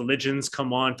largest religions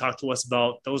come on, talk to us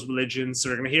about those religions. So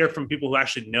we're going to hear from people who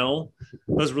actually know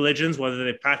those religions, whether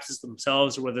they practice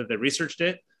themselves or whether they researched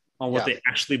it, on what they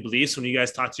actually believe. So when you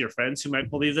guys talk to your friends who might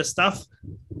believe this stuff,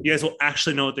 you guys will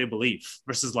actually know what they believe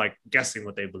versus like guessing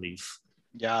what they believe.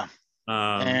 Yeah.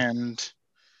 And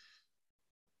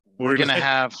we're going to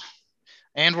have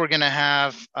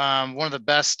one of the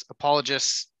best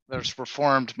apologists that's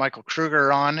Reformed, Michael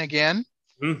Kruger, on again.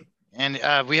 Mm-hmm.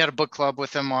 And we had a book club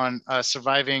with him on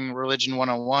Surviving Religion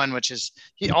 101, which is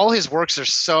all his works are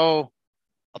so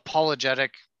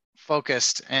apologetic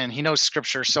focused, and he knows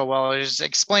Scripture so well. He's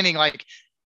explaining, like,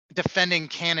 defending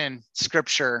canon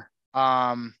Scripture,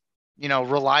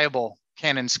 reliable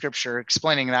canon Scripture,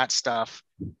 explaining that stuff.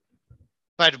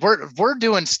 But we're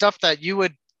doing stuff that you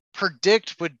would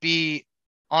predict would be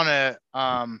on a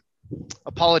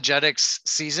apologetics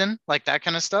season, like that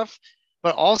kind of stuff.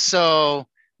 But also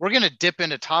we're going to dip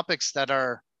into topics that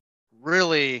are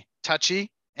really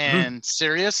touchy and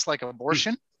serious, like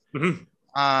abortion.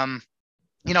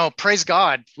 Praise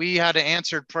God, we had an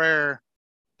answered prayer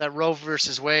that Roe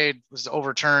versus Wade was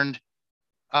overturned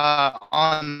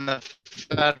on the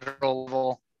federal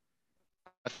level.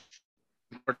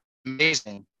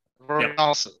 Amazing. We're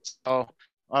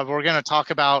going to talk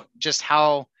about just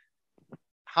how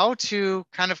to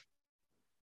kind of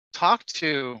talk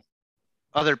to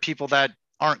other people that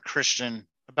aren't Christian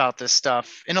about this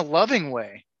stuff in a loving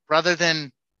way, rather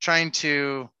than trying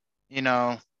to,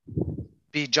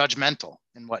 be judgmental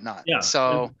and whatnot. Yeah.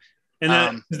 So,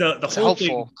 and the whole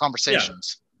helpful thing,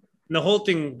 conversations. Yeah. And the whole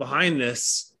thing behind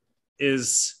this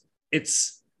is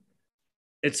its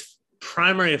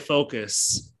primary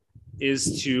focus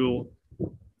is to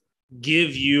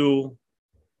give you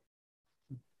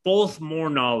both more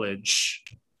knowledge,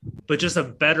 but just a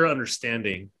better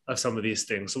understanding of some of these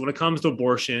things. So when it comes to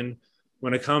abortion,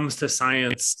 when it comes to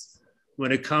science,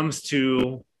 when it comes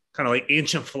to kind of like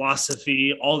ancient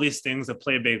philosophy, all these things that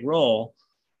play a big role,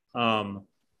 a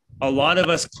lot of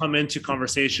us come into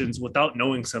conversations without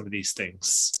knowing some of these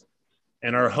things.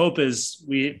 And our hope is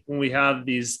when we have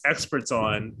these experts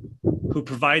on who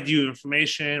provide you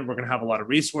information, we're going to have a lot of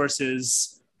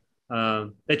resources,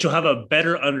 that you'll have a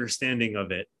better understanding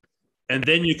of it. And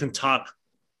then you can talk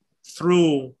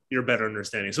through your better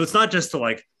understanding. So it's not just to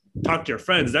like talk to your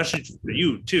friends, it's actually for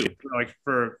you too. Like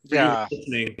for you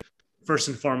listening, first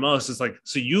and foremost, it's like,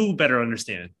 so you better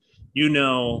understand,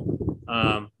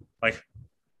 like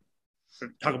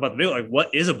talk about the video, like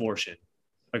what is abortion?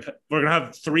 Like we're going to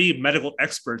have 3 medical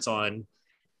experts on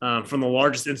from the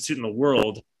largest institute in the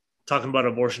world talking about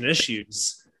abortion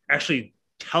issues, actually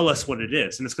tell us what it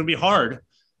is. And it's going to be hard,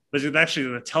 but it's actually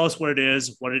going to tell us what it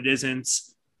is, what it isn't,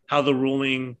 how the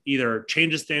ruling either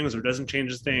changes things or doesn't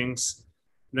change things.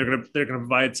 And they're going to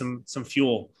provide some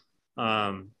fuel.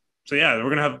 So yeah, we're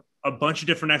going to have a bunch of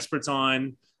different experts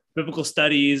on biblical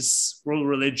studies, world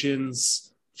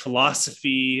religions,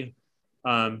 philosophy,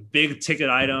 big ticket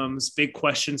items, big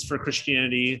questions for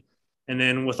Christianity. And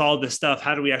then with all this stuff,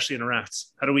 how do we actually interact?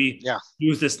 How do we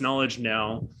use this knowledge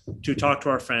now to talk to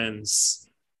our friends,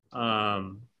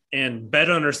 and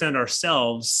better understand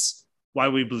ourselves, why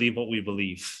we believe what we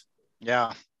believe?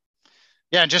 Yeah.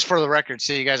 Yeah. Just for the record,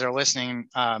 so you guys are listening,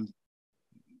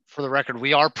 for the record,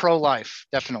 we are pro-life,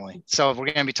 definitely. So we're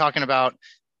going to be talking about,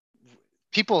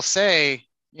 people say,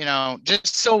 just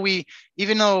so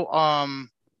even though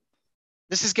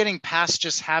this is getting past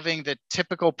just having the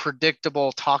typical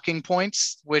predictable talking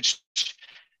points, which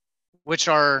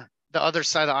are the other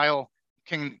side of the aisle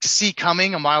can see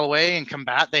coming a mile away and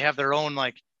combat. They have their own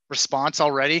like response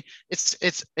already.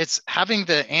 It's having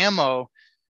the ammo,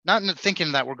 not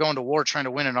thinking that we're going to war trying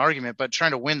to win an argument, but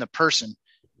trying to win the person,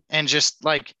 and just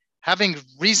like having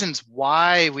reasons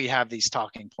why we have these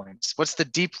talking points. What's the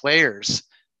deep layers?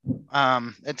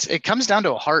 It comes down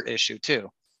to a heart issue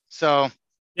too. So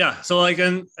yeah. So like,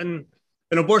 and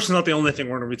abortion is not the only thing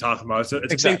we're going to be talking about. So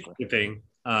it's exactly. a big thing.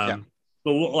 But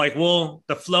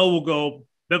the flow will go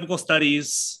biblical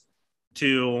studies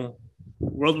to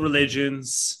world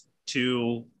religions,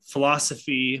 to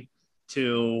philosophy,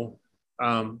 to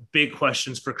big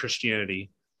questions for Christianity.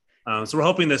 So we're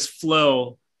hoping this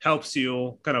flow helps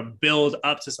you kind of build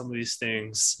up to some of these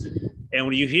things. And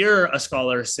when you hear a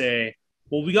scholar say,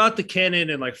 well, we got the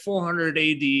canon in like 400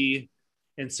 AD,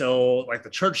 and so like the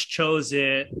church chose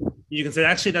it, you can say,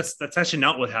 actually, that's actually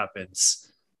not what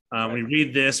happens. When you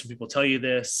read this, when people tell you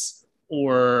this,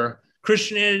 or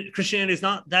Christianity is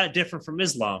not that different from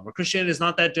Islam, or Christianity is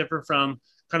not that different from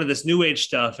kind of this new age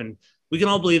stuff, and we can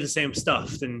all believe the same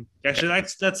stuff. And actually,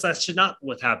 that's actually not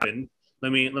what happened.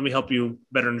 Let me help you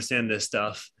better understand this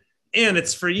stuff. And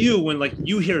it's for you when like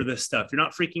you hear this stuff, you're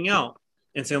not freaking out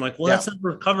and saying like, well, that's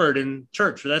never covered in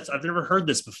church, or I've never heard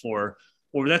this before,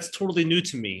 or that's totally new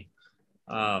to me.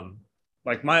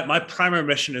 Like my primary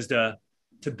mission is to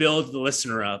build the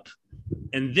listener up,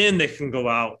 and then they can go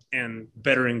out and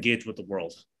better engage with the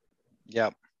world.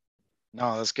 Yep.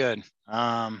 No, that's good.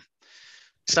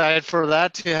 Excited for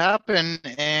that to happen.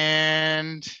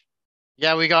 And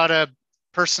yeah, we got a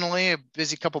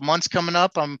busy couple months coming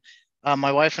up.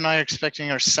 My wife and I are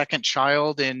expecting our second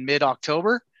child in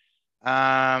mid-October.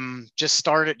 Going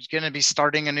to be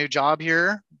starting a new job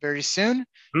here very soon.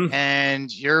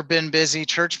 And you've been busy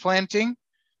church planting.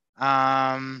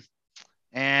 And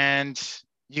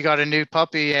you got a new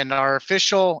puppy, and our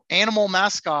official animal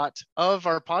mascot of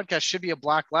our podcast should be a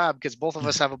black lab, because both of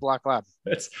us have a black lab.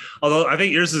 Although I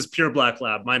think yours is pure black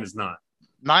lab. Mine is not.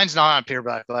 Mine's not a pure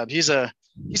black lab. He's got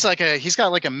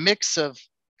like a mix of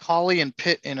collie and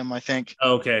pit in him, I think.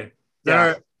 Okay.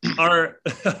 Yeah. Our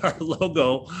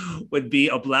logo would be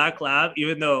a black lab,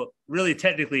 even though really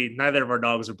technically neither of our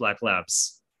dogs are black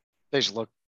labs. Their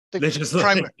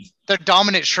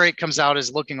dominant trait comes out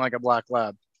as looking like a black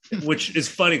lab. Which is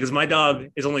funny because my dog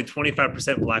is only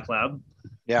 25% black lab.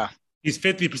 Yeah. He's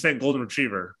 50% golden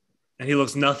retriever, and he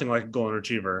looks nothing like a golden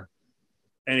retriever.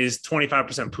 and he's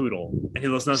 25% poodle, and he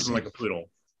looks nothing like a poodle.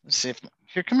 Let's see if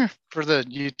here, come here for the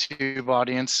YouTube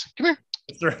audience. Come here.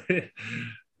 That's right.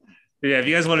 Yeah, if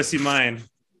you guys want to see mine,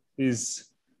 here's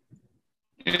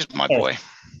my boy.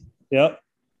 Yep,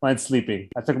 mine's sleeping.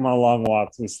 I took him on a long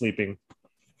walk, so he's sleeping.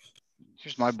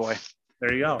 Here's my boy.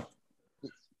 There you go.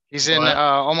 He's in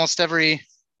almost every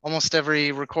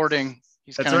recording.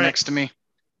 He's kind of right. next to me.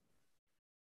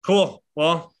 Cool.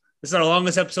 Well, this is our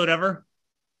longest episode ever.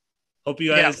 Hope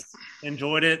you guys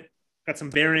enjoyed it. Got some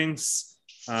bearings.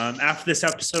 After this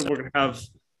episode, we're going to have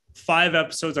 5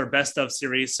 episodes, our best of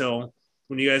series. So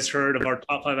when you guys heard of our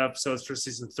top 5 episodes for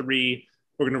season 3,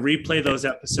 we're going to replay those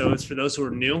episodes for those who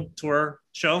are new to our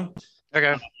show.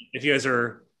 Okay. If you guys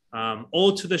are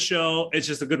old to the show, it's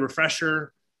just a good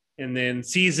refresher. And then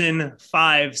season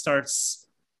 5 starts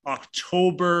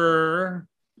October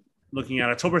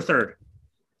 3rd.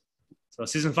 So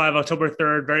season 5, October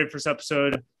 3rd, very first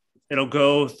episode. It'll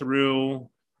go through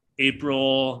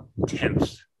April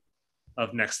 10th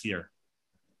of next year.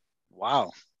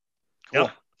 Wow. Cool.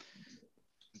 Yep.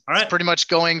 All right. It's pretty much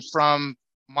going from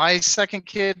my second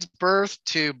kid's birth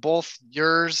to both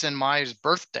yours and my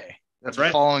birthday. That's right.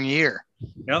 The following year.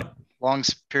 Yep. Long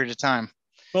period of time.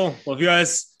 Cool. Well, if you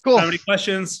guys have any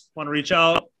questions, want to reach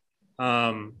out,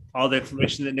 all the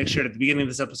information that Nick shared at the beginning of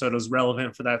this episode was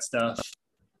relevant for that stuff.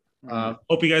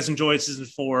 Hope you guys enjoyed season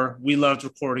 4. We loved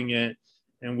recording it,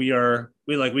 and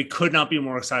we could not be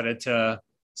more excited to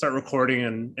start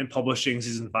recording and publishing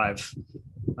season 5,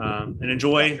 and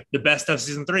enjoy the best of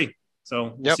season 3.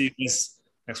 So we'll see you guys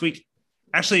next week.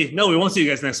 Actually, no, we won't see you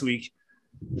guys next week.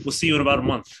 We'll see you in about a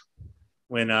month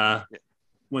when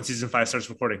season 5 starts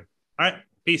recording. All right.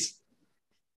 Peace.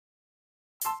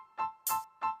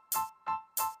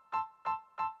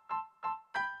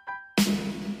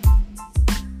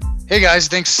 Hey guys,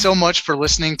 thanks so much for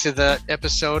listening to the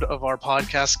episode of our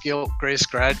podcast, Guilt, Grace,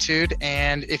 Gratitude.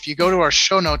 And if you go to our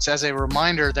show notes, as a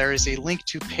reminder, there is a link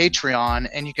to Patreon,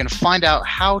 and you can find out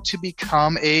how to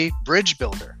become a bridge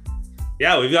builder.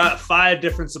 Yeah, we've got 5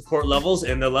 different support levels,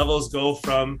 and the levels go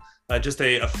from just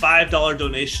a $5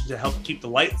 donation to help keep the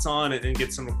lights on and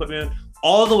get some equipment,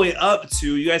 all the way up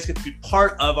to you guys get to be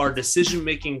part of our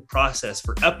decision-making process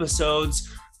for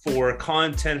episodes, for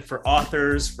content, for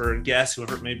authors, for guests,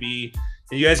 whoever it may be.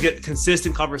 And you guys get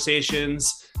consistent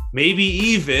conversations, maybe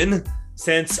even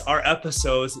since our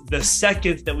episodes, the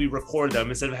second that we record them,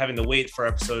 instead of having to wait for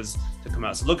episodes to come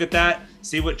out. So look at that,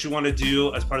 see what you want to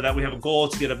do. As part of that, we have a goal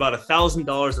to get about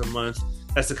 $1,000 a month.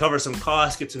 That's to cover some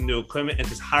costs, get some new equipment, and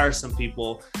just hire some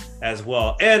people as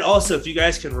well. And also, if you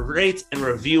guys can rate and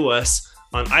review us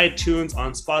on iTunes,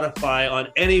 on Spotify, on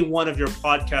any one of your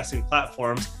podcasting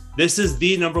platforms, this is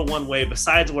the number one way,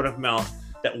 besides word of mouth,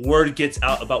 that word gets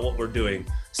out about what we're doing.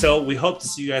 So we hope to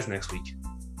see you guys next week.